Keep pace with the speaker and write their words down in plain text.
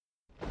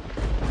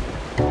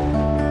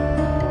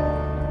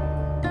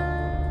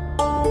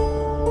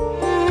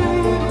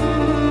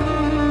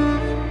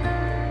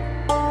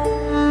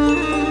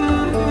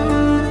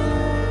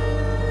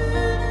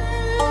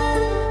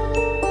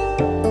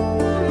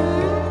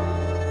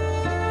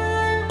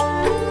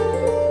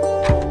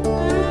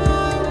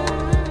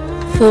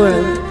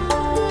Forum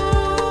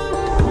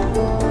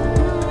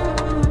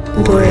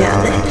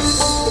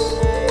Borealis.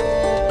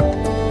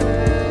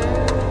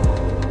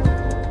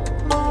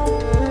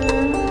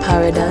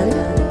 Paradigm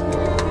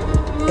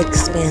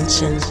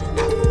Expansion.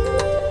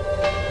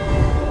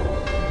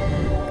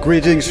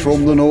 Greetings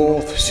from the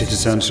north,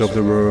 citizens of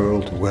the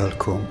world.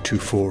 Welcome to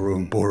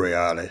Forum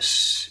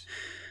Borealis.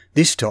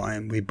 This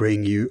time we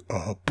bring you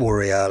a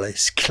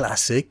Borealis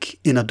classic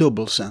in a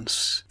double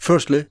sense.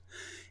 Firstly,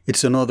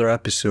 it's another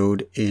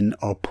episode in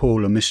our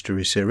Polar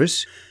Mystery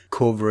series,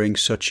 covering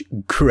such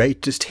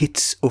greatest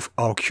hits of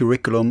our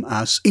curriculum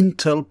as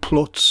Intel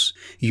plots,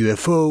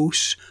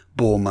 UFOs,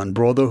 Bormann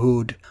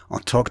Brotherhood,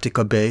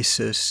 Antarctica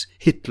bases,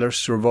 Hitler's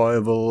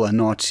survival and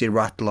Nazi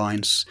rat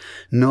lines,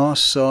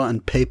 NASA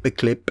and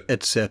paperclip,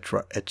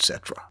 etc.,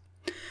 etc.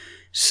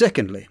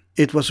 Secondly,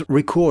 it was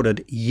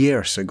recorded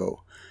years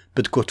ago,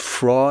 but got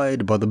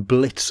fried by the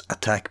Blitz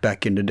attack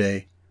back in the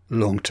day.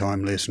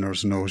 Long-time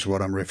listeners knows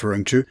what I'm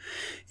referring to.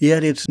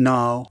 Yet it's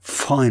now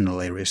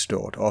finally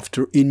restored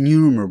after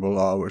innumerable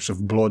hours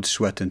of blood,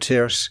 sweat and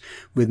tears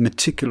with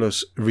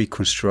meticulous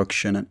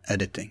reconstruction and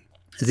editing.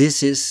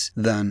 This is,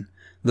 then,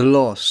 the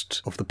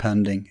last of the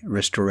pending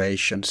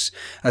restorations,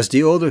 as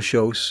the other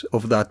shows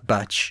of that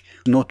batch,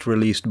 not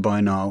released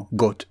by now,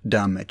 got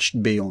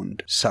damaged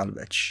beyond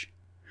salvage.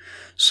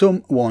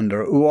 Some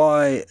wonder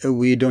why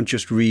we don't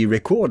just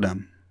re-record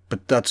them.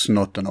 But that's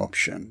not an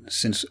option,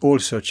 since all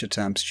such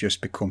attempts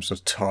just becomes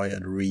a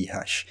tired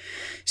rehash,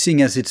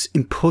 seeing as it's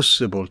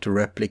impossible to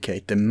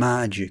replicate the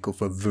magic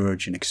of a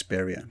virgin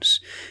experience.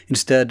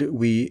 Instead,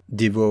 we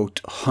devote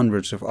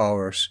hundreds of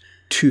hours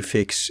to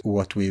fix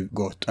what we've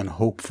got, and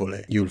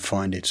hopefully you'll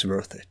find it's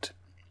worth it.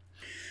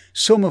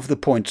 Some of the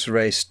points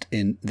raised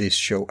in this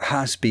show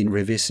has been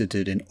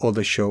revisited in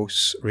other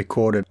shows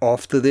recorded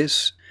after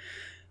this,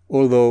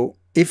 although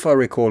if I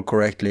recall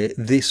correctly,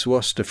 this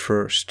was the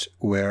first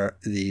where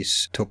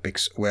these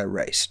topics were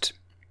raised.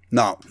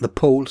 Now, the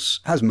poles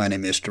has many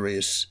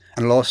mysteries,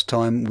 and last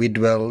time we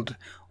dwelled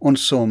on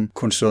some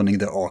concerning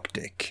the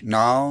Arctic.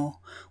 Now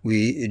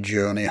we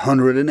journey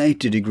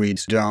 180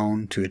 degrees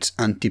down to its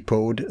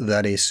antipode,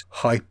 that is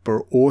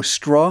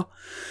Hyper-Austria,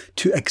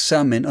 to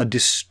examine a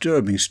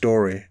disturbing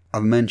story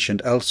I've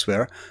mentioned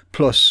elsewhere,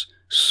 plus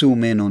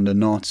zoom in on the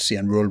Nazi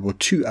and World War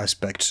II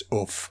aspects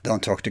of the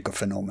Antarctica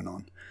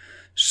phenomenon.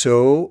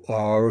 So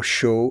our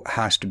show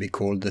has to be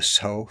called the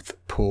South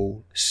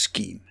Pole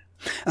Scheme.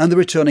 And the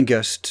returning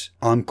guest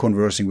I'm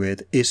conversing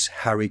with is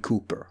Harry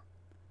Cooper,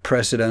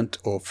 president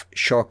of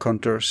Shark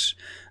Hunters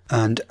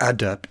and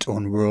adept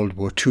on World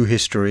War II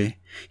history.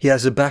 He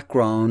has a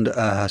background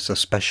as a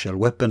special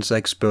weapons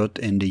expert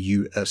in the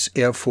US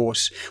Air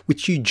Force,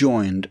 which he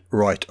joined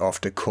right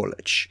after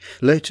college.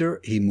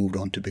 Later, he moved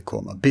on to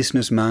become a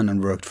businessman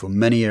and worked for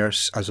many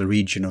years as a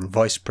regional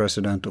vice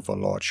president of a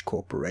large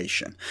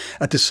corporation.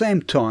 At the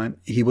same time,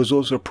 he was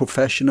also a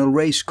professional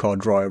race car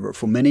driver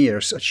for many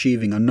years,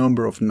 achieving a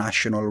number of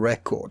national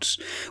records,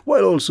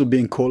 while also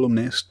being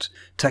columnist,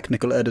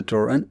 technical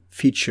editor and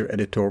feature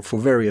editor for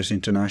various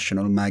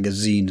international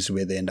magazines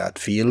within that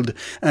field,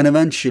 and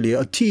eventually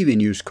a TV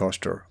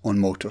newscaster on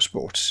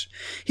motorsports.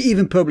 He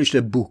even published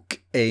a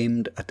book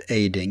aimed at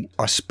aiding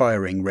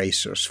aspiring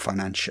racers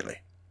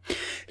financially.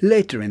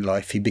 Later in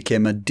life, he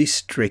became a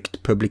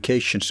district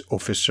publications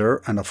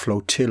officer and a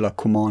flotilla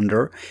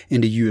commander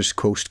in the US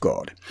Coast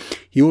Guard.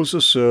 He also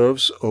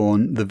serves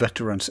on the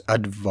Veterans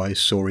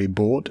Advisory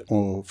Board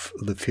of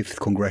the 5th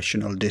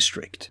Congressional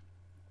District.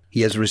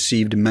 He has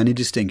received many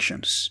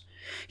distinctions.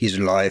 He's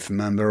a life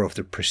member of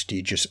the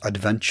prestigious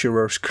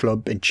Adventurers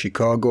Club in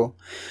Chicago,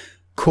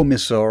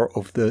 Commissar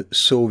of the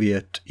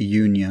Soviet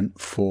Union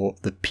for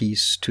the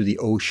Peace to the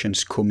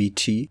Oceans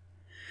Committee,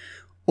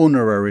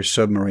 Honorary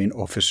Submarine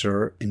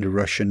Officer in the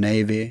Russian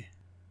Navy,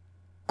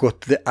 got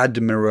the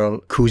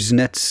Admiral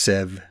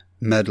Kuznetsev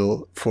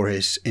Medal for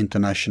his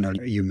international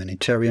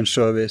humanitarian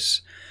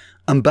service,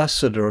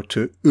 Ambassador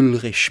to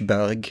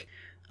Ulrichsberg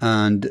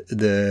and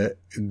the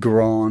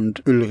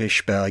Grand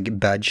Ulrichsberg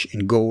Badge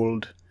in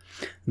gold,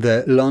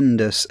 the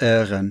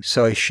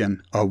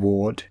Landesehrenzeichen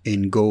Award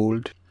in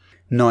gold,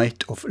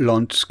 Knight of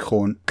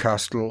Landskron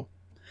Castle,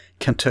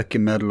 Kentucky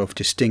Medal of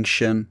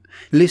Distinction,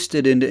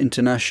 listed in the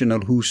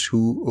International Who's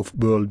Who of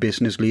World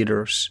Business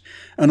Leaders,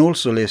 and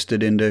also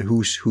listed in the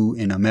Who's Who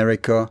in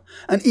America,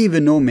 and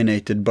even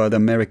nominated by the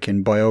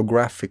American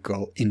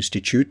Biographical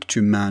Institute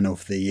to Man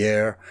of the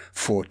Year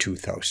for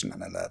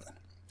 2011.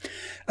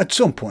 At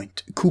some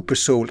point, Cooper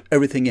sold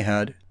everything he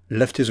had,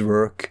 left his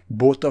work,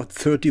 bought a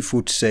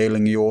 30-foot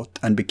sailing yacht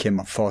and became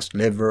a fast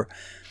liver,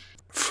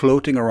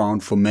 floating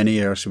around for many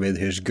years with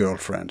his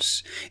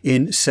girlfriends.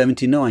 In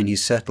 1979 he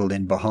settled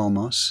in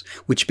Bahamas,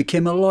 which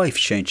became a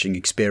life-changing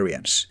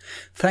experience.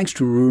 Thanks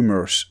to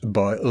rumors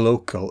by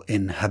local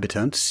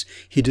inhabitants,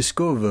 he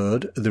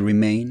discovered the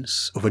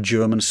remains of a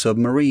German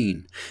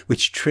submarine,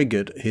 which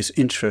triggered his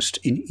interest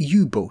in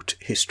U-boat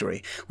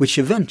history, which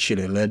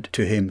eventually led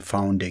to him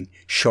founding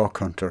Shark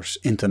Hunters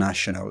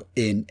International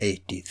in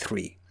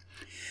 1983.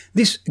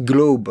 This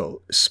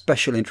global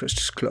special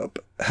interests club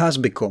has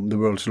become the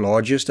world's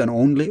largest and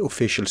only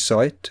official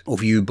site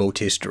of U-boat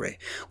history,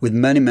 with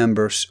many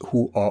members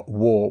who are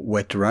war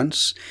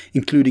veterans,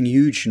 including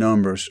huge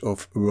numbers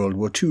of World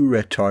War II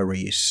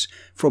retirees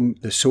from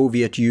the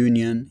Soviet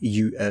Union,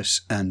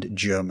 US and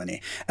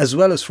Germany, as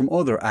well as from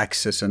other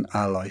Axis and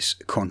Allies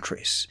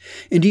countries.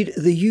 Indeed,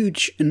 the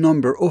huge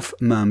number of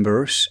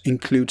members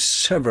includes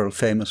several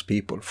famous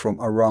people from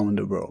around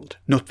the world,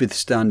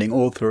 notwithstanding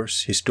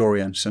authors,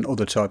 historians and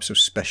other types of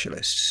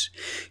specialists.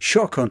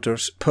 Shark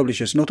Hunters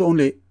publishes not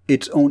only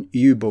its own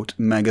U-boat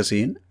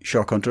magazine,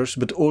 Shark Hunters,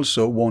 but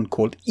also one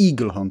called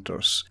Eagle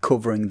Hunters,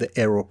 covering the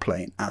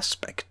aeroplane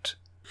aspect.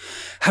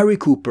 Harry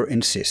Cooper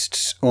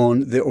insists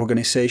on the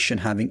organization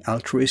having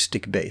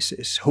altruistic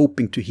basis,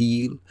 hoping to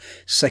heal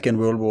Second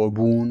World War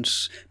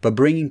wounds by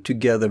bringing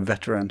together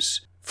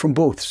veterans from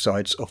both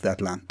sides of the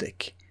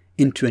Atlantic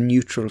into a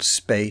neutral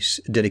space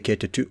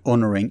dedicated to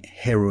honoring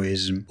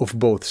heroism of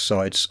both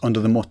sides under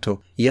the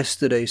motto,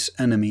 "Yesterday's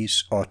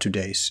enemies are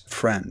today's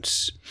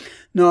friends."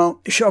 Now,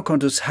 Shark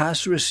Hunters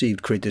has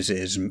received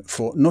criticism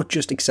for not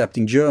just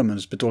accepting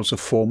Germans but also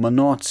former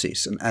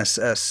Nazis and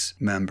SS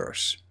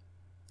members.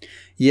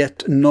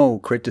 Yet no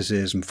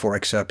criticism for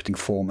accepting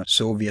former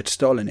Soviet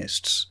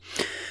Stalinists.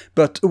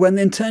 But when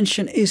the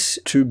intention is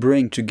to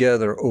bring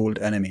together old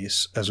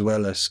enemies as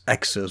well as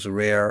access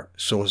rare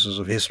sources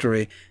of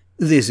history,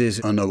 this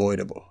is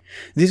unavoidable.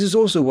 This is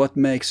also what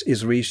makes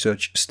his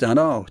research stand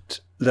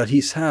out, that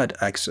he's had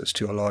access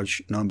to a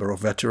large number of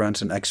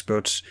veterans and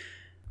experts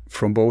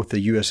from both the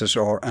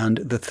USSR and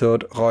the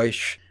Third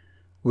Reich,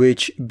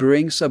 which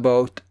brings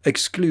about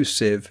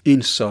exclusive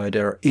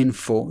insider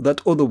info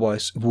that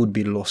otherwise would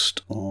be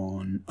lost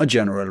on a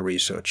general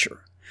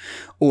researcher.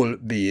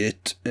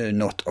 Albeit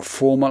not a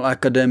formal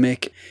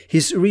academic,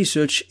 his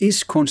research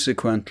is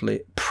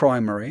consequently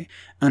primary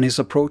and his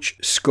approach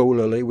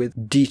scholarly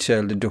with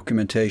detailed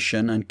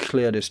documentation and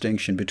clear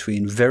distinction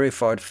between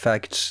verified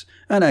facts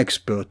and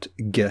expert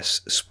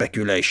guess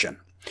speculation.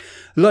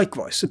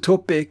 Likewise, the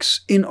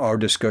topics in our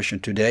discussion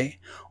today,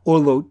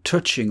 although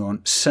touching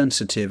on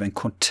sensitive and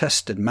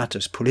contested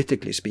matters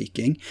politically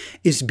speaking,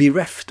 is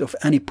bereft of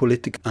any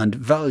political and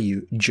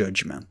value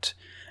judgment,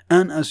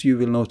 and as you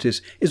will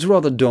notice, is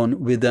rather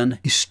done with an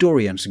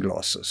historian's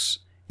glasses,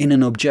 in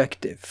an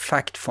objective,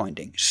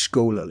 fact-finding,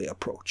 scholarly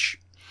approach.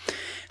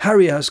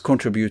 Harry has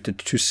contributed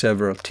to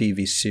several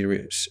TV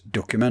series,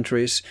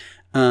 documentaries,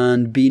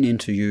 and been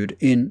interviewed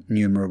in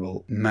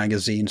innumerable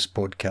magazines,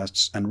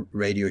 podcasts and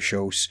radio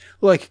shows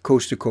like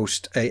Coast to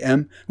Coast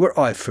AM, where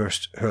I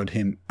first heard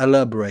him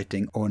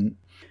elaborating on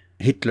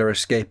Hitler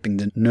escaping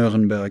the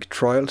Nuremberg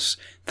trials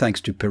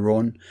thanks to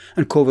Perón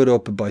and covered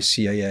up by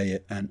CIA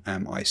and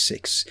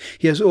MI6.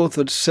 He has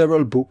authored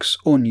several books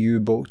on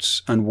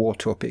U-boats and war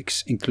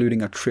topics,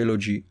 including a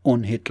trilogy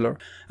on Hitler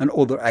and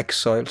other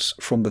exiles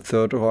from the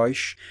Third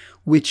Reich,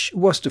 which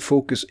was the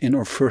focus in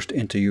our first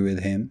interview with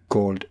him,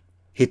 called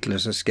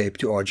Hitler's Escape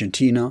to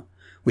Argentina,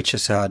 which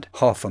has had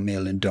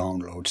 500,000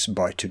 downloads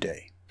by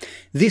today.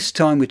 This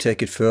time we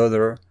take it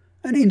further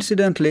and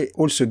incidentally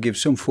also give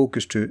some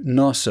focus to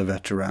NASA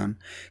veteran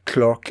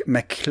Clark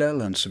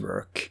McClellan's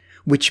work,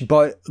 which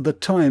by the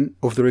time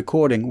of the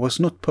recording was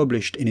not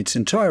published in its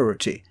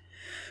entirety,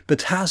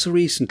 but has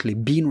recently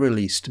been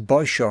released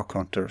by Shark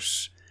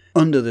Hunters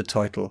under the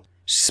title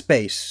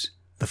Space,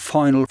 the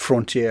Final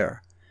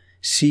Frontier,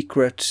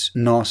 Secrets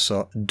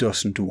NASA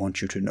Doesn't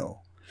Want You to Know.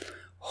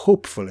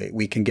 Hopefully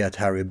we can get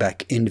Harry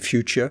back in the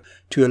future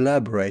to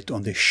elaborate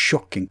on the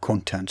shocking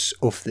contents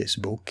of this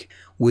book,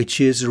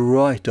 which is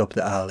right up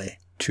the alley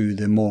to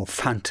the more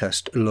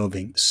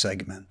fantast-loving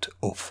segment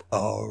of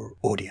our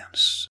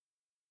audience.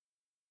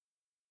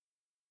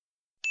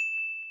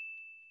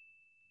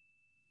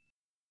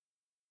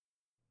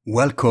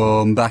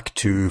 Welcome back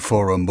to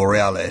Forum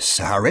Borealis,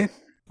 Harry.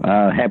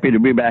 Happy to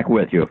be back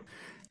with you.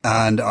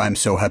 And I'm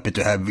so happy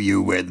to have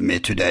you with me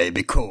today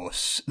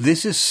because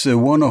this is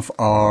one of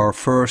our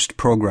first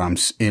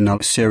programs in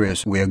a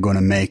series we are going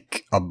to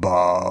make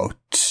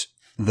about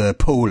the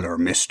polar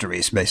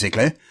mysteries,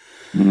 basically,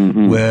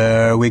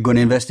 where we're going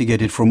to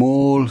investigate it from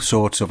all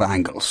sorts of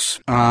angles.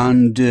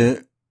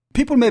 And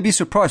people may be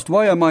surprised,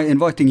 why am I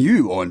inviting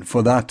you on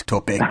for that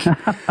topic?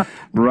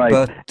 Right.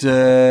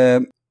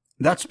 But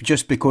that's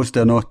just because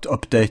they're not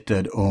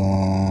updated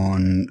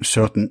on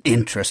certain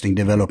interesting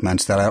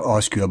developments that I'll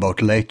ask you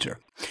about later.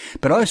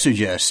 But I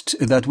suggest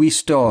that we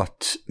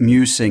start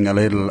musing a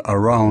little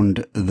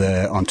around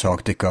the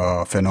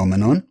Antarctica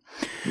phenomenon.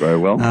 Very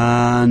well.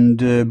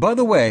 And by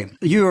the way,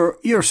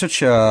 you're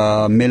such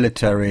a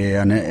military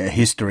and a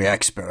history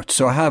expert,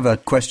 so I have a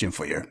question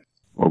for you.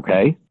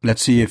 Okay.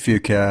 Let's see if you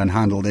can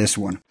handle this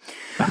one.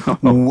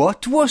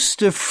 What was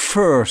the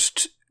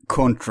first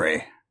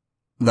country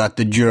that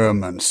the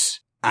Germans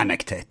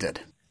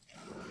annexated?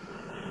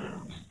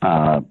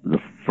 The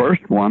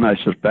first one, I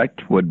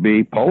suspect, would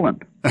be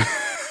Poland.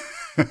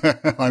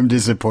 I'm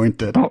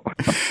disappointed. Oh.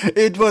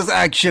 It was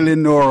actually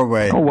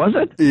Norway. Oh, was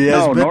it?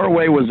 Yes. No,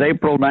 Norway was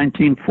April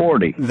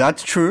 1940.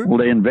 That's true. Well,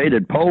 they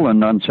invaded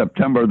Poland on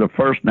September the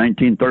 1st,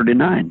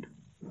 1939.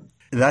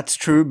 That's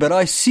true, but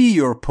I see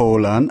your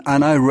Poland,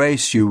 and I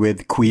race you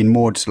with Queen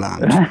Maud's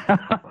Land.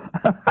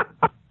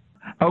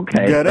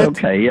 Okay. Get it?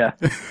 Okay. Yeah.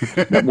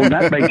 Well,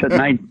 that makes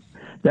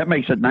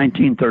it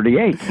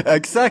 1938.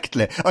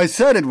 Exactly. I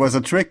said it was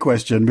a trick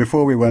question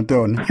before we went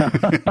on.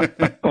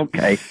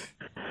 Okay.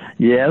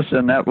 Yes,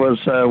 and that was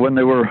when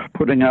they were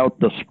putting out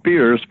the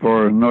spears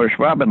for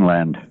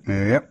Neuschwabenland.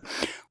 Yep.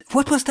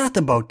 What was that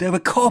about? They were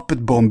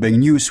carpet bombing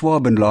New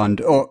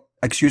Schwabenland, or,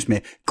 excuse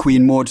me,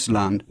 Queen Maud's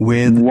Land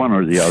with one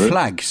or the other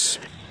flags.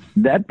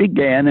 That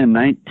began in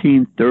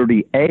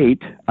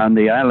 1938 on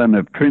the island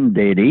of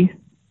Trindade,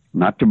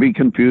 not to be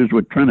confused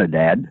with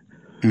Trinidad.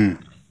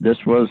 This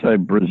is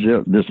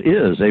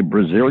a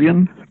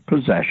Brazilian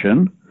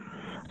possession,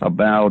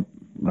 about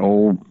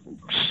 600,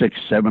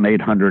 700,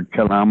 800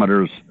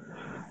 kilometers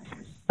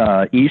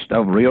east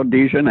of Rio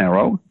de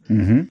Janeiro,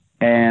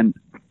 and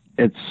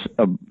it's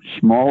a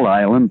small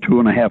island,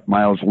 2.5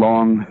 miles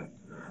long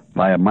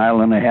by 1.5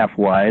 miles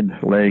wide,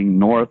 laying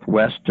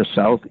northwest to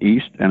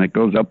southeast, and it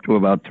goes up to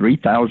about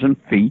 3,000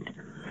 feet.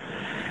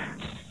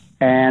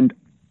 And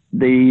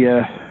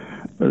the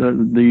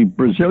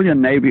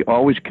Brazilian Navy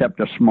always kept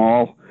a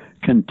small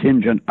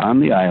contingent on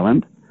the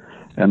island,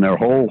 and their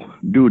whole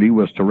duty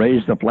was to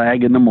raise the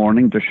flag in the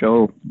morning to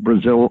show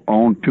Brazil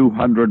owned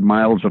 200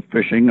 miles of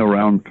fishing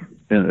around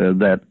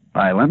that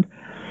island,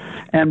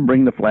 and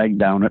bring the flag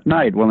down at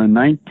night. Well, in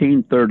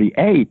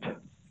 1938,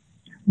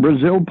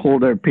 Brazil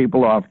pulled their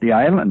people off the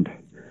island,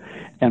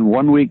 and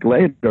 1 week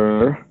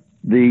later,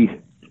 the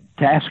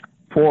task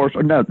force,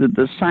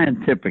 the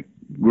scientific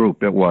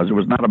group it was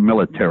not a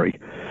military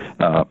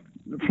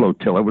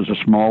flotilla, it was a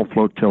small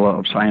flotilla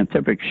of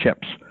scientific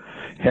ships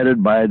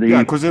headed by the...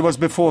 Yeah, because it was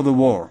before the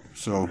war,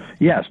 so...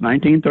 Yes,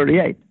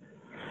 1938.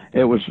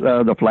 It was,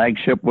 the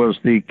flagship was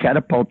the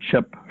catapult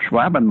ship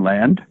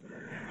Schwabenland,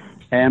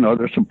 and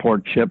other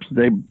support ships.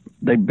 They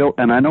built,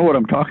 and I know what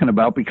I'm talking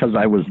about because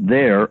I was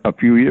there a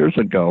few years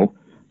ago.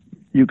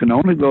 You can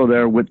only go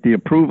there with the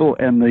approval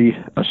and the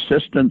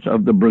assistance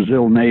of the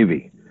Brazil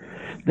Navy.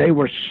 They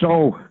were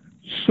so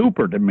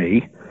super to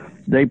me.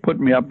 They put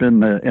me up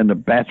in the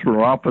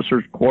bachelor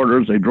officers'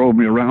 quarters. They drove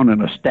me around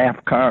in a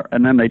staff car,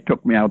 and then they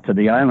took me out to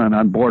the island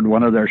on board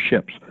one of their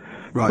ships.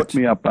 Right. Put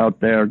me up out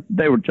there.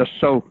 They were just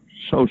so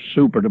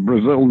super. The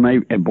Brazil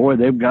Navy, and boy,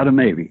 they've got a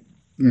Navy.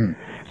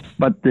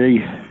 But the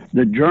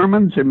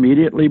Germans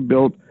immediately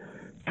built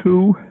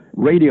 2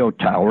 radio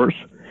towers,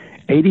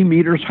 80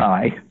 meters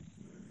high,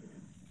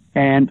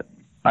 and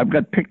I've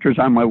got pictures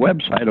on my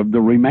website of the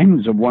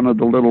remains of one of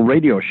the little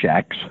radio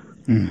shacks.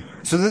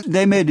 So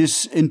they made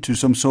this into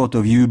some sort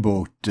of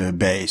U-boat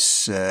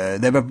base.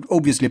 They were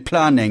obviously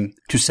planning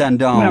to send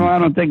down... No, I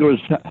don't think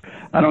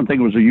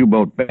it was a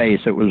U-boat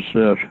base. It was,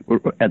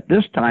 at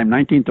this time,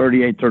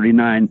 1938,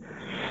 39,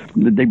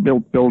 they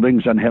built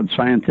buildings and had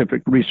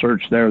scientific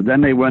research there.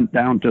 Then they went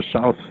down to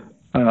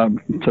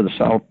the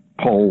South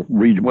Pole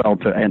region,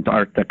 to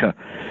Antarctica,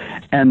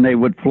 and they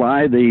would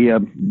fly the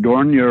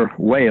Dornier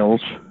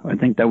whales. I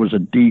think that was a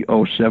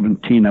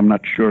DO-17. I'm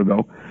not sure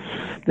though.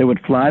 They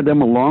would fly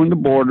them along the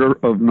border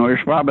of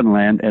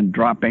Neuschwabenland and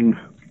dropping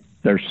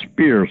their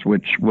spears,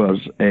 which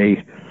was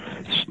a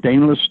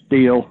stainless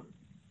steel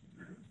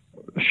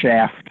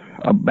shaft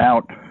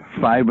about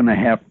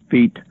 5.5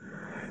 feet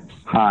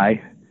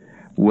high,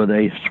 with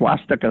a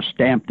swastika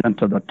stamped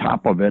into the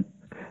top of it.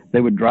 They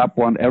would drop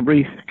one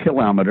every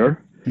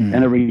kilometer, and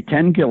every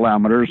 10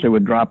 kilometers they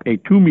would drop a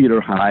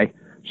 2-meter-high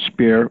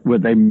spear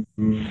with a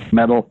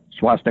metal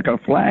swastika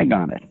flag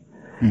on it.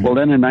 Well,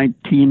 then in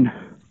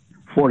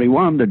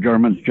 1941, the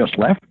Germans just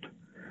left.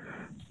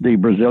 The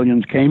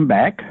Brazilians came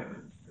back.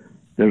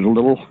 There's a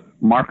little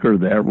marker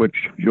there, which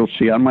you'll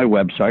see on my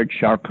website,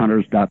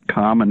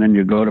 sharkhunters.com, and then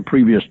you go to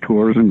previous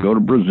tours and go to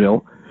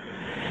Brazil.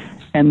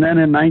 And then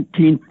in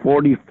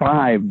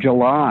 1945,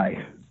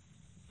 July,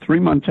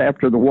 2 months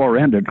after the war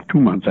ended,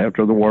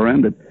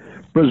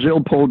 Brazil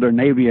pulled their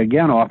navy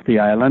again off the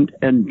island,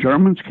 and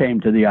Germans came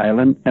to the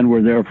island and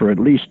were there for at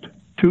least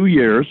 2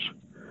 years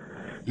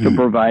to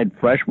provide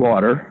fresh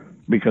water,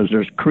 because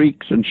there's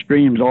creeks and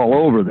streams all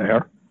over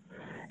there,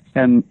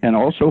 and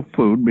also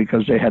food,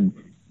 because they had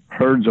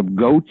herds of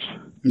goats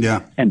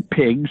and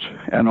pigs,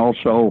 and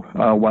also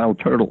wild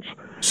turtles.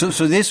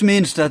 So this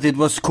means that it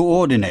was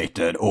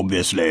coordinated,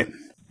 obviously.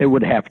 It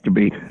would have to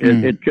be.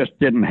 It just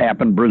didn't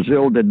happen.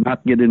 Brazil did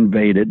not get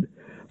invaded.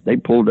 They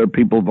pulled their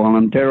people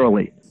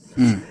voluntarily.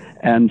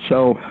 And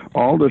so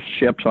all the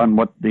ships on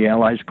what the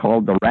Allies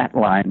called the Rat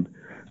Line,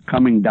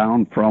 coming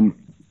down from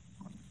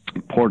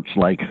ports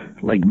like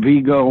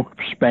Vigo,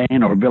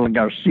 Spain, or Villa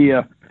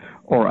Garcia,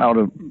 or out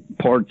of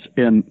ports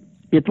in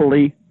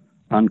Italy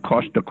on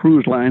Costa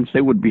Cruise lines,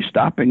 they would be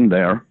stopping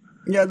there.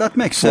 Yeah, that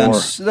makes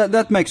sense.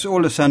 That makes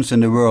all the sense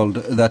in the world,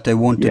 that they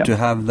wanted to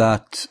have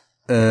that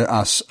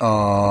as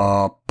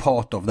a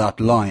part of that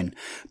line.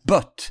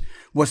 But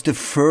was the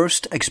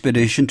first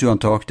expedition to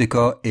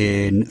Antarctica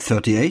in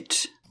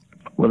 38?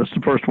 Well, it's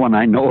the first one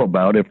I know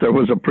about. If there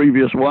was a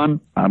previous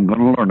one, I'm going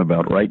to learn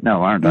about it right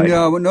now, aren't I?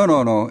 Yeah,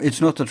 no. It's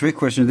not a trick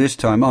question this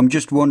time. I'm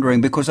just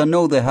wondering, because I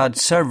know they had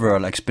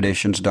several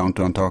expeditions down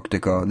to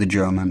Antarctica, the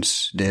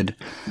Germans did.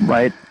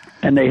 Right.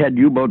 And they had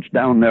U-boats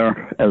down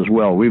there as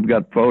well. We've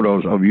got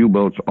photos of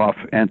U-boats off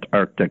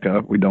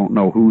Antarctica. We don't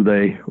know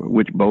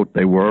which boat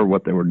they were,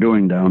 what they were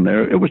doing down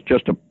there. It was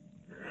just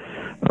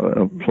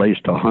a place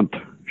to hunt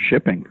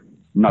shipping.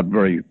 Not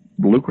very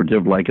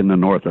lucrative like in the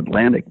North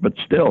Atlantic, but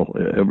still,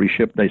 every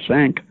ship they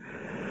sank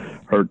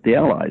hurt the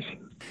Allies.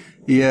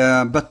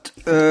 Yeah, but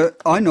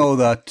I know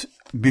that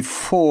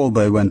before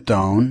they went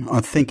down, I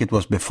think it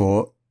was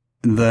before,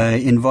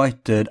 they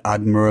invited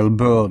Admiral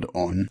Byrd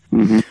on.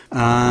 Mm-hmm.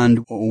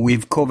 And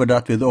we've covered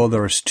that with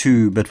others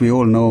too, but we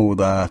all know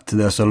that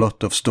there's a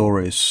lot of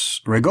stories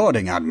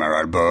regarding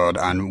Admiral Byrd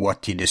and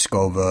what he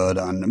discovered.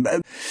 And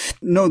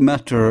no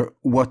matter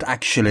what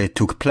actually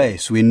took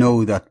place, we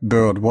know that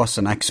Byrd was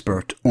an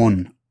expert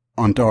on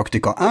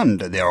Antarctica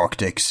and the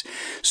Arctics.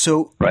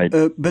 So, right.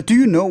 But do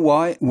you know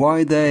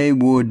why they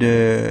would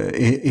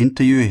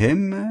interview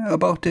him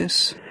about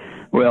this?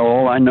 Well,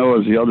 all I know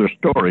is the other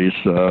stories,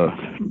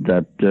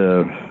 that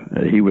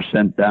he was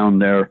sent down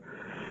there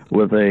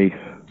with a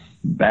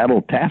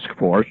battle task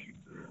force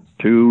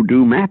to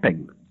do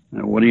mapping.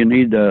 Now, what do you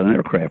need an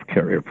aircraft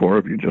carrier for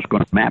if you're just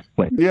going to map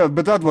places? Yeah,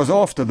 but that was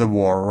after the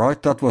war,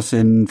 right? That was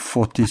in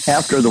 40...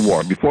 After the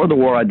war. Before the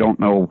war, I don't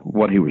know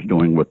what he was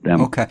doing with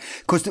them. Okay,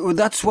 because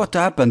that's what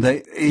happened.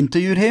 They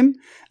interviewed him,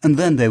 and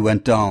then they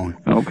went down.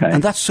 Okay.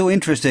 And that's so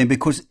interesting,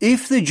 because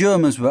if the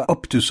Germans were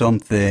up to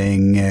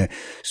something,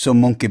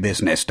 some monkey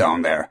business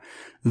down there,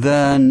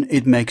 then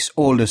it makes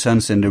all the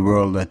sense in the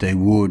world that they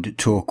would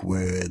talk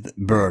with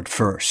Byrd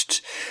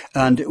first.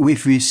 And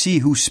if we see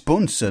who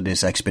sponsored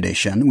this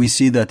expedition, we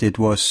see that it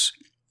was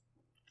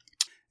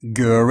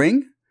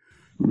Goering.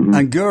 Mm-hmm.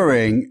 And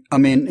Goering, I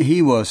mean,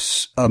 he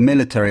was a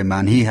military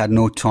man. He had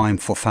no time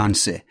for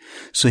fancy.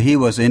 So he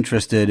was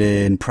interested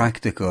in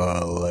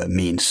practical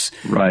means.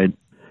 Right.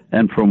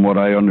 And from what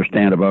I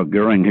understand about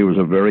Goering, he was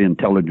a very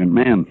intelligent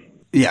man.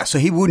 Yeah, so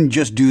he wouldn't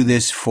just do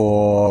this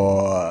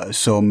for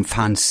some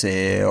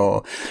fancy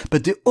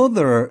but the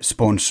other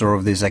sponsor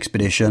of this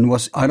expedition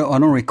was, I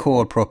don't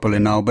recall properly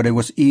now, but it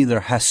was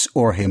either Hess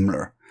or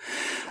Himmler.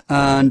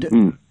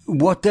 And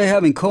what they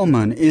have in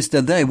common is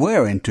that they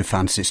were into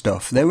fancy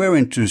stuff. They were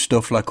into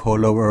stuff like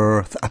Hollow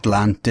Earth,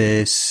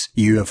 Atlantis,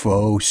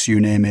 UFOs, you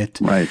name it.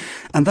 Right.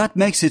 And that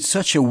makes it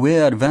such a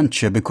weird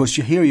venture, because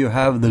here you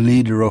have the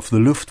leader of the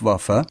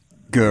Luftwaffe,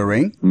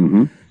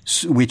 Goering,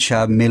 which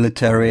have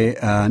military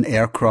and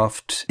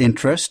aircraft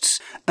interests.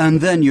 And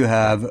then you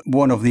have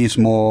one of these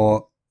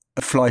more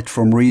flight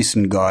from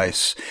reason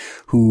guys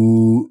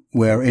who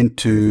were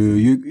into,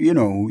 you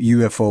know,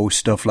 UFO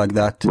stuff like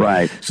that.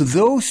 Right. So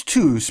those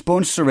two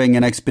sponsoring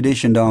an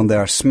expedition down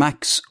there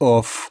smacks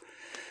of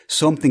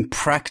something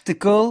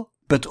practical,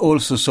 but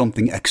also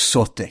something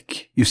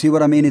exotic. You see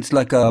what I mean? It's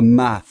like a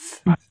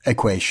math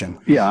equation.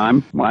 Yeah,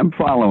 I'm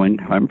following.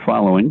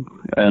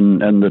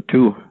 And the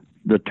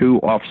two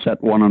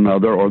offset one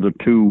another, or the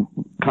two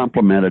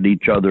complemented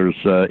each other's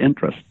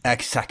interests.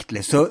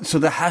 Exactly. So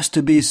there has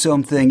to be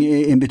something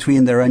in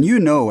between there. And you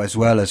know as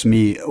well as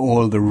me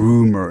all the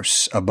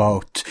rumors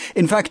about.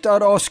 In fact,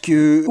 I'd ask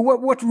you,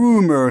 what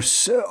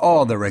rumors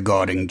are there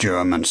regarding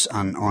Germans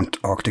and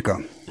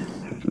Antarctica?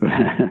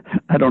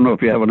 I don't know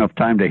if you have enough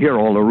time to hear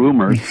all the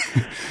rumors.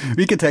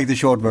 We can take the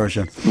short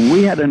version.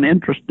 We had an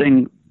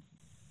interesting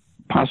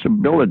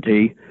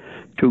possibility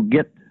to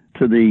get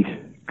to the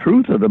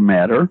truth of the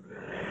matter,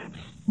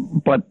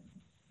 but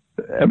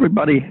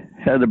everybody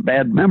had a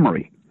bad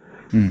memory.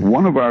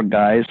 One of our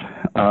guys,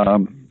 I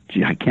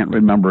can't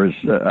remember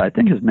I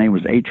think his name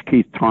was H.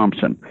 Keith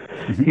Thompson.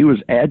 He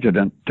was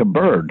adjutant to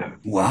Byrd.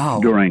 Wow.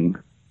 During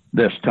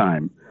this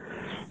time.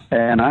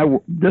 And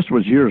this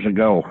was years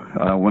ago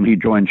when he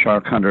joined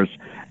Shark Hunters,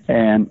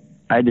 and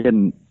I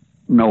didn't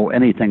know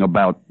anything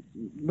about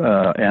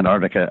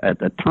Antarctica at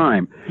the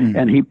time,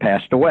 and he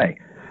passed away.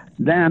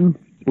 Then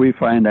we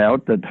find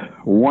out that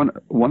one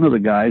of the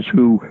guys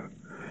who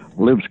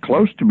lives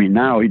close to me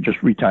now, he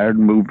just retired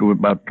and moved to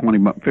about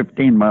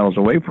 15 miles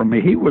away from me.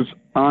 He was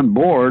on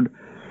board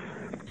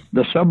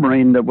the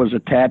submarine that was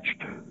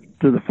attached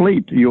to the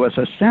fleet, the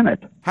USS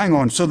Senate. Hang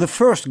on, so the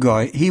first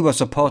guy, he was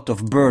a part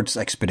of Byrd's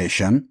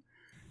expedition?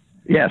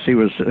 Yes, he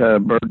was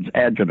Byrd's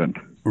adjutant.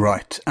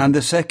 Right. And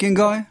the second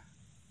guy?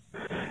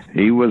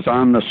 He was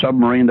on the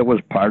submarine that was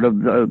part of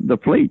the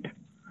fleet.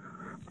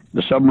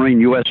 The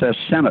submarine USS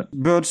Senate.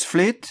 Byrd's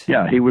fleet?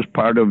 Yeah, he was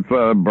part of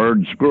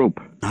Byrd's group.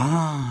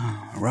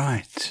 Ah,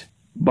 right.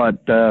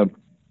 But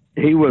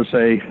he was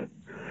a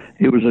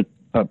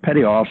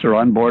petty officer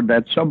on board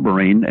that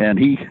submarine, and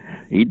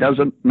he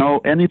doesn't know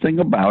anything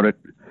about it.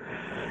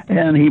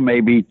 And he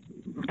may be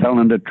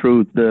telling the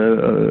truth.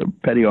 The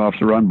petty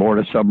officer on board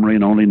a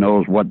submarine only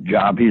knows what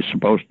job he's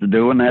supposed to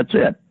do, and that's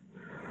it.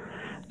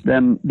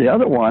 Then the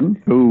other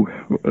one, who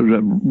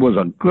was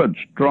a good,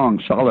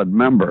 strong, solid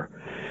member,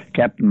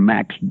 Captain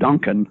Max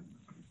Duncan,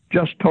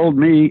 just told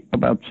me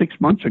about 6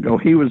 months ago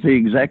he was the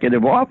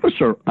executive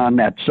officer on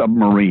that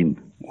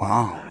submarine.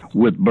 Wow.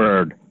 With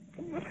Byrd.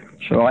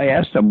 So I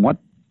asked him what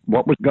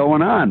was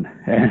going on,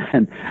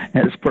 and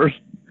his first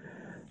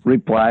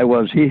reply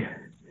was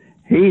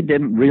he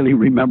didn't really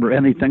remember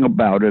anything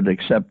about it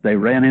except they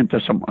ran into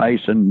some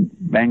ice and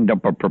banged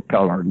up a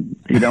propeller.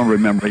 He don't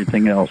remember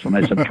anything else. And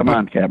I said, "Come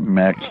on, Captain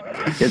Max,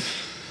 it's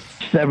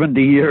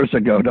 70 years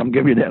ago. Don't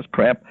give me that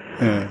crap.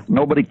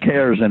 Nobody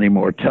cares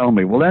anymore. Tell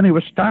me." Well, then he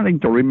was starting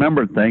to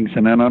remember things,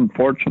 and then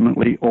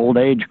unfortunately old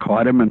age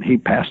caught him, and he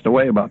passed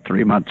away about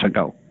 3 months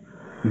ago.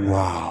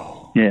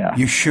 Wow. Yeah.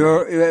 You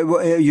sure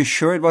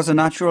it was a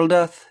natural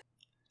death?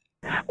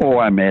 Oh,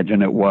 I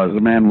imagine it was.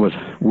 The man was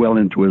well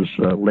into his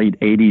late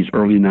 80s,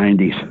 early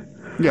 90s.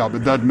 Yeah,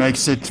 but that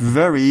makes it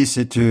very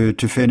easy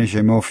to finish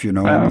him off,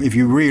 if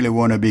you really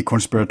want to be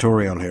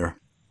conspiratorial here.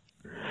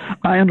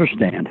 I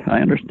understand.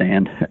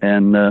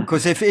 And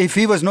because if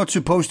he was not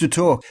supposed to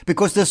talk,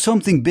 because there's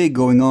something big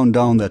going on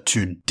down there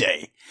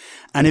today.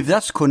 And if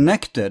that's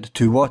connected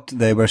to what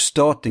they were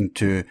starting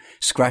to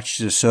scratch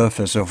the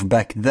surface of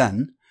back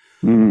then,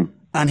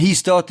 and he's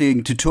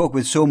starting to talk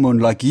with someone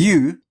like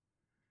you,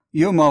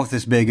 your mouth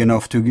is big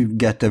enough to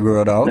get the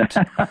word out,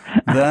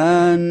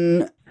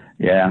 then...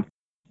 Yeah,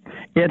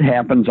 it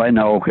happens, I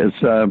know.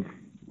 It's,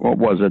 what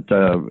was it?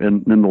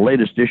 In the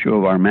latest issue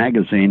of our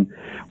magazine,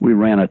 we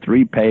ran a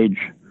 3-page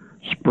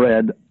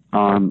spread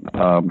on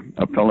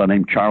a fellow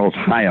named Charles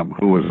Hyam,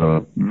 who was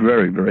a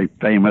very, very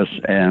famous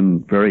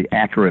and very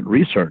accurate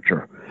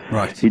researcher.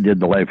 Right. He did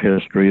the life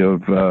history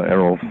of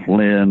Errol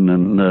Flynn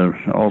and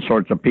all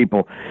sorts of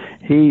people.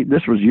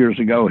 This was years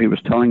ago. He was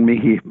telling me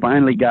he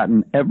finally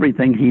gotten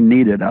everything he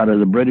needed out of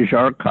the British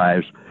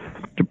archives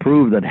to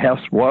prove that Hess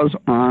was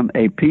on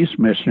a peace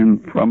mission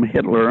from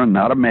Hitler and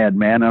not a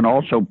madman, and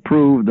also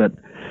prove that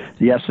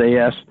the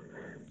SAS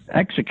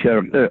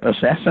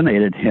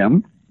assassinated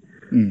him,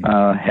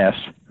 Hess.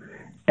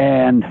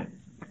 And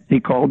he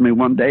called me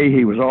one day.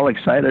 He was all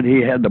excited.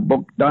 He had the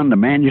book done, the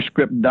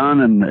manuscript done,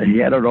 and he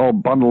had it all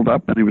bundled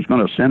up, and he was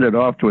going to send it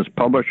off to his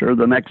publisher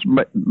the next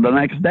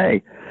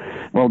day.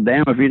 Well,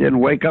 damn if he didn't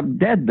wake up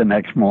dead the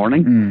next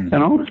morning,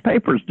 and all his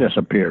papers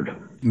disappeared.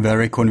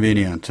 Very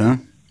convenient, huh?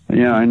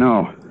 Yeah, I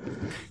know.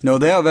 No,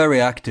 they are very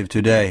active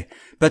today.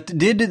 But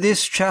did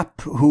this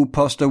chap who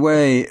passed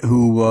away,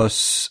 who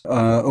was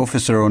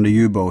officer on the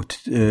U-boat,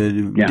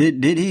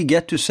 did he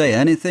get to say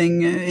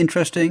anything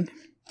interesting?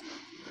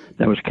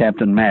 That was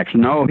Captain Max.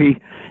 No,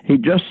 he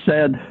just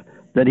said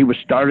that he was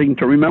starting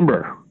to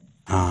remember.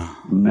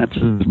 And that's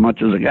as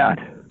much as I got.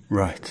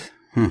 Right.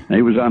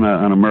 He was on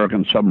an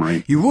American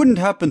submarine. You wouldn't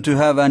happen to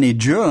have any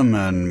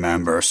German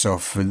members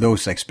of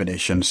those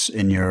expeditions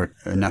in your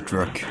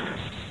network?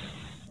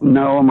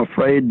 No, I'm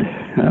afraid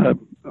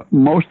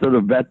most of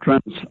the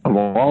veterans of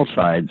all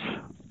sides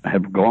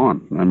have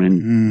gone. I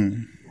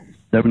mean,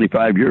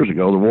 75 years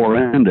ago, the war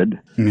ended.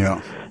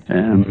 Yeah.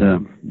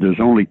 And there's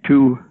only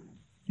 2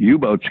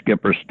 U-boat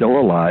skippers still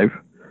alive.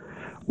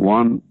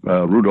 One,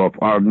 Rudolf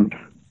Ardent,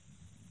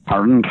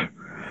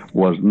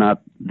 was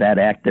not that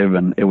active,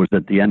 and it was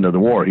at the end of the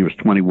war. He was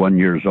 21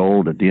 years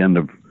old at the end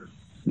of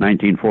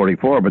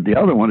 1944. But the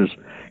other one is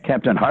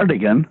Captain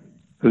Hartigan,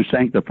 who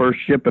sank the first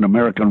ship in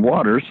American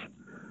waters,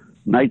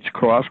 Knight's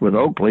Cross with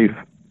Oakley.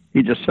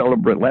 He just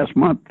celebrated last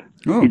month.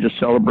 He just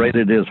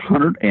celebrated his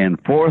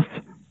 104th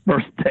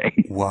birthday.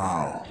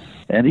 Wow.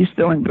 And he's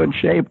still in good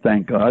shape,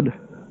 thank God.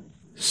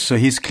 So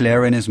he's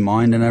clear in his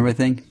mind and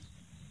everything?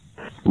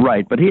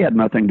 Right, but he had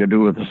nothing to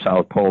do with the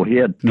South Pole. He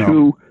had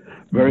 2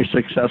 very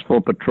successful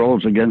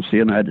patrols against the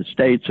United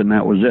States, and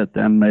that was it.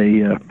 Then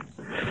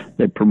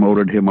they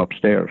promoted him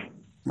upstairs.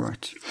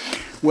 Right.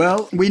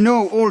 Well, we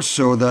know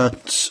also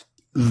that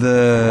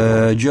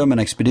the German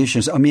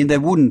expeditions, I mean, they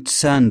wouldn't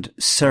send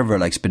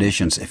several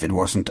expeditions if it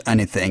wasn't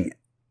anything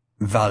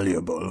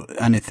valuable,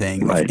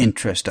 anything of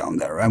interest down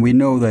there. And we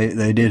know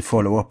they did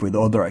follow up with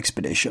other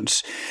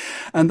expeditions.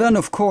 And then,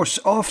 of course,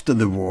 after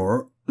the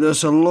war,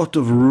 there's a lot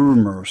of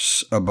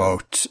rumors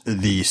about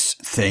these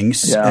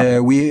things. Yeah.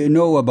 We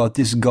know about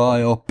this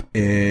guy up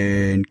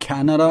in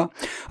Canada.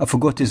 I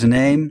forgot his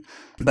name,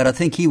 but I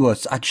think he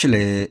was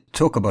actually,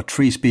 talk about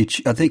free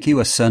speech, I think he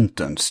was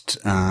sentenced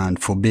and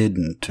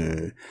forbidden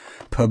to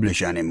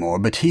publish anymore.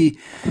 But he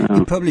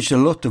published a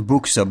lot of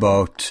books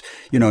about,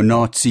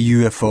 Nazi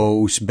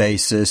UFOs,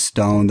 bases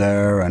down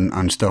there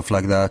and stuff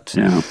like that.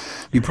 Yeah.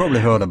 You probably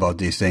heard about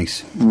these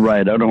things.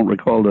 Right. I don't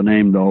recall the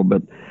name, though,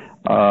 but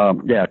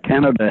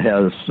Canada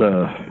has,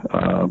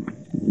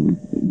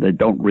 they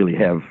don't really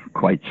have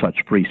quite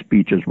such free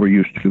speech as we're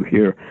used to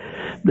here.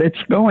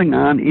 It's going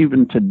on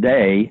even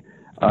today.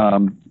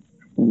 There's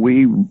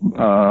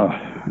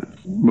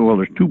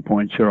 2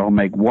 points here I'll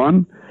make.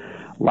 One,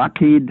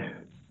 Lockheed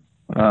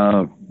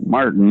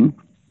Martin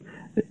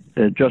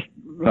just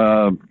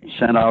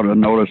sent out a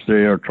notice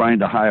they are trying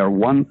to hire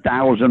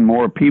 1,000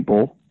 more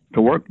people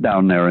to work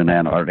down there in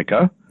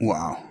Antarctica.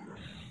 Wow.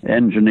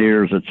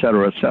 Engineers, et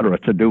cetera,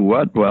 to do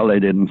what? Well,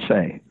 they didn't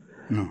say.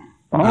 No.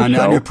 Also,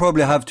 and you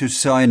probably have to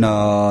sign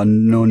a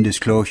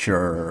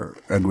non-disclosure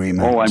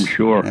agreement. Oh, I'm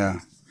sure. Yeah.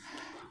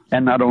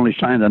 and not only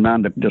signed the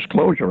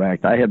Non-Disclosure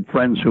Act. I had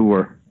friends who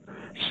were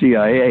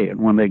CIA, and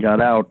when they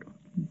got out,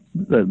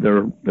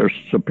 their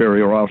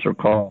superior officer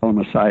called them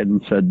aside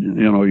and said,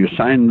 you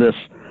signed this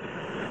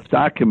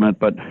document,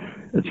 but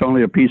it's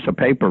only a piece of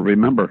paper.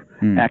 Remember,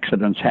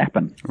 accidents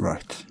happen.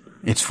 Right.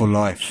 It's for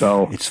life.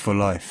 So it's for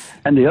life.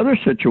 And the other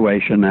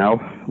situation now,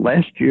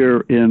 last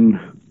year in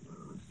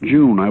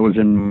June, I was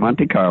in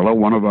Monte Carlo.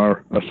 One of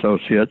our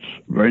associates,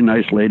 very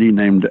nice lady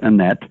named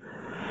Annette,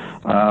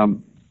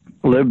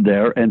 lived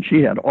there, and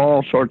she had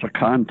all sorts of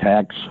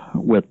contacts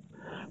with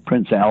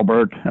Prince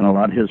Albert and a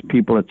lot of his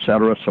people,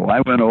 etc. So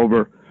I went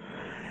over,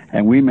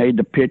 and we made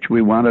the pitch.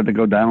 We wanted to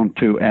go down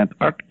to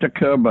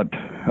Antarctica, but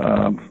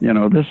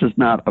this is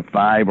not a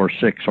 $5,000 or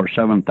 $6,000 or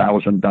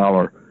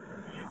 $7,000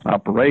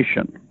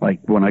 operation like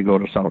when I go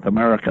to South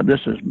America.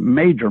 This is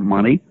major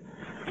money,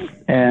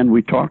 and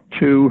we talked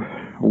to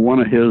one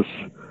of his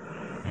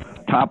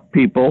top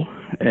people,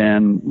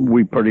 and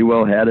we pretty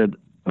well had it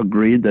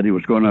agreed that he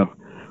was going to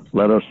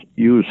let us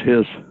use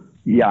his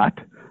yacht,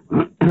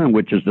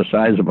 which is the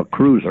size of a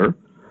cruiser.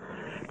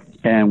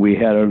 And we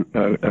had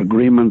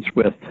agreements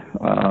with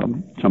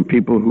some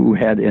people who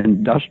had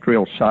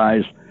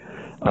industrial-sized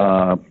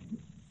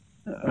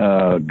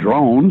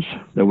drones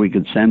that we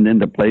could send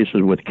into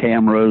places with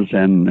cameras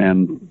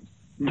and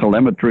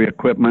telemetry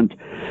equipment.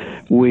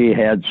 We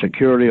had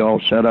security all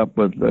set up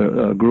with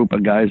a group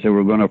of guys that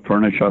were going to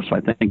furnish us,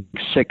 I think,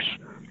 6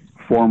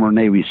 former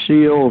Navy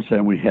SEALs,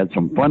 and we had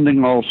some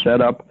funding all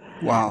set up.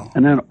 Wow.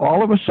 And then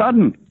all of a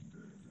sudden,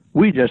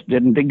 we just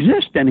didn't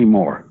exist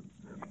anymore.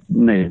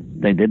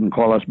 They didn't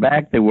call us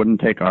back. They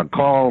wouldn't take our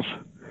calls.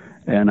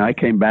 And I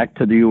came back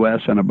to the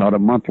U.S., and about a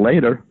month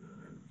later,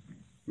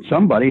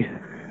 somebody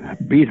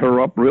beat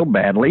her up real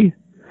badly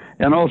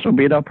and also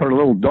beat up her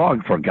little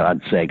dog, for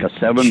God's sake, a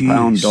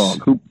 7-pound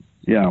dog.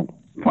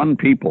 Fun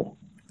people.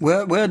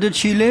 Where did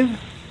she live?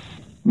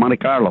 Monte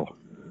Carlo.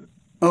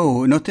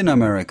 Oh, not in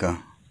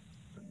America?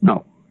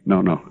 No.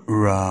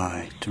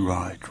 Right. So,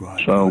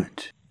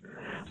 right.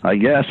 I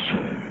guess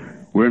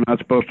we're not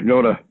supposed to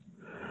go to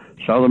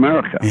South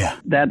America. Yeah.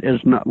 That is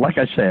not, like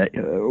I say,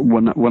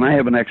 when I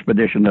have an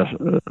expedition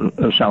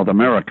to South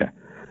America,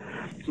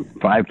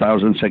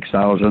 $5,000,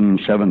 $6,000,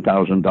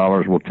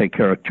 $7,000 will take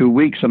care of 2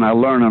 weeks, and I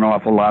learn an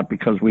awful lot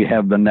because we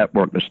have the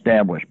network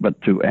established.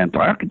 But to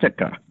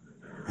Antarctica,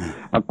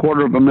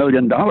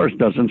 $250,000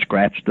 doesn't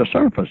scratch the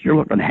surface. You're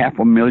looking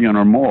 $500,000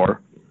 or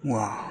more.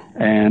 Wow.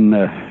 And,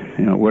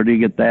 where do you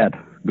get that?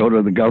 Go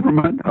to the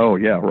government? Oh,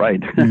 yeah,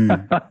 right.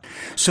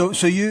 So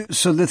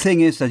the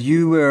thing is that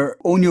you were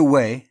on your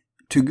way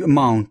to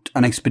mount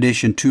an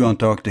expedition to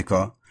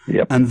Antarctica.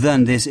 Yep. And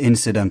then this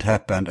incident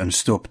happened and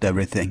stopped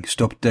everything.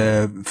 Stopped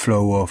the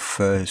flow of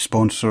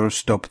sponsors,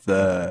 stopped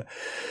the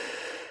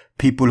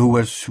people who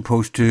were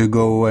supposed to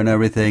go and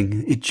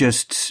everything. It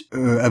just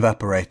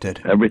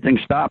evaporated. Everything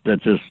stopped.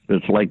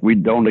 It's like we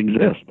don't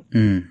exist.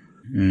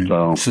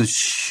 So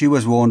she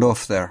was warned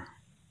off there.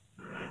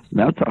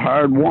 That's a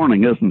hard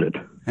warning, isn't it?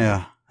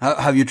 Yeah.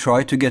 Have you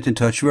tried to get in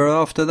touch with her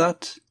after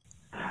that?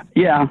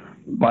 Yeah,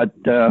 but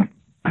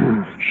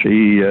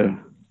she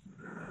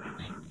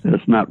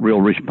is not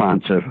real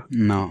responsive.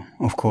 No,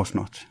 of course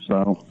not.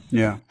 So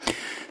yeah.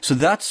 So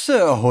that's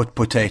a hot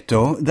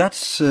potato.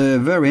 That's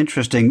very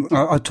interesting.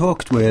 I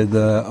talked with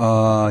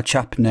a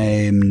chap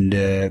named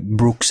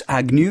Brooks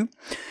Agnew,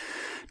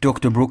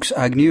 Dr. Brooks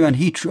Agnew, and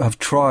he have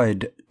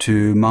tried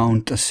to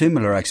mount a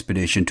similar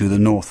expedition to the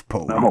North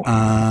Pole. Oh.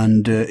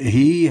 And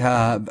he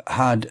have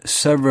had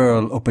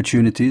several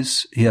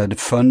opportunities. He had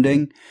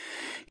funding.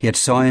 He had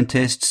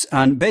scientists,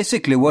 and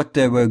basically what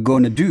they were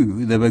going to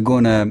do, they were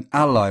going to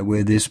ally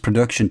with this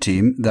production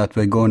team that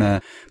were going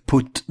to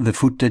put the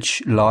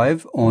footage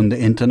live on the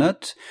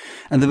internet,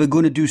 and they were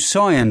going to do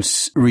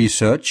science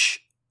research,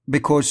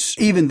 because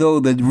even though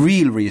the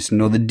real reason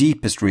or the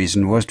deepest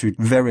reason was to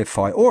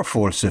verify or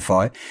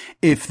falsify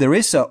if there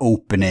is an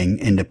opening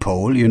in the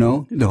pole,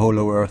 the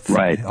hollow earth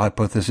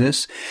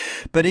hypothesis.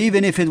 But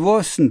even if it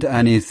wasn't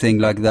anything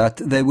like that,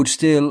 they would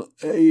still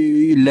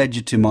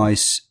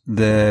legitimize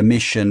the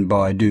mission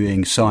by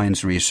doing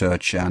science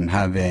research and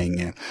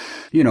having,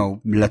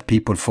 let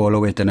people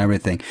follow it and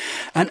everything.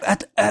 And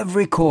at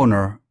every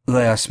corner,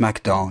 they are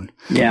smacked down.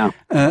 Yeah.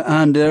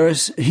 And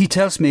he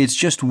tells me it's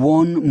just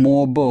one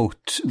more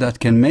boat that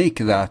can make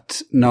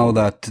that now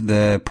that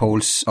the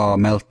poles are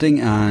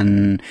melting,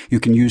 and you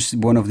can use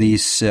one of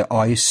these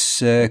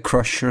ice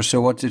crushers,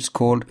 or what it's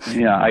called.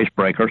 Yeah,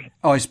 icebreakers.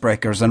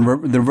 Icebreakers,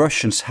 and the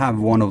Russians have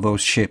one of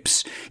those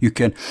ships. You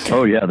can.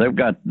 Oh yeah, they've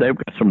got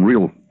some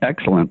real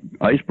excellent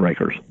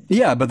icebreakers.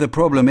 Yeah, but the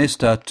problem is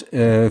that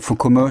for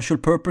commercial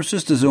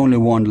purposes, there's only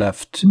one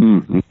left.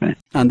 Okay.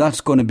 And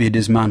that's going to be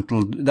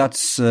dismantled.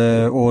 That's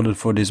ordered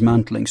for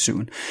dismantling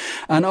soon.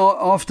 And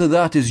after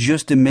that is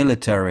just the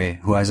military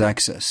who has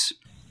access.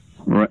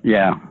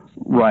 Yeah,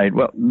 right.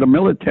 Well, the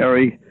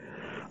military,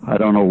 I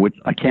don't know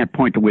I can't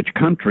point to which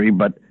country,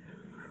 but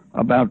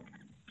about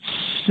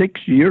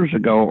 6 years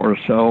ago or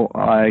so,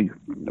 I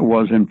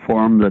was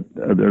informed that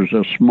there's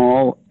a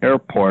small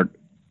airport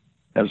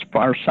as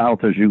far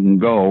south as you can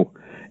go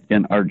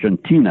in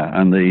Argentina,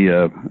 in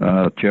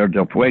the Tierra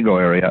del Fuego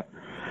area.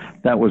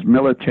 That was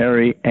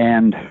military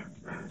and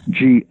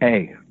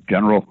GA,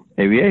 General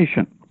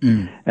Aviation.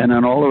 And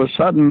then all of a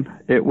sudden,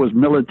 it was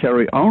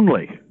military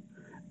only.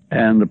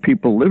 And the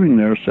people living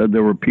there said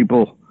there were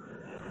people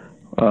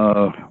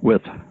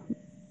with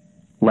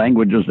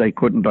languages they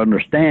couldn't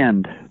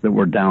understand that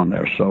were down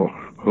there. So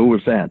who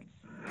was that?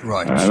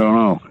 Right. I don't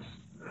know.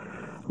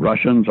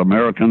 Russians,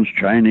 Americans,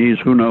 Chinese,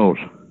 who knows?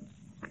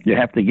 You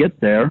have to get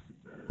there.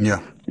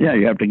 Yeah. Yeah,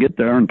 you have to get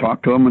there and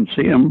talk to them and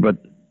see them, but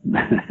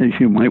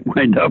you might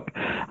wind up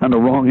on the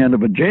wrong end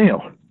of a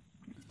jail.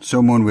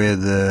 Someone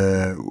with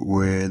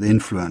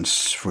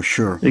influence, for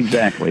sure.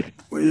 Exactly.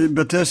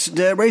 But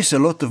there is a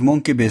lot of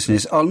monkey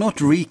business. I'll not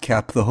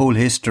recap the whole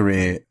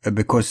history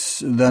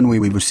because then we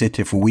will sit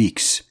here for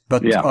weeks.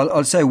 But yeah.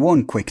 I'll say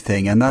one quick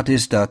thing, and that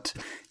is that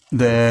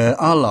the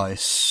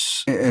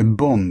Allies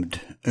bombed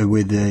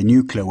with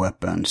nuclear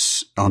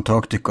weapons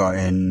Antarctica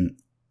in,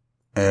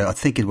 I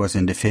think it was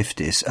in the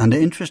 50s. And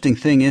the interesting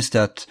thing is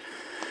that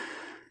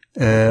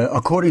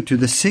according to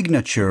the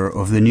signature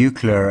of the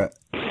nuclear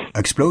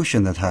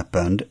explosion that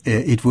happened,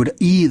 it would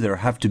either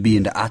have to be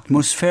in the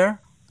atmosphere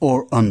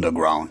or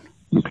underground.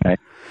 Okay.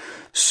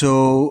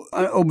 So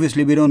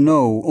obviously we don't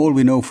know. All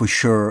we know for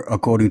sure,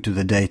 according to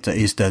the data,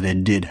 is that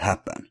it did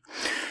happen.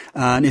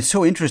 And it's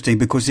so interesting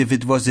because if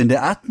it was in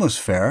the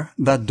atmosphere,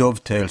 that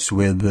dovetails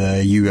with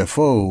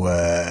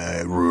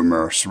UFO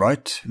rumors,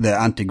 right? The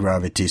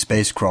anti-gravity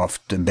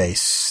spacecraft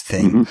base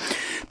thing.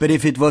 Mm-hmm. But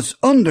if it was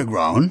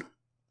underground,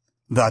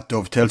 that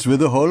dovetails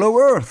with the hollow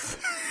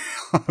Earth.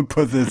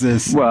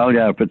 Hypothesis. Well,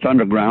 yeah, if it's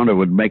underground, it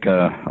would make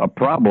a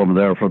problem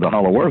there for the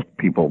Hollow Earth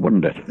people,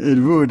 wouldn't it? It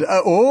would.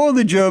 Or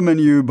the German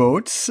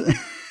U-boats.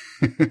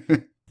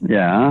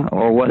 Yeah,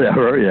 or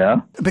whatever,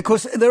 yeah.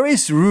 Because there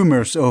is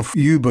rumors of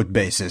U-boat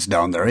bases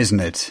down there, isn't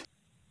it?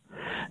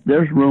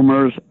 There's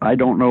rumors. I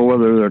don't know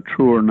whether they're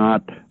true or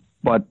not,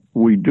 but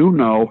we do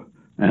know,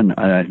 and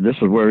this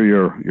is where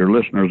your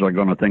listeners are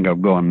going to think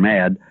I'm going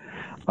mad,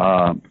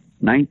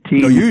 No,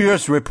 you're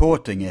just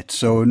reporting it,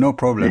 so no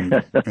problem.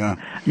 Yeah,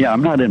 yeah,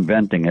 I'm not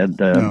inventing it.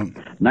 No.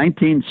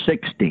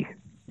 1960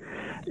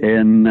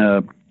 in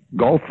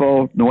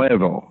Golfo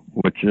Nuevo,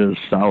 which is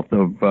south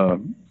of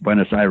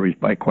Buenos Aires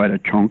by quite a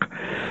chunk.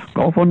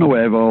 Golfo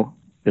Nuevo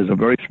is a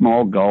very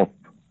small gulf,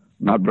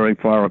 not very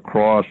far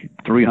across,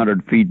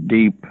 300 feet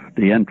deep.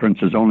 The entrance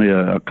is only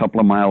a couple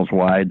of miles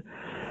wide.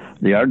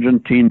 The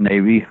Argentine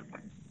Navy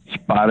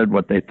spotted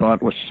what they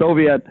thought was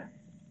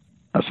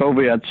a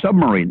Soviet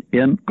submarine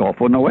in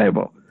Golfo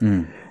Nuevo,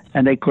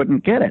 and they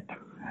couldn't get it.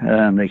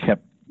 And they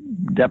kept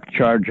depth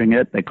charging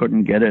it. They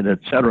couldn't get it,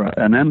 etc.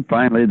 And then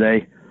finally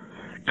they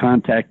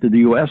contacted the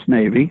U.S.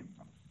 Navy,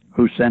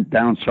 who sent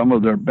down some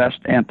of their best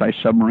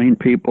anti-submarine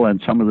people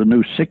and some of the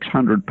new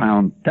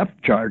 600-pound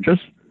depth charges,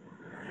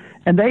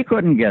 and they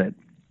couldn't get it.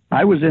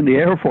 I was in the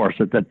Air Force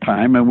at that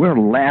time, and we're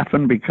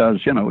laughing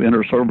because,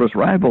 inter-service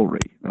rivalry.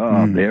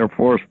 The Air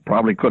Force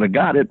probably could have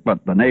got it,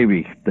 but the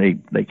Navy,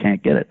 they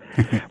can't get it.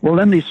 Well,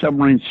 then these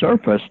submarines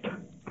surfaced,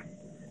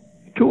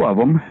 two of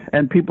them,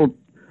 and people,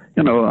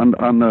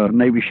 on the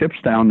Navy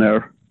ships down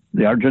there,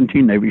 the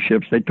Argentine Navy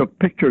ships, they took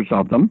pictures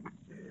of them,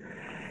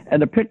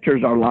 and the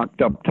pictures are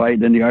locked up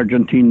tight in the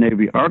Argentine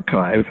Navy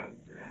archive,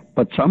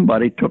 but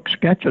somebody took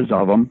sketches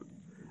of them,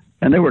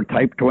 and they were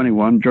Type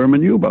 21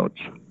 German U-boats.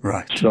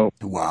 Right. So,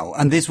 wow.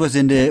 And this was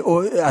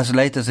as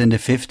late as in the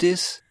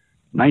 50s?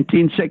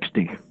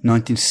 1960.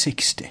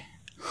 1960.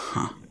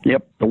 Huh.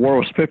 Yep. The war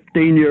was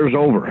 15 years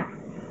over.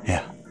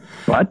 Yeah.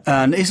 But?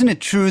 And isn't it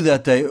true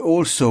that they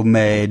also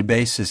made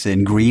bases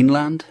in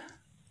Greenland?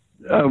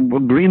 Well,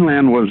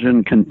 Greenland was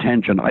in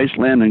contention.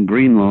 Iceland and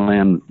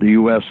Greenland, the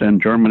U.S. and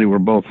Germany were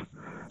both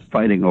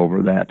fighting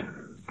over that.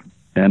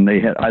 And they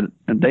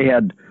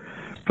had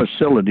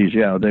facilities,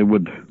 yeah, they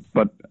would.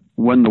 But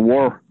when the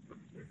war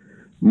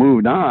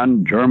moved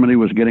on, Germany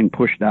was getting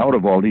pushed out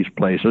of all these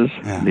places.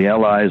 Yeah. The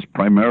Allies,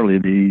 primarily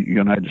the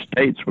United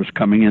States, was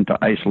coming into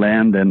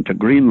Iceland and to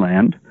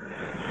Greenland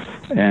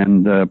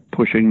and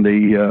pushing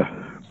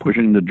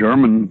the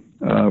German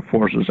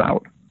forces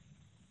out.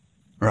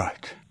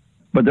 Right.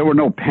 But there were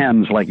no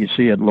pens like you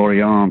see at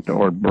Lorient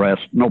or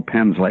Brest, no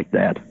pens like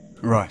that.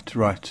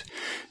 Right.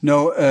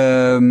 No,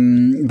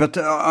 but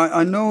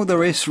I know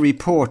there is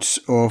reports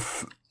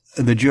of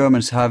the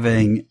Germans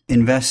having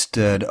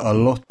invested a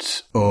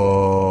lot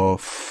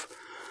of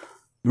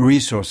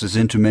resources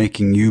into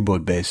making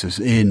U-boat bases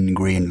in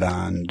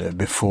Greenland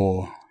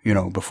before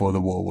the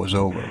war was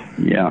over.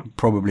 Yeah.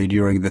 Probably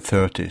during the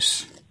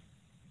 30s.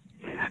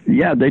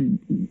 Yeah,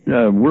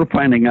 we're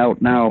finding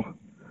out now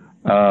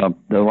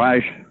the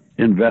Reich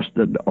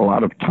invested a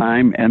lot of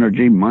time,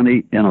 energy,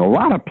 money in a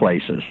lot of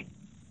places.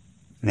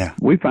 Yeah.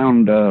 We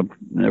found,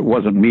 it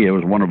wasn't me, it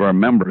was one of our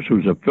members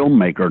who's a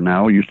filmmaker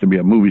now, used to be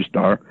a movie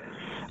star.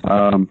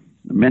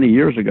 Many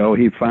years ago,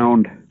 he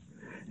found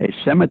a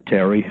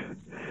cemetery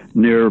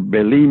near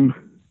Belém,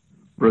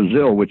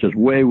 Brazil, which is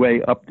way,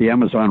 way up the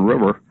Amazon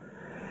River.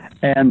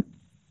 And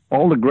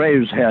all the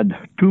graves had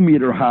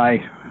 2-meter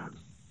high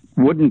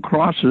wooden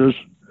crosses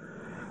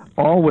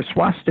all with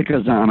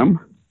swastikas on them,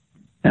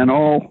 and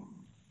all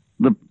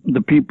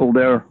the people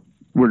there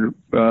were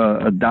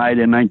died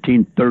in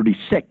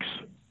 1936.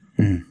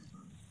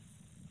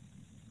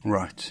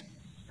 Right.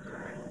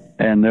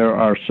 And there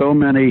are so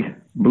many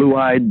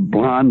blue-eyed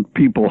blonde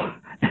people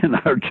in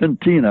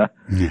Argentina.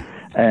 Yeah.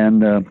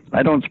 And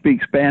I don't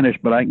speak Spanish,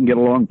 but I can get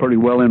along pretty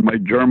well in my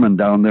German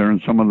down there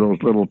in some of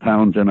those little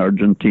towns in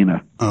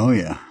Argentina. Oh,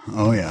 yeah.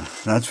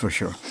 That's for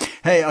sure.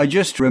 Hey, I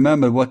just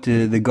remembered what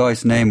the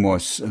guy's name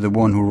was, the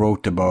one who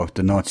wrote about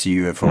the Nazi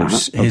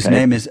UFOs. Okay. His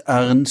name is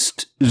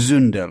Ernst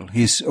Zundel.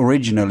 He's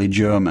originally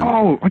German.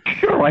 Oh,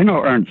 sure, I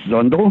know Ernst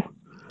Zundel.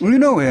 You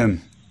know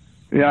him?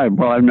 Yeah,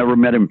 well, I've never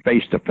met him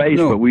face-to-face,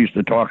 No. but we used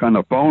to talk on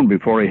the phone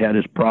before he had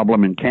his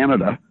problem in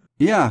Canada.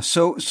 Yeah,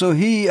 so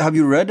have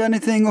you read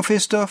anything of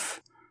his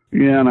stuff?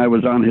 Yeah, and I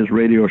was on his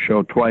radio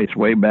show twice,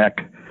 way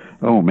back,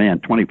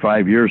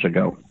 25 years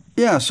ago.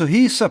 Yeah, so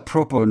he's a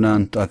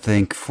proponent, I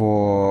think,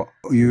 for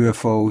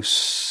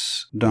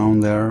UFOs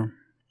down there.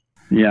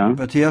 Yeah.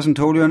 But he hasn't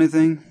told you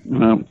anything?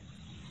 Well,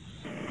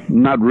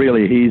 not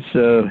really.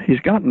 He's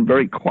gotten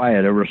very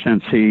quiet ever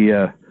since he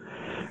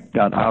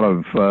got out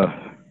of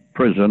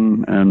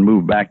prison and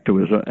moved back to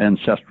his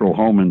ancestral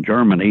home in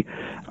Germany.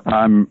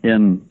 I'm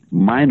in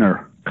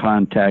minor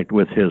contact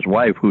with his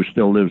wife, who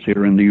still lives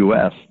here in the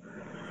U.S.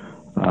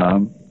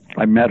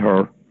 I met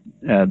her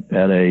at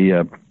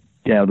a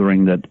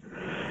gathering that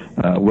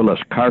Willis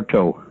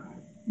Carto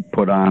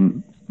put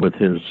on with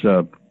his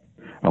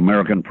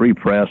American Free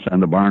Press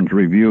and the Barnes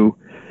Review.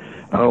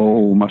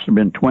 Oh, must have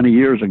been 20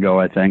 years ago,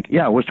 I think.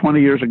 Yeah, it was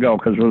 20 years ago,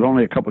 because it was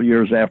only a couple of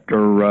years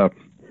after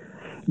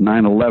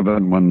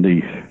 9/11 when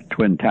the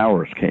Twin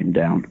Towers came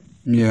down.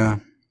 Yeah,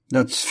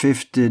 that's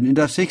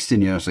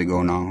 16 years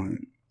ago now.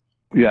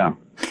 Yeah.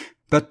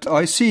 But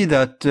I see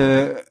that,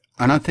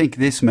 and I think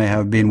this may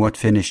have been what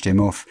finished him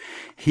off.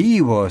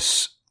 He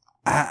was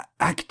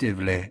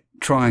actively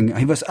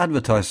he was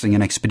advertising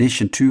an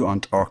expedition to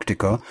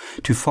Antarctica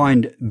to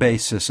find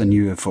bases and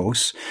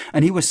UFOs,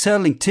 and he was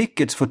selling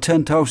tickets for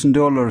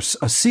 $10,000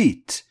 a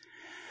seat.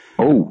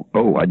 Oh,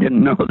 I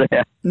didn't know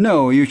that.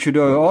 No, you should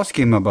ask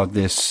him about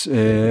this.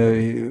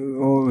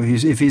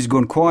 If he's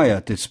gone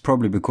quiet, it's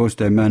probably because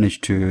they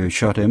managed to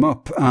shut him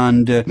up.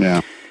 And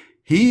yeah.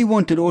 He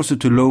wanted also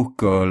to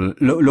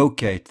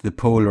locate the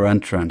polar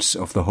entrance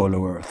of the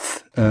Hollow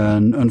Earth.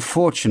 And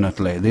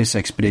unfortunately, this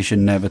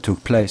expedition never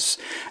took place.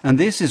 And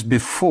this is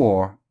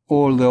before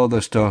all the other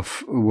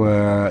stuff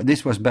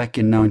this was back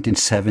in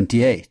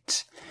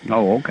 1978.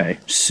 Oh, okay.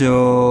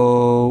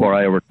 So... Before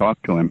I ever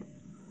talked to him.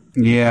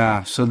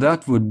 Yeah, so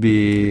that would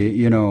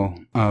be,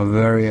 a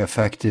very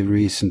effective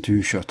reason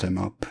to shut him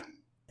up.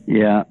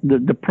 Yeah,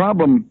 the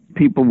problem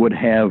people would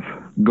have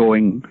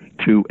going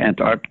to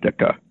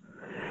Antarctica,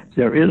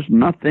 there is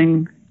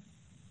nothing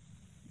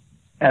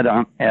at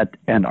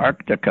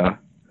Antarctica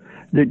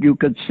that you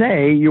could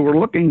say you were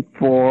looking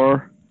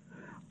for,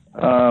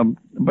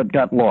 but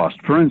got lost.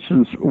 For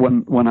instance,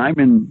 when I'm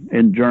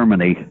in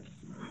Germany,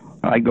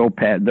 I go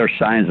past, there's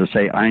signs that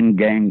say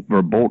Eingang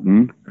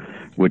verboten,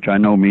 which I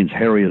know means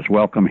Harry is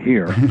welcome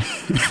here.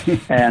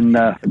 And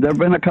there have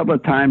been a couple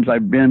of times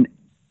I've been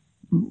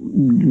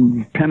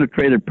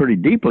penetrated pretty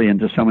deeply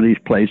into some of these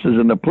places,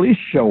 and the police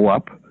show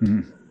up.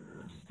 Mm-hmm.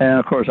 And,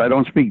 of course, I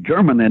don't speak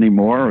German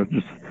anymore. It's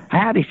just,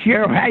 howdy,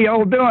 Sheriff, how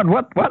y'all doing?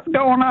 What's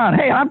going on?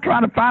 Hey, I'm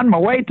trying to find my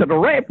way to the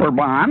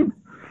Reeperbahn.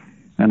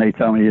 And they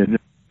tell me, you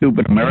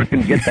stupid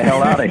American, get the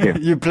hell out of here.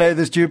 You play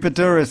the stupid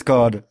tourist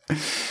card.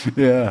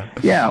 Yeah.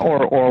 Yeah,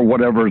 or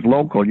whatever's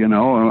local,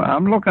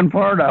 I'm looking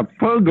for the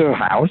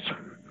Vogelhaus.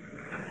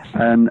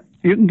 And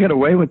you can get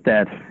away with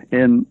that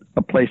in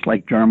a place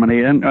like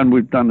Germany, and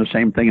we've done the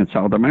same thing in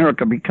South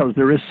America, because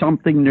there is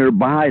something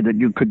nearby that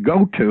you could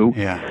go to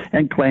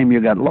and claim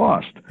you got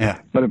lost. Yeah.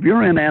 But if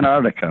you're in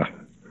Antarctica,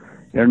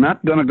 you're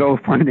not going to go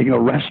finding a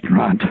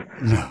restaurant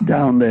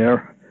down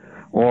there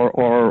or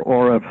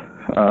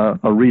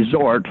a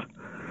resort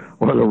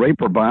or the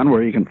Reeperbahn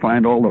where you can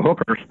find all the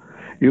hookers.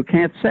 You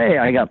can't say,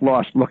 I got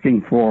lost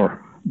looking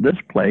for this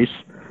place.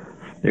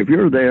 If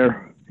you're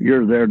there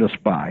to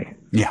spy.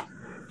 Yeah.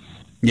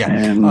 Yeah,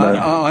 and,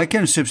 I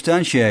can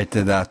substantiate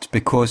that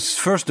because,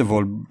 first of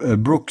all,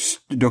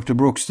 Dr.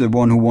 Brooks, the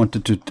one who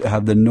wanted to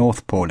have the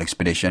North Pole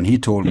expedition, he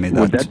told me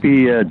that... Would that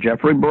be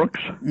Jeffrey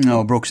Brooks?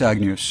 No, Brooks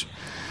Agnews.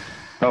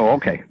 Oh,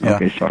 okay. Yeah.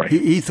 Okay, sorry.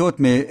 He told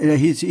me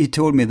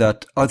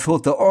that I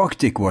thought the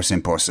Arctic was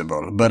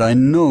impossible, but I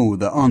know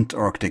the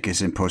Antarctic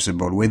is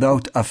impossible.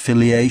 Without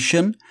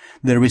affiliation,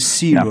 there is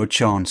zero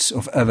chance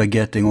of ever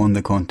getting on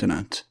the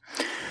continent.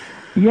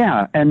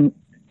 Yeah, and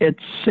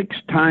it's 6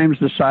 times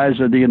the size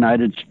of the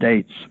United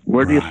States.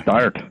 Where do you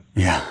start?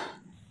 Yeah.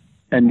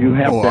 And you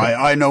have to...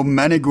 I know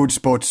many good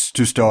spots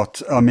to start.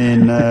 I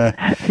mean...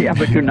 Yeah,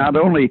 but you not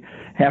only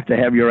have to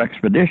have your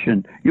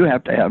expedition, you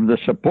have to have the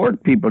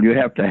support people. You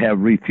have to have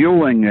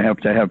refueling. You have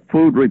to have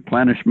food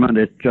replenishment.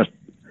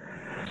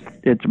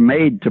 It's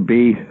made to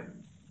be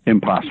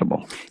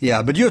impossible.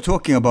 Yeah, but you're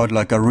talking about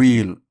like a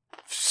real,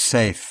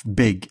 safe,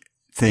 big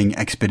thing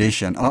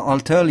expedition. I'll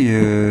tell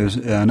you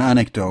an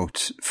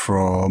anecdote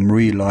from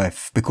real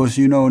life, because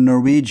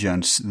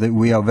Norwegians, that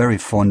we are very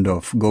fond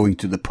of going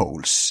to the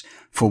poles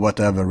for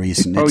whatever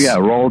reason.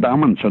 Roald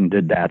Amundsen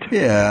did that.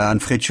 Yeah,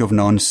 and Fridtjof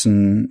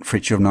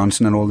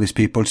Nansen and all these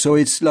people. So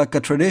it's like a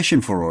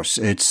tradition for us.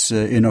 It's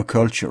in our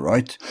culture,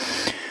 right?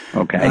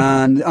 Okay.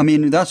 And I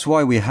mean, that's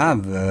why one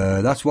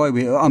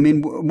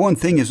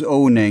thing is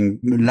owning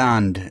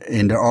land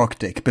in the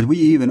Arctic, but we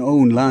even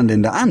own land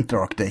in the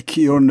Antarctic.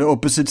 You're on the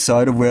opposite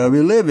side of where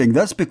we're living.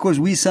 That's because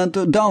we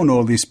sent down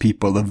all these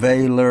people, the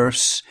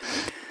whalers.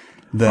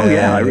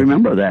 I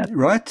remember that.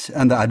 Right?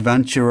 And the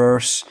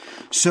adventurers.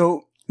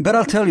 So, but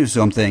I'll tell you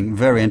something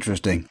very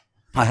interesting.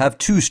 I have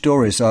two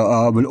stories.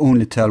 I will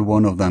only tell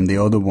one of them. The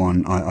other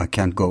one I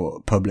can't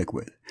go public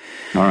with.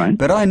 All right.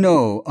 But I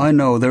know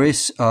there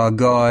is a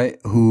guy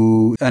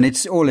who, and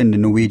it's all in the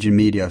Norwegian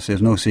media, so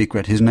there's no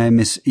secret. His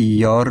name is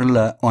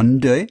Jarle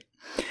Andøy.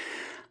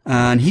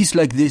 And he's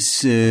like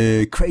this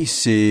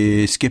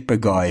crazy skipper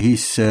guy.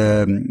 He's,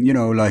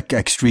 like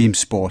extreme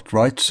sport,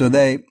 right? So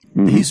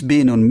he's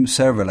been on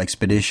several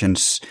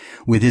expeditions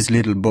with his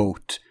little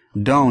boat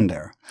down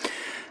there.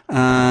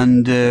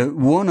 And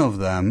one of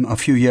them, a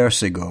few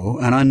years ago,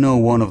 and I know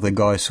one of the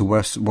guys who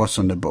was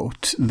on the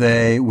boat,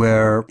 they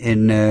were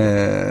in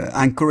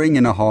anchoring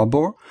in a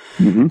harbor,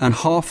 and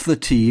half the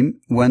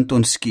team went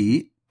on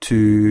ski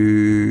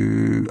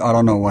to, I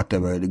don't know what they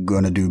were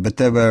going to do, but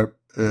there were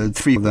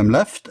 3 of them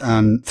left,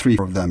 and 3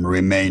 of them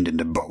remained in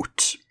the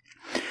boat.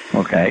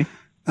 Okay.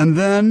 And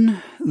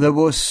then there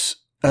was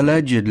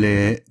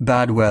allegedly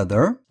bad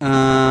weather,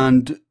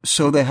 and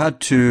so they had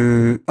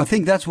to, I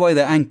think that's why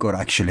they anchored,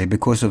 actually,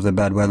 because of the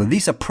bad weather.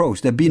 These are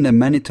pros, they've been there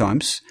many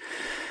times,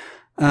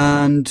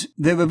 and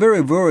they were very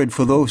worried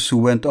for those who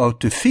went out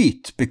to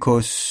feed,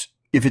 because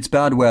if it's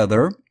bad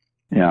weather,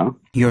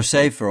 you're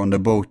safer on the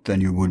boat than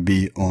you would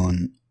be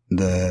on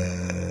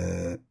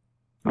the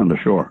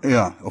shore.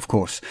 Yeah, of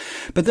course.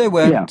 But they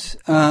went,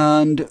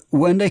 and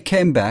when they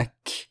came back,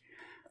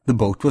 the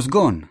boat was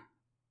gone.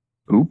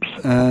 Oops.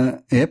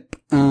 Yep.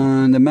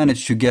 And they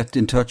managed to get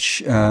in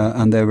touch,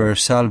 and they were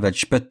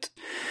salvaged. But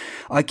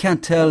I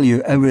can't tell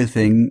you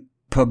everything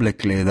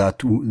publicly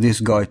that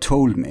this guy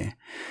told me.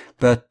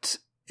 But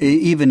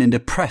even in the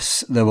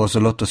press, there was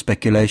a lot of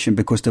speculation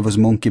because there was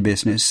monkey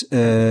business.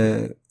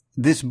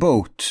 This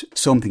boat,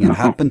 something had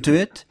happened to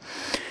it.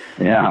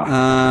 Yeah.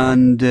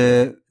 And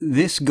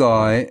this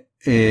guy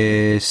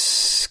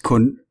is,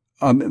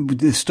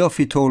 the stuff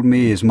he told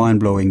me is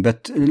mind-blowing.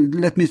 But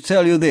let me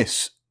tell you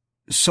this.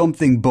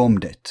 Something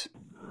bombed it.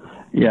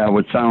 Yeah, it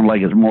would sound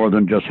like it's more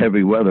than just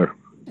heavy weather.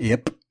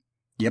 Yep.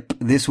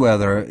 This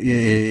weather,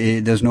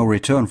 there's no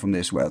return from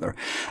this weather.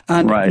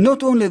 And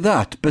not only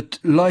that, but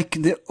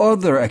like the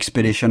other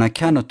expedition I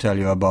cannot tell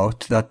you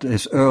about, that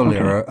is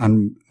earlier,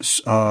 and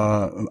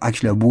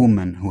actually a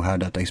woman who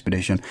had that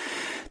expedition.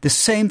 The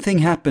same thing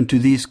happened to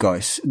these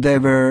guys. They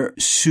were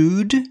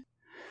sued,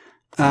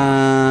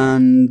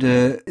 and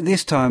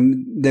this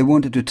time they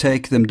wanted to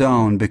take them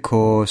down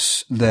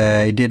because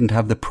they didn't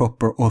have the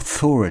proper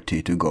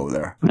authority to go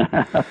there.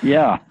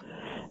 Yeah.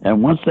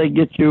 And once they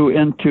get you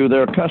into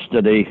their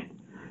custody,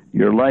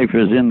 your life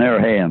is in their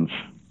hands.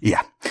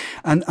 Yeah.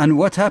 And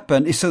what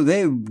happened is, so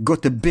they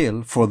got the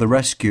bill for the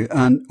rescue,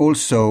 and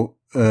also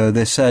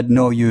they said,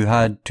 no, you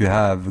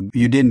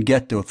didn't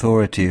get the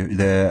authority,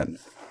 the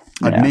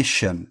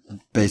admission,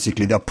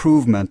 basically, the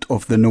approval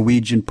of the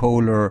Norwegian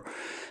Polar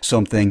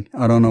something.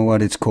 I don't know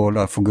what it's called.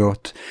 I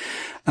forgot.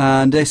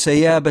 And they say,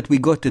 yeah, but we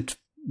got it,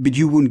 but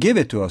you wouldn't give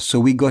it to us. So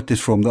we got it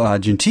from the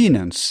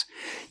Argentinians.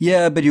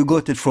 Yeah, but you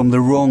got it from the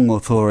wrong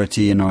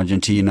authority in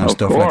Argentina and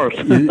stuff like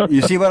that.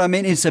 You see what I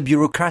mean? It's a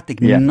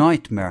bureaucratic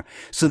nightmare.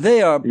 So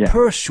they are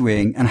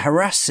pursuing and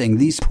harassing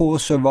these poor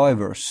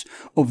survivors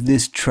of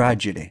this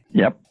tragedy.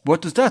 Yep.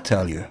 What does that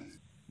tell you?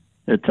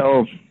 It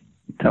tells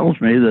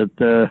me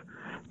that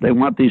they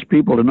want these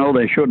people to know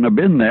they shouldn't have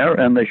been there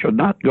and they should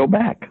not go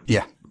back.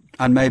 Yeah.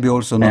 And maybe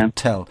also not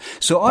tell.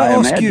 So I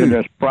imagine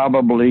there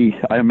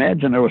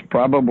was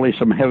probably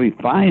some heavy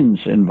fines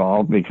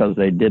involved because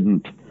they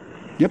didn't.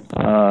 Yep.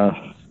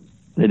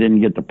 They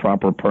didn't get the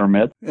proper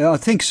permit. I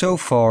think so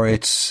far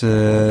it's.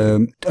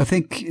 I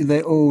think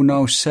they owe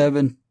now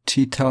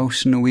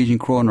 70,000 Norwegian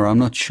kroner. I'm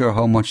not sure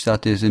how much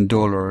that is in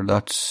dollar.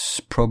 That's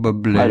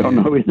probably. I don't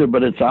know either,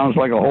 but it sounds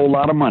like a whole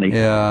lot of money.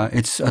 Yeah,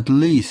 it's at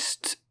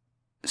least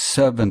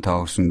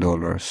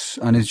 $7,000,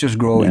 and it's just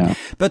growing. Yeah.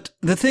 But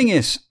the thing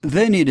is,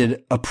 they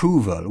needed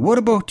approval. What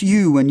about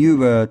you when you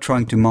were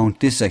trying to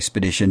mount this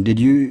expedition? Did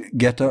you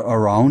get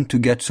around to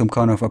get some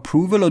kind of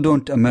approval, or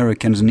don't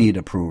Americans need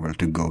approval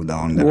to go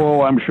down there?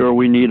 Well, I'm sure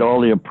we need all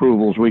the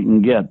approvals we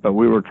can get, but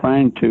we were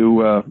trying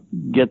to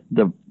get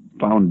the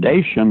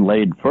foundation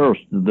laid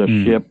first, the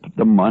ship,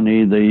 the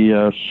money,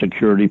 the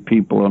security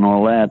people and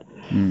all that.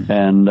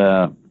 And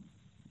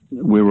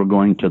we were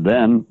going to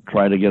then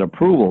try to get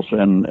approvals,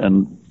 and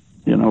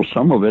you know,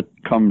 some of it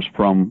comes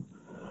from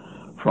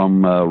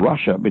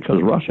Russia,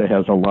 because Russia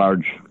has a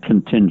large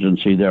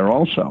contingency there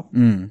also.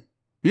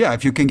 Yeah,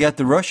 if you can get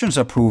the Russians'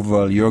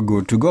 approval, you're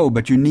good to go.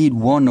 But you need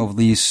one of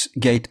these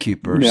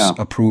gatekeepers'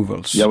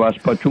 approvals. Я вас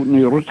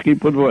почетный русский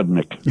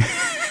подводник.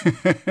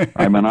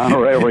 I'm an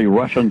honorary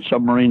Russian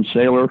submarine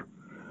sailor.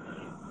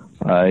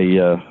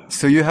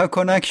 So you have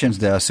connections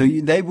there. So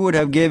they would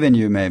have given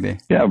you maybe.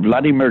 Yeah,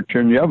 Vladimir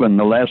Chernyavin,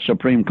 the last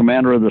supreme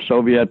commander of the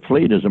Soviet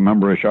fleet, is a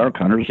member of Shark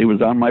Hunters. He was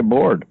on my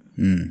board.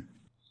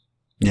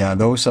 Yeah,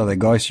 those are the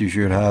guys you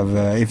should have.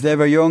 If they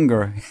were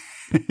younger,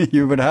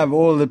 you would have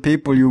all the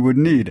people you would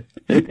need.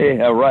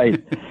 Yeah,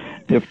 right.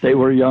 If they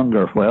were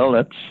younger, well,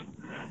 that's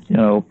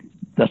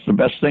the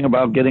best thing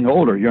about getting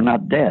older. You're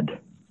not dead.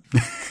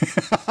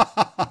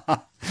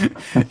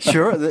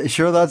 Sure,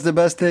 that's the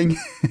best thing.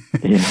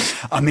 Yeah.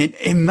 I mean,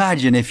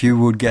 imagine if you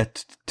would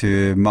get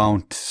to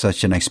mount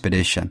such an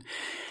expedition.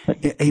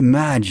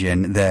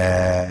 Imagine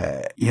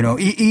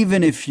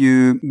even if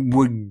you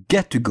would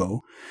get to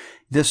go,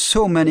 there's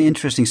so many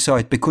interesting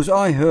sites, because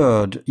I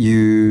heard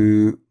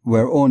you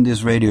were on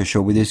this radio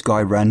show with this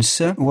guy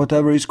Rense,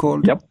 whatever he's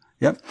called. Yep.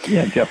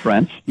 Yeah, Jeff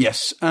Rense.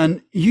 Yes,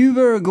 and you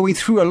were going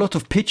through a lot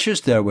of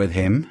pictures there with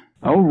him.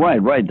 Oh,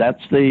 right.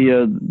 That's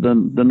the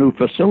new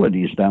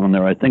facilities down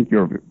there. I think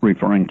you're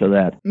referring to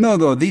that.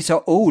 No, these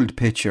are old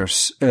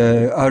pictures.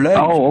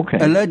 Okay.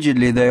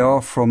 Allegedly, they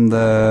are from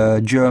the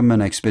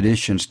German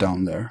expeditions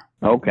down there.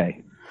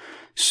 Okay.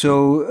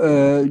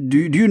 So, do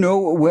you know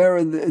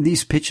where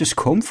these pictures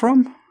come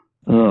from?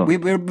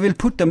 We'll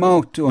put them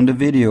out on the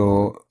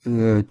video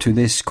to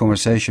this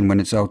conversation when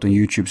it's out on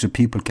YouTube, so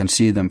people can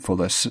see them for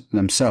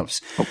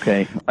themselves.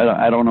 Okay,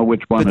 I don't know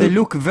which one. But they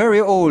look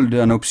very old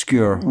and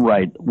obscure.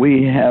 Right.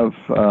 We have.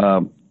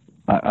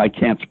 I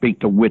can't speak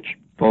to which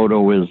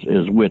photo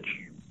is which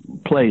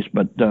place,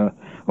 but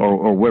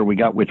or where we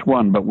got which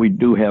one. But we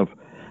do have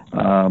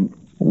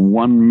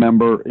one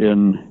member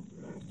in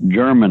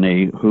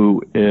Germany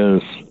who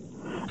is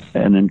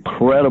an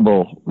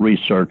incredible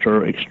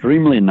researcher,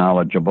 extremely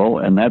knowledgeable,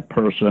 and that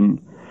person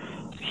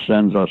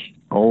sends us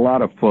a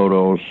lot of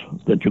photos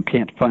that you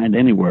can't find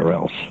anywhere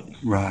else.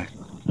 Right.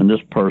 And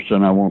this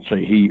person, I won't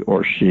say he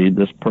or she,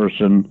 this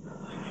person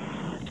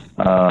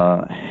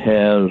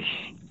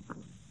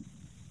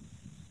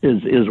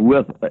is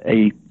with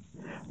a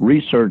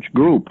research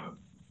group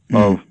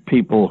of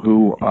people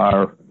who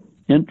are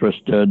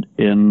interested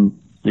in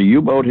the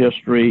U-boat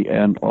history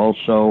and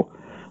also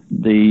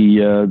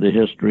the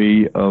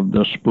history of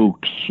the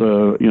spooks,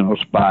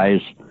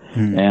 spies,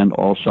 and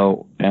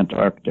also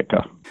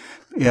Antarctica.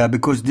 Yeah,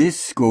 because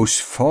this goes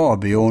far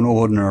beyond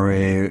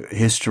ordinary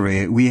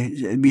history.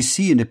 We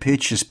see in the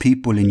pictures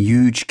people in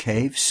huge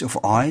caves of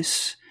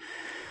ice.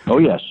 Oh,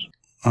 yes.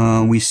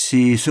 We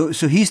see. So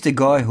he's the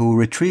guy who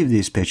retrieved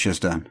these pictures,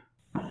 then.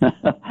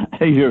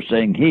 You're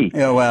saying he.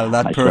 Yeah, well,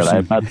 that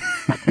person.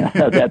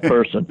 That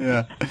person.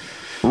 Yeah.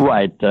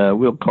 Right.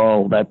 We'll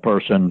call that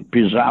person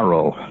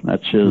Pizarro.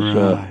 That's his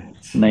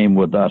name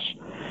with us.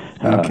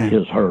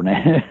 Her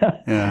name.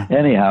 Yeah.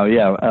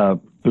 Anyhow,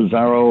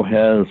 Pizarro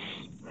has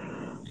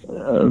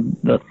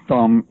the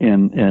thumb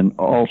in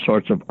all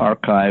sorts of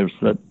archives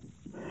that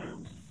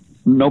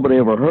nobody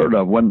ever heard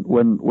of.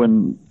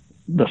 When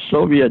the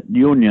Soviet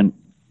Union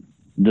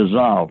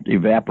dissolved,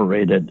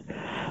 evaporated,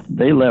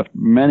 they left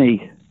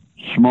many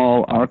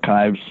small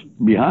archives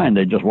behind.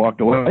 They just walked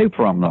away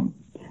from them.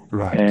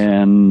 Right.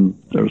 And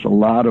there's a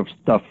lot of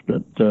stuff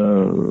that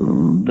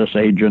this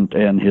agent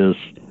and his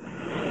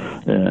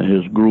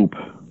group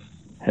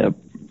have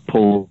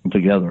pulled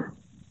together.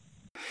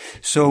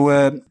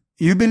 So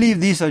you believe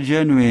these are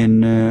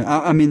genuine?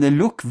 I mean, they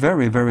look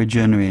very, very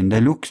genuine.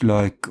 They look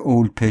like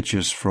old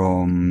pictures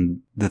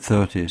from the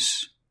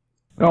 30s.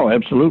 Oh,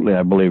 absolutely,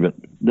 I believe it.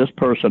 This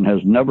person has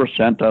never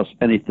sent us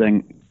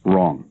anything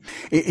wrong.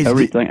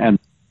 Everything and.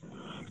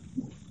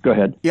 Go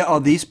ahead. Yeah,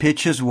 are these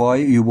pictures why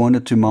you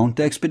wanted to mount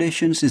the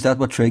expeditions? Is that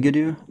what triggered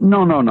you?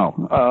 No.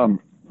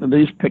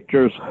 These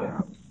pictures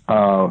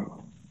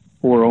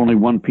were only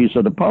one piece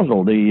of the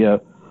puzzle.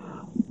 The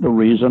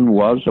reason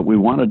was that we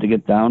wanted to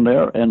get down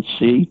there and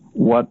see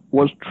what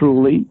was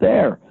truly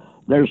there.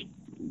 There's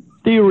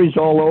theories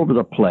all over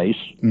the place,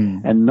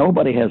 and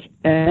nobody has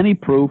any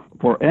proof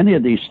for any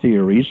of these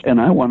theories,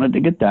 and I wanted to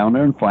get down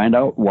there and find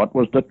out what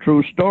was the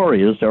true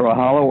story. Is there a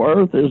hollow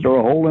earth? Is there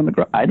a hole in the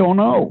ground? I don't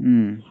know.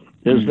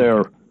 Is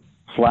there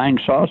flying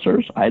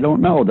saucers? I don't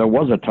know. There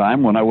was a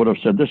time when I would have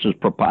said, this is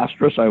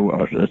preposterous.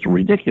 It's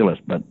ridiculous.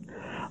 But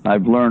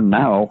I've learned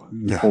now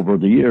over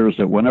the years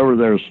that whenever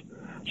there's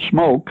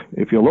smoke,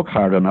 if you look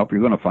hard enough, you're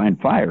going to find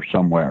fire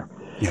somewhere.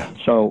 Yeah.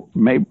 So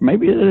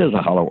maybe it is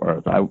a hollow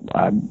earth.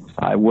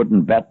 I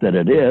wouldn't bet that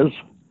it is,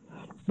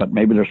 but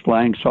maybe there's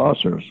flying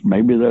saucers.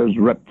 Maybe there's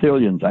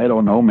reptilians. I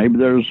don't know. Maybe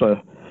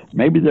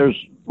there's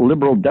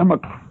liberal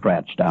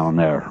Democrats down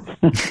there.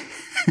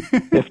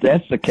 If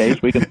that's the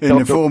case, we can... In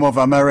the form of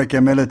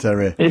American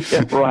military.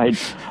 Right.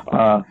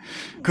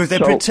 Because they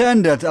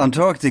pretend that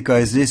Antarctica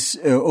is this,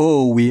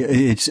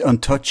 it's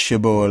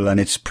untouchable and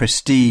it's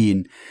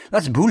pristine.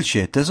 That's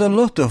bullshit. There's a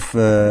lot of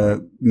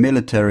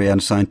military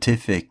and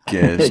scientific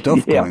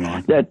stuff going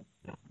on.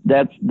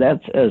 That's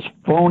as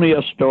phony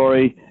a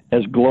story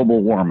as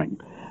global warming.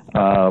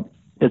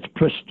 It's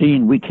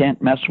pristine. We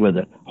can't mess with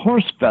it.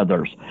 Horse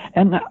feathers.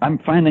 And I'm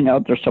finding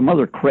out there's some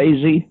other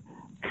crazy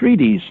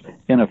treaties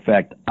in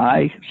effect.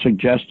 I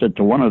suggested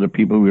to one of the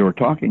people we were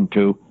talking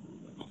to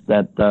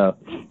that,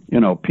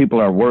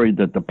 people are worried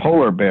that the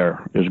polar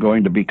bear is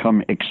going to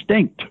become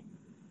extinct.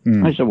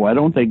 I said, why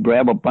don't they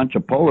grab a bunch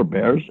of polar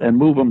bears and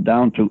move them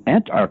down to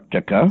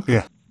Antarctica?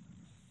 Yeah.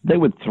 They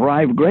would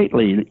thrive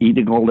greatly,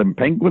 eating all them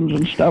penguins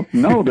and stuff.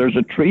 No, there's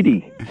a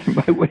treaty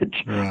by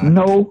which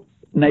no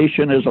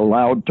nation is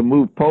allowed to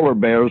move polar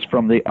bears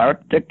from the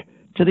Arctic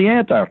to the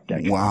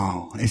Antarctic.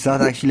 Wow. Is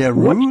that actually a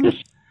rule? What's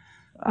this?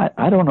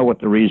 I don't know what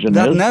the reason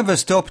That is. never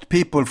stopped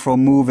people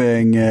from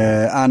moving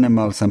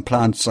animals and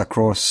plants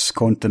across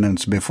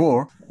continents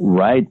before.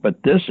 Right,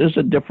 but this is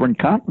a different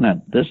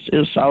continent. This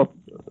is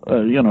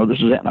this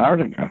is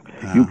Antarctica.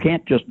 You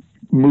can't just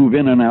move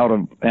in and out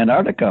of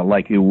Antarctica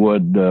like you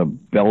would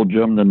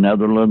Belgium, the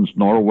Netherlands,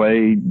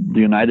 Norway, the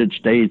United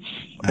States,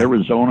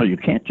 Arizona. You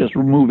can't just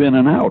move in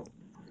and out.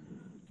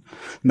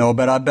 No,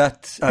 but I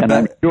bet.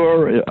 I'm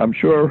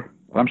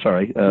sure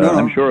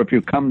if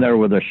you come there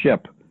with a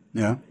ship,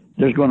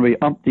 there's going to be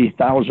umpty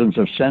thousands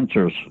of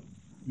sensors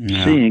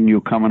seeing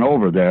you coming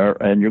over there,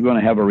 and you're going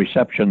to have a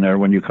reception there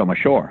when you come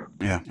ashore.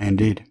 Yeah,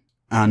 indeed.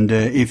 And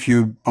if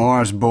you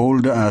are as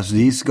bold as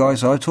these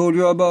guys I told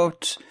you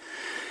about,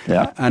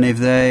 and if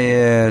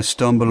they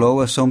stumble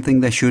over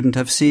something they shouldn't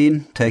have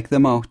seen, take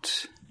them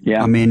out.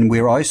 Yeah. I mean,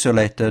 we're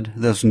isolated.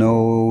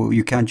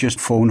 You can't just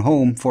phone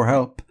home for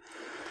help.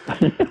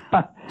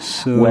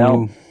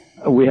 Well,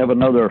 we have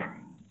another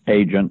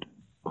agent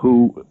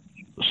who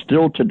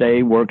still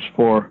today works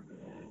for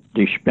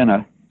Die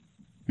Spinne,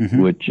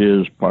 which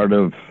is part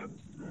of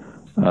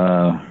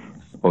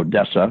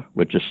Odessa,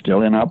 which is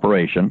still in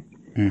operation.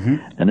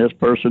 And this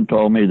person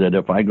told me that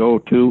if I go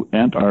to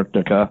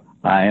Antarctica,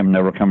 I am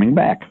never coming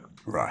back.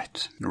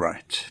 Right.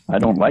 I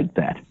don't like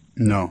that.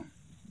 No.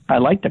 I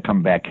like to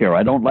come back here.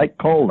 I don't like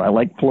cold. I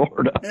like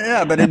Florida.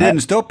 Yeah, but it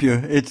didn't stop you.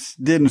 It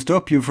didn't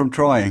stop you from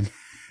trying.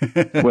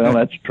 Well,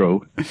 that's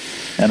true.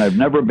 And I've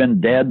never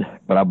been dead,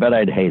 but I bet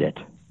I'd hate it.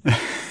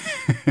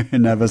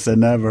 Never say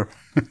never.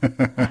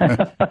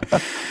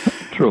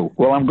 True.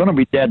 Well, I'm going to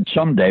be dead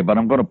someday, but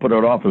I'm going to put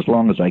it off as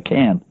long as I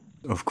can.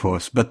 Of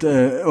course. But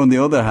on the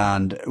other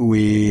hand,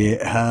 we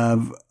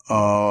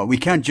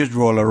can't just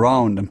roll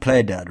around and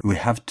play dead. We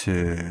have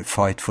to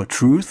fight for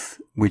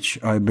truth,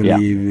 which I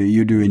believe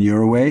you do in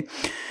your way.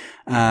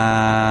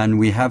 And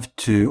we have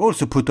to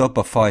also put up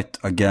a fight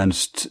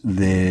against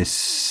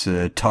this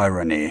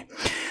tyranny.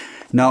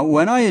 Now,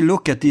 when I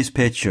look at these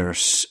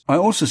pictures, I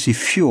also see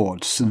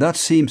fjords. That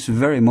seems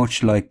very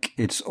much like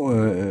it's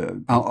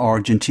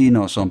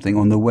Argentina or something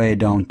on the way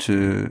down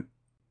to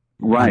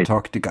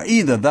Antarctica.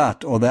 Either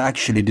that or they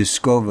actually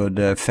discovered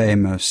the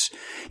famous,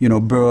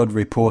 Bird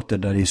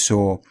reported that he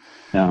saw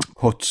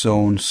hot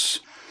zones.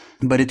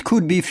 But it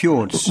could be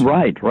fjords.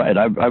 Right.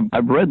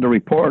 I've read the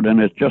report,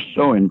 and it's just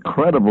so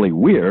incredibly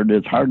weird,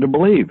 it's hard to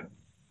believe.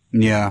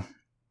 Yeah,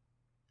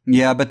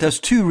 but there's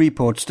two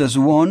reports. There's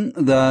one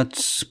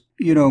that's,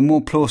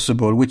 more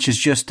plausible, which is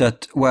just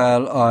that,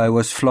 I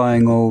was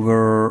flying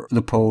over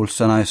the poles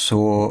and I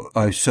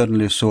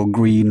suddenly saw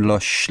green,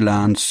 lush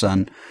lands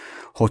and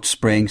hot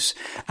springs.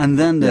 And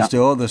then there's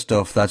the other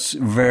stuff that's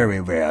very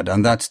weird,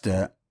 and that's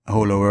the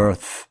Hollow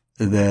Earth,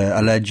 the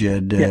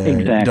alleged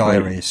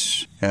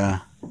diaries. Yeah.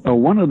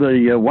 One of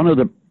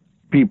the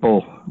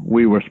people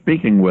we were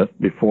speaking with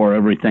before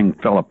everything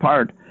fell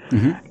apart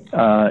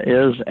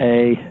is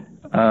a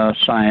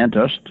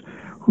scientist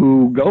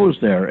who goes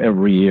there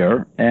every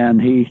year,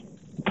 and he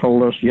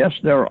told us, yes,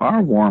 there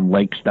are warm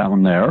lakes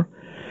down there,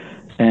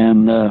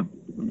 and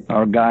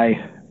our guy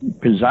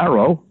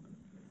Pizarro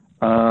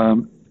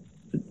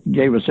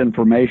gave us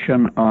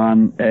information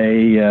on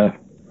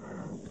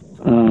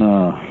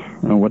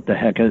what the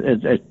heck,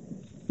 it's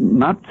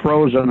not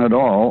frozen at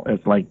all.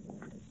 It's like,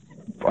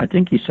 I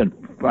think he said,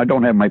 I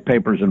don't have my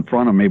papers in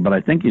front of me, but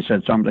I think he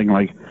said something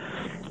like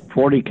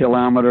 40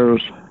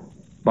 kilometers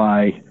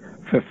by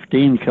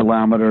 15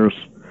 kilometers,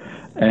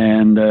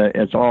 and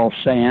it's all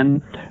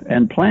sand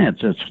and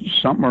plants. It's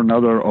something or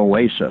another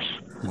oasis.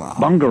 Wow.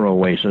 Bungar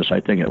Oasis,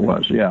 I think it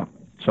was, yeah.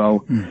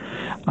 So,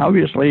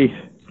 obviously,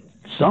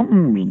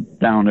 something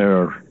down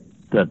there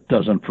that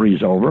doesn't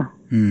freeze over.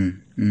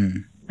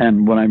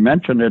 And when I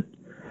mentioned it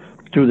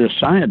to this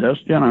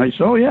scientist, he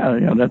said, oh,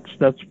 yeah,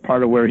 that's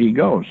part of where he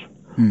goes.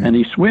 And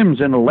he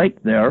swims in a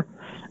lake there.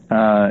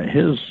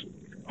 His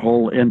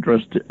whole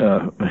interest,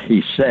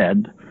 he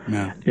said,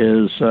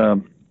 is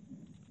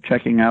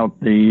checking out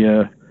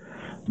the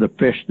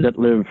fish that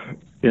live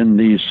in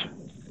these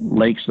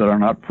lakes that are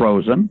not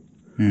frozen.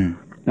 And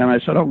I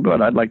said, oh,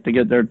 good, I'd like to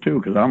get there, too,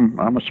 because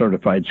I'm a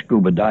certified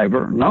scuba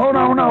diver.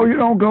 No, you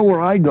don't go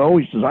where I go.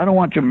 He says, I don't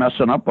want you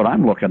messing up what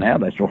I'm looking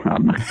at. I said, well,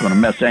 I'm not going to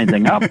mess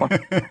anything up. I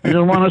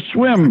just want to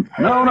swim.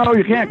 No,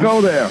 you can't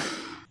go there.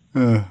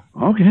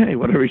 Okay,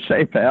 whatever you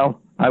say, pal.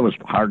 I was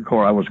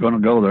hardcore. I was going to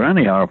go there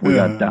anyhow if we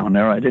got down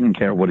there. I didn't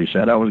care what he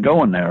said. I was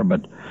going there,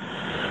 but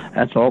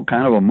that's all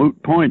kind of a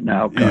moot point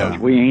now because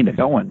we ain't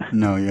going.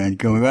 No, you ain't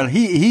going. Well,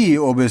 he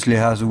obviously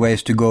has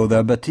ways to go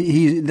there, but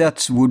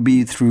that would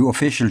be through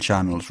official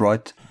channels,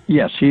 right?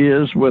 Yes, he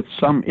is with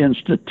some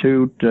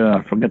institute.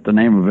 I forget the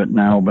name of it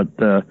now, but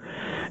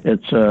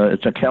it's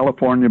a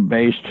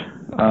California-based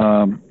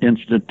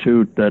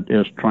institute that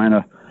is trying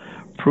to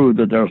prove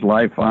that there's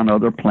life on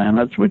other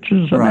planets, which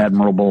is an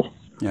admirable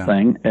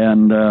thing.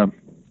 And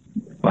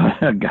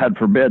God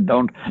forbid,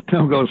 don't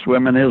go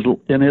swim in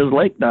his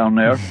lake down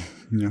there.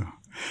 No.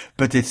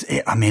 But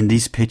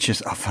these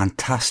pictures are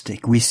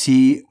fantastic. We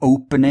see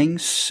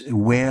openings,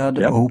 weird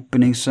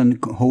openings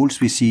and holes.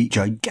 We see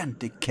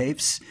gigantic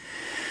caves.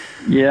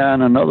 Yeah,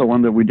 and another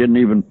one that we didn't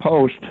even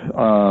post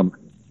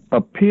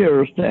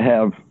appears to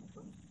have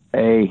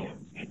a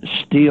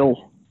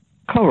steel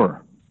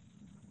cover.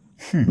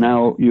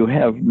 Now, you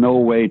have no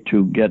way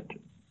to get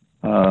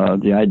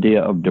the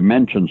idea of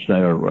dimensions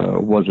there.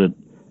 Was it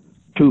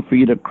 2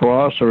 feet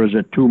across, or is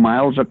it 2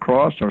 miles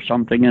across, or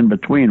something in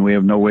between? We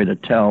have no way to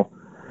tell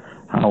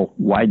how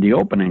wide the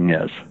opening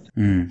is.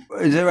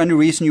 Is there any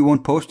reason you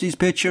won't post these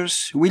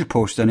pictures? We'll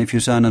post them if you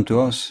send them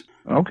to us.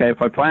 Okay,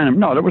 if I find them.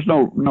 No, there was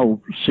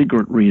no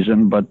secret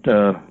reason, but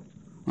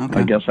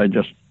I guess I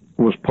just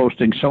was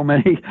posting so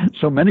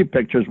many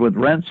pictures with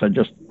rents, I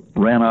just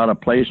ran out of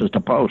places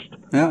to post.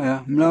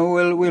 Yeah. No,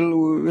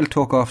 we'll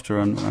talk after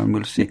and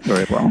we'll see.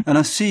 Very well. And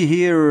I see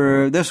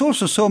here there's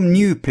also some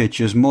new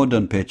pictures,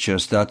 modern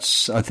pictures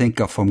that's I think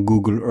are from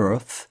Google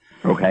Earth.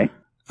 Okay.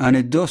 And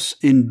it does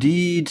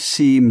indeed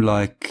seem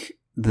like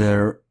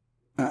those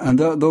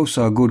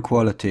are good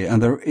quality.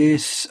 And there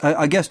is,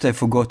 I guess they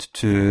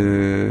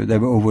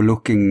were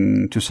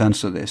overlooking to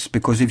censor this,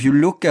 because if you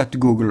look at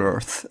Google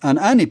Earth and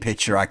any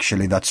picture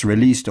actually that's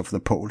released of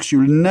the poles,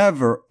 you'll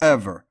never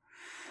ever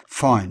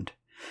find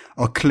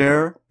a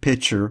clear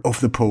picture of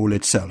the pole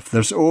itself.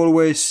 There's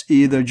always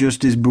either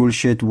just this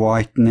bullshit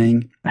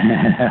whitening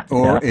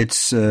or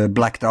it's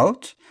blacked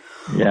out.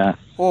 Yeah.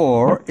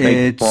 Or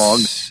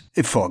it's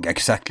fog,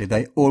 exactly.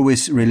 They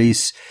always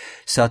release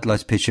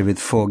satellite picture with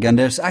fog. And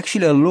there's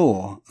actually a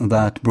law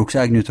that Brooks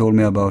Agnew told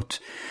me about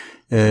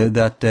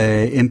that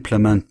they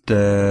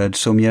implemented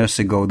some years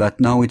ago,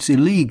 that now it's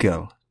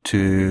illegal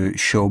to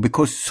show,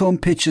 because some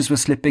pictures were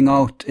slipping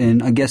out in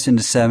the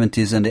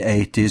 70s and the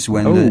 80s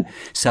when the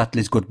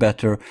satellites got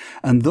better.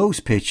 And those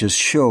pictures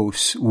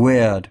shows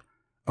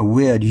a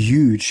weird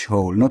huge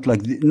hole, not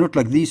like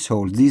these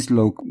holes. These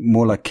look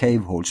more like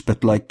cave holes,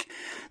 but like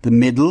the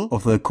middle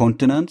of the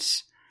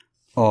continents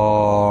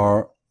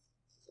are,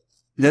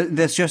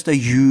 there's just a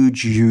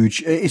huge,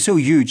 it's so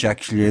huge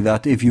actually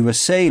that if you were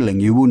sailing,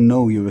 you wouldn't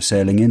know you were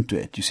sailing into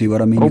it. You see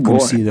what I mean? You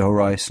couldn't see the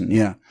horizon.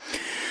 Yeah.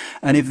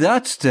 And if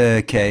that's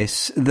the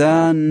case,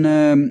 then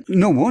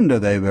no wonder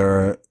they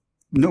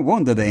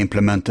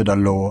implemented a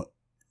law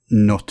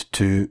not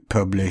to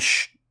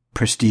publish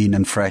pristine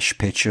and fresh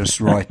pictures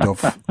right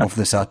off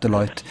the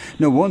satellite.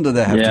 No wonder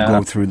they have to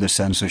go through the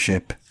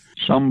censorship.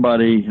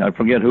 Somebody, I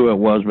forget who it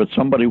was, but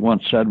somebody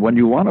once said, when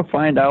you want to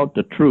find out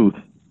the truth,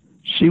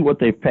 see what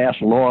they pass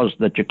laws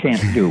that you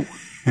can't do.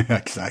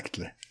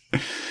 Exactly.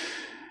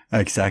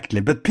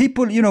 But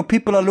people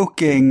are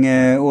looking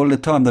all the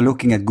time. They're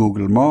looking at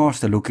Google Mars,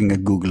 they're looking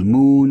at Google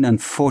Moon,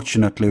 and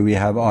fortunately we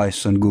have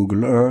eyes on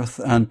Google Earth.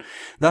 And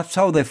that's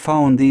how they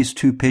found these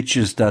two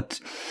pictures, that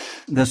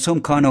there's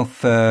some kind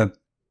of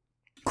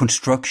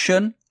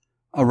construction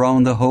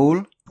around the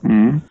hole.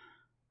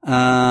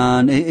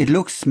 And it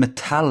looks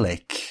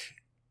metallic.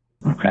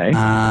 Okay.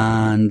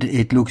 And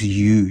it looks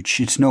huge.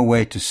 It's no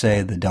way to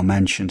say the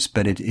dimensions,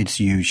 but it's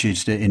huge.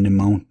 It's in the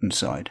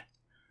mountainside.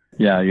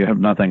 Yeah, you have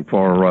nothing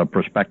for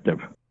perspective.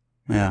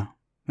 Yeah.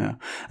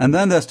 And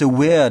then there's the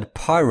weird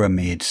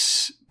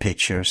pyramids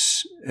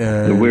pictures.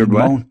 The weird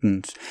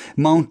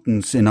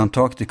mountains in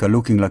Antarctica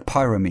looking like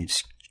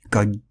pyramids.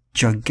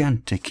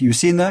 Gigantic. You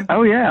seen them?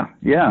 Oh, yeah.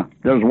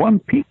 There's one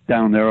peak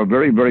down there, a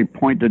very, very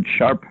pointed,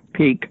 sharp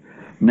peak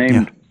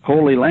named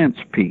Holy Lance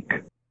Peak.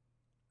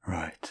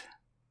 Right.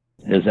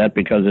 Is that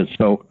because it's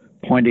so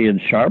pointy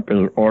and sharp,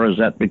 or is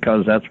that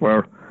because that's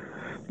where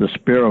the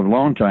Spear of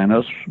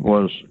Longinus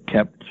was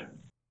kept?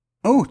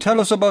 Oh, tell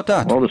us about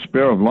that. Well, the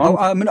Spear of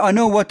Longinus. I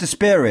know what the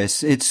spear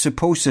is. It's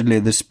supposedly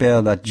the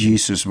spear that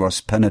Jesus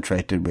was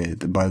penetrated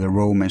with by the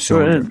Roman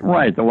soldier.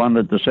 Right, the one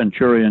that the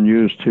centurion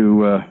used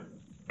to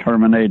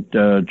terminate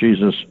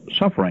Jesus'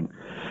 suffering.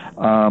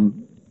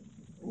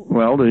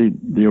 Well,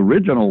 the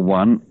original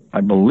one,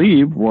 I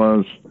believe,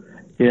 was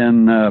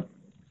in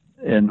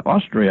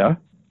Austria,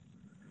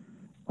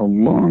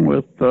 along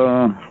with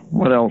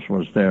what else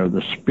was there?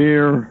 The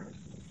spear.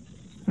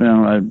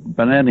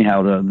 But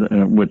anyhow,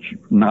 which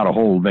not a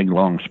whole big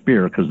long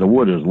spear because the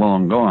wood is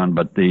long gone,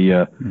 but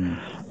the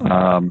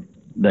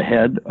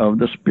head of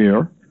the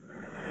spear.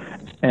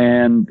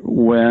 And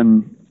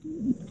when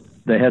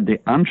they had the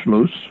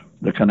Anschluss,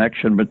 the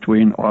connection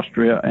between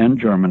Austria and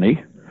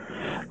Germany,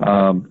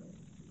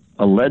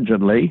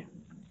 allegedly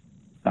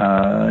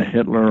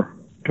Hitler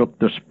took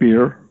the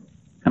spear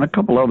and a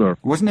couple other.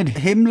 Wasn't it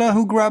Himmler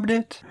who grabbed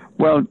it?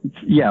 Well,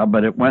 yeah,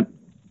 but it went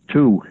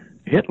to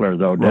Hitler,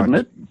 though, didn't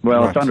it?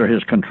 Well, it's under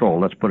his control,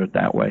 let's put it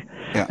that way.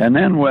 Yeah. And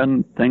then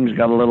when things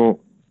got a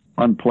little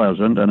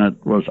unpleasant and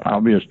it was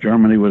obvious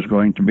Germany was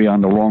going to be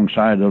on the wrong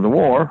side of the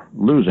war,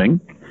 losing,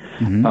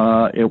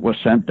 it was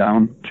sent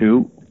down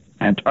to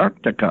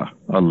Antarctica,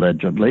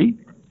 allegedly.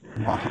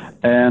 Wow.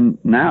 And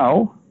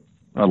now,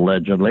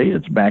 allegedly,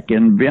 it's back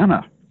in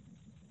Vienna.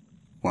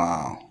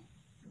 Wow.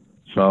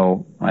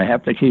 So I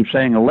have to keep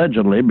saying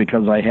allegedly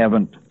because I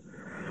haven't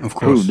Of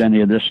course. proved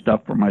any of this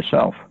stuff for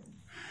myself.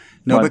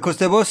 No, But- because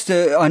there was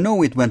I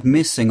know it went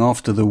missing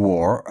after the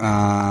war,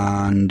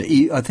 and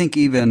I think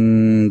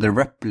even the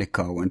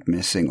replica went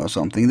missing or